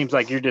map. But it seems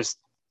like you're just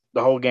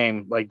the whole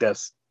game like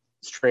this,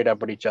 straight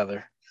up with each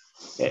other.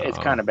 It's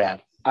kind of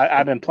bad.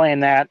 I've been playing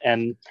that,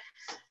 and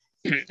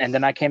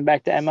then I came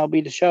back to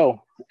MLB The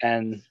Show,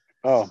 and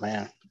oh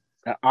man,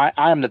 I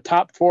am the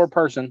top 4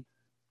 person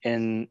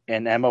in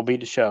MLB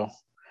The Show.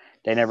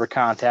 They never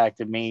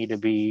contacted me to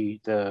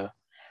be the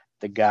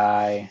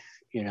guy,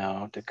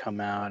 to come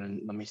out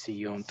and let me see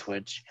you on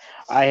Twitch.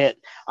 I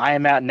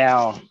am out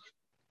now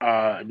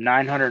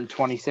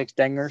 926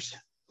 dingers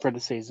for the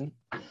season.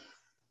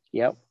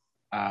 Yep.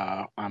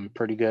 I'm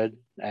pretty good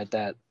at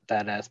that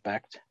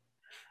aspect.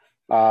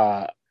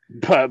 But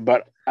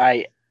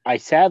I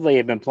sadly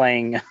have been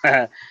playing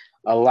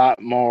a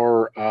lot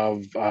more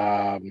of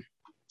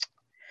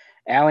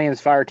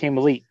Aliens Fireteam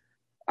Elite.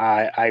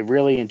 I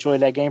really enjoy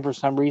that game for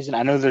some reason.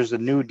 I know there's a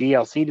new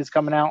DLC that's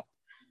coming out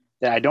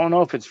that I don't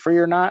know if it's free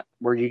or not,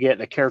 where you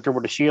get a character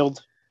with a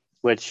shield,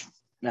 which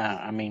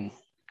I mean,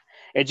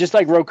 it's just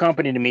like Rogue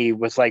Company to me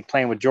was like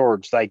playing with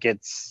George. Like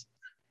it's,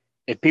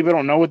 if people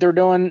don't know what they're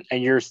doing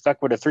and you're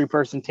stuck with a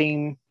 3-person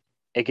team,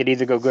 it could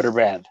either go good or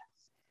bad.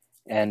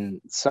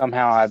 And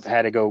somehow I've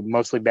had to go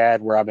mostly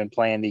bad, where I've been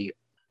playing the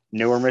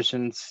newer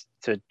missions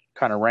to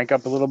kind of rank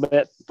up a little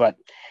bit. But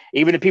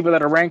even the people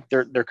that are ranked,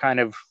 they're kind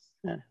of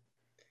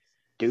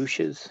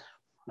douches.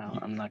 No,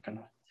 I'm not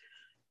gonna.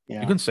 You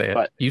can say it.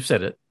 But You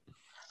said it.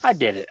 I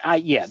did it.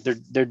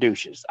 They're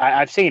douches.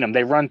 I've seen them.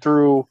 They run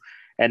through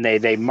and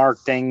they mark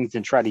things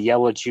and try to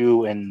yell at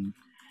you and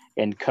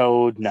in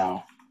code.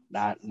 No,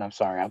 not. I'm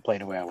sorry. I play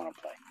the way I want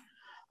to play.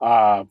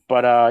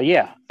 But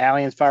yeah,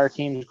 Aliens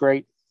Fireteam is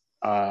great.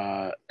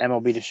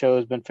 MLB The Show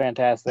has been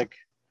fantastic.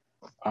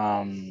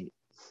 The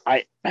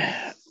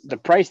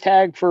price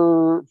tag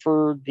for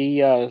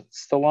the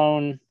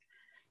Stallone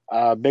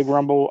Big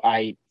Rumble,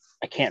 I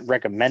can't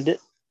recommend it,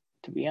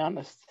 to be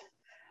honest.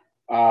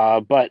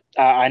 But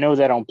I know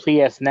that on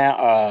PS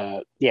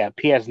Now,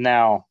 PS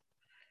Now,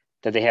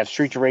 that they have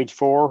Streets of Rage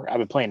 4. I've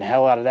been playing the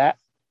hell out of that.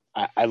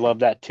 I love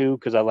that too,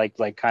 because I like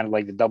kind of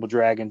like the Double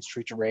Dragon,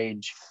 Streets of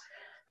Rage.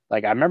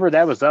 Like I remember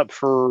that was up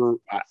for,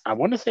 I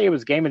want to say it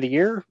was Game of the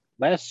Year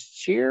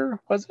last year,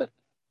 was it?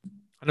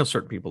 I know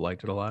certain people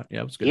liked it a lot.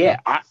 Yeah, it was good. Yeah,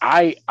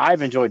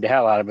 I've enjoyed the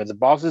hell out of it. The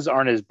bosses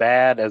aren't as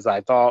bad as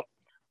I thought.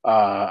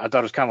 I thought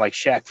it was kind of like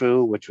Shaq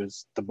Fu, which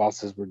was, the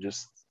bosses were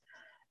just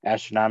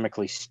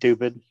astronomically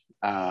stupid.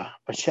 But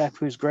Shaq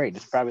Fu's great.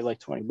 It's probably like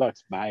 $20.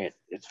 Buy it.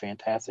 It's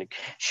fantastic.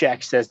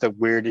 Shaq says the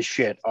weirdest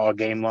shit all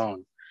game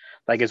long.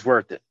 Like it's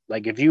worth it.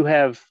 Like if you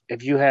have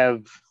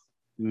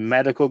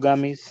medical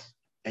gummies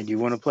and you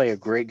want to play a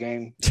great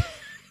game,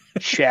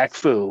 Shaq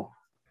Fu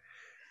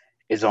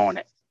is on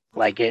it.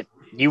 Like it,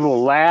 you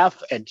will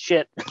laugh and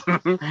shit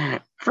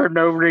for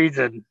no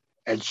reason,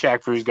 and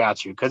Shaq Fu's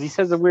got you because he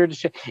says the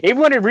weirdest shit. Even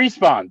when it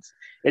respawns,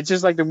 it's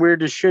just like the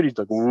weirdest shit. He's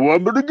like, "Well,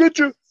 I'm gonna get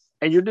you,"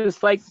 and you're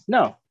just like,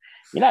 "No,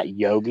 you're not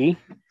Yogi."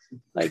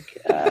 Like,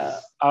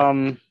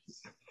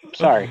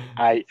 sorry,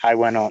 I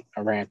went on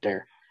a rant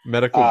there.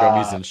 Medical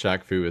Gummies and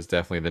Shaq Fu is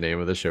definitely the name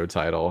of the show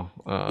title.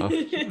 I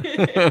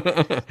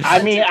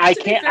mean, I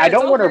can't. I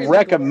don't want to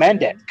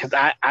recommend it because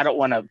I don't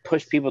want to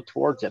push people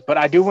towards it. But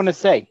I do want to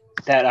say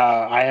that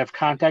I have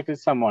contacted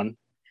someone,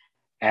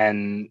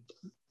 and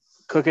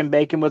Cooking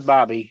Bacon with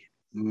Bobby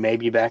may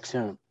be back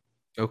soon.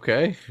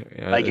 Okay.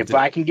 Like if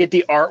I can get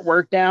the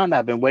artwork down,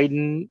 I've been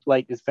waiting.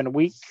 Like it's been a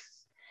week.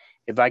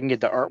 If I can get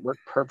the artwork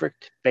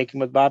perfect, Bacon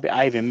with Bobby,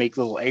 I even make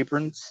little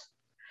aprons.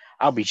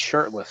 I'll be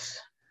shirtless.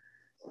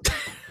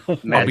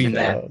 Imagine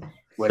that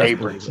with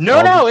aprons.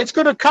 No, it's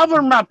going to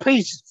cover my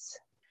pieces.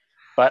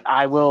 But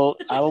I will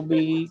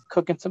be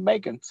cooking some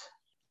bacons.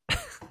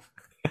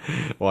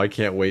 Well, I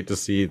can't wait to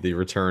see the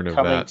return of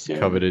that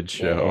coveted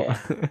show.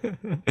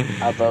 Yeah.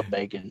 I love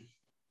bacon.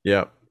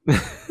 Yep.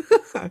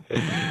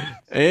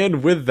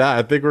 And with that,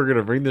 I think we're going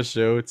to bring the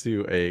show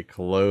to a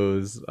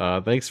close.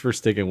 Thanks for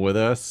sticking with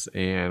us,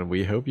 and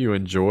we hope you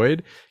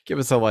enjoyed. Give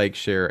us a like,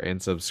 share,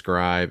 and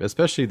subscribe,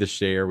 especially the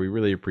share. We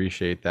really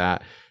appreciate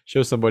that.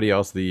 Show somebody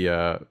else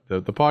the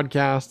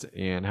podcast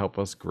and help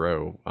us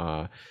grow.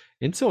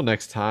 Until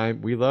next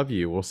time, we love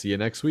you. We'll see you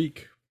next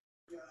week.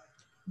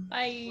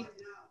 Bye.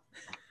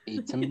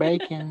 Eat some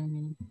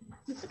bacon.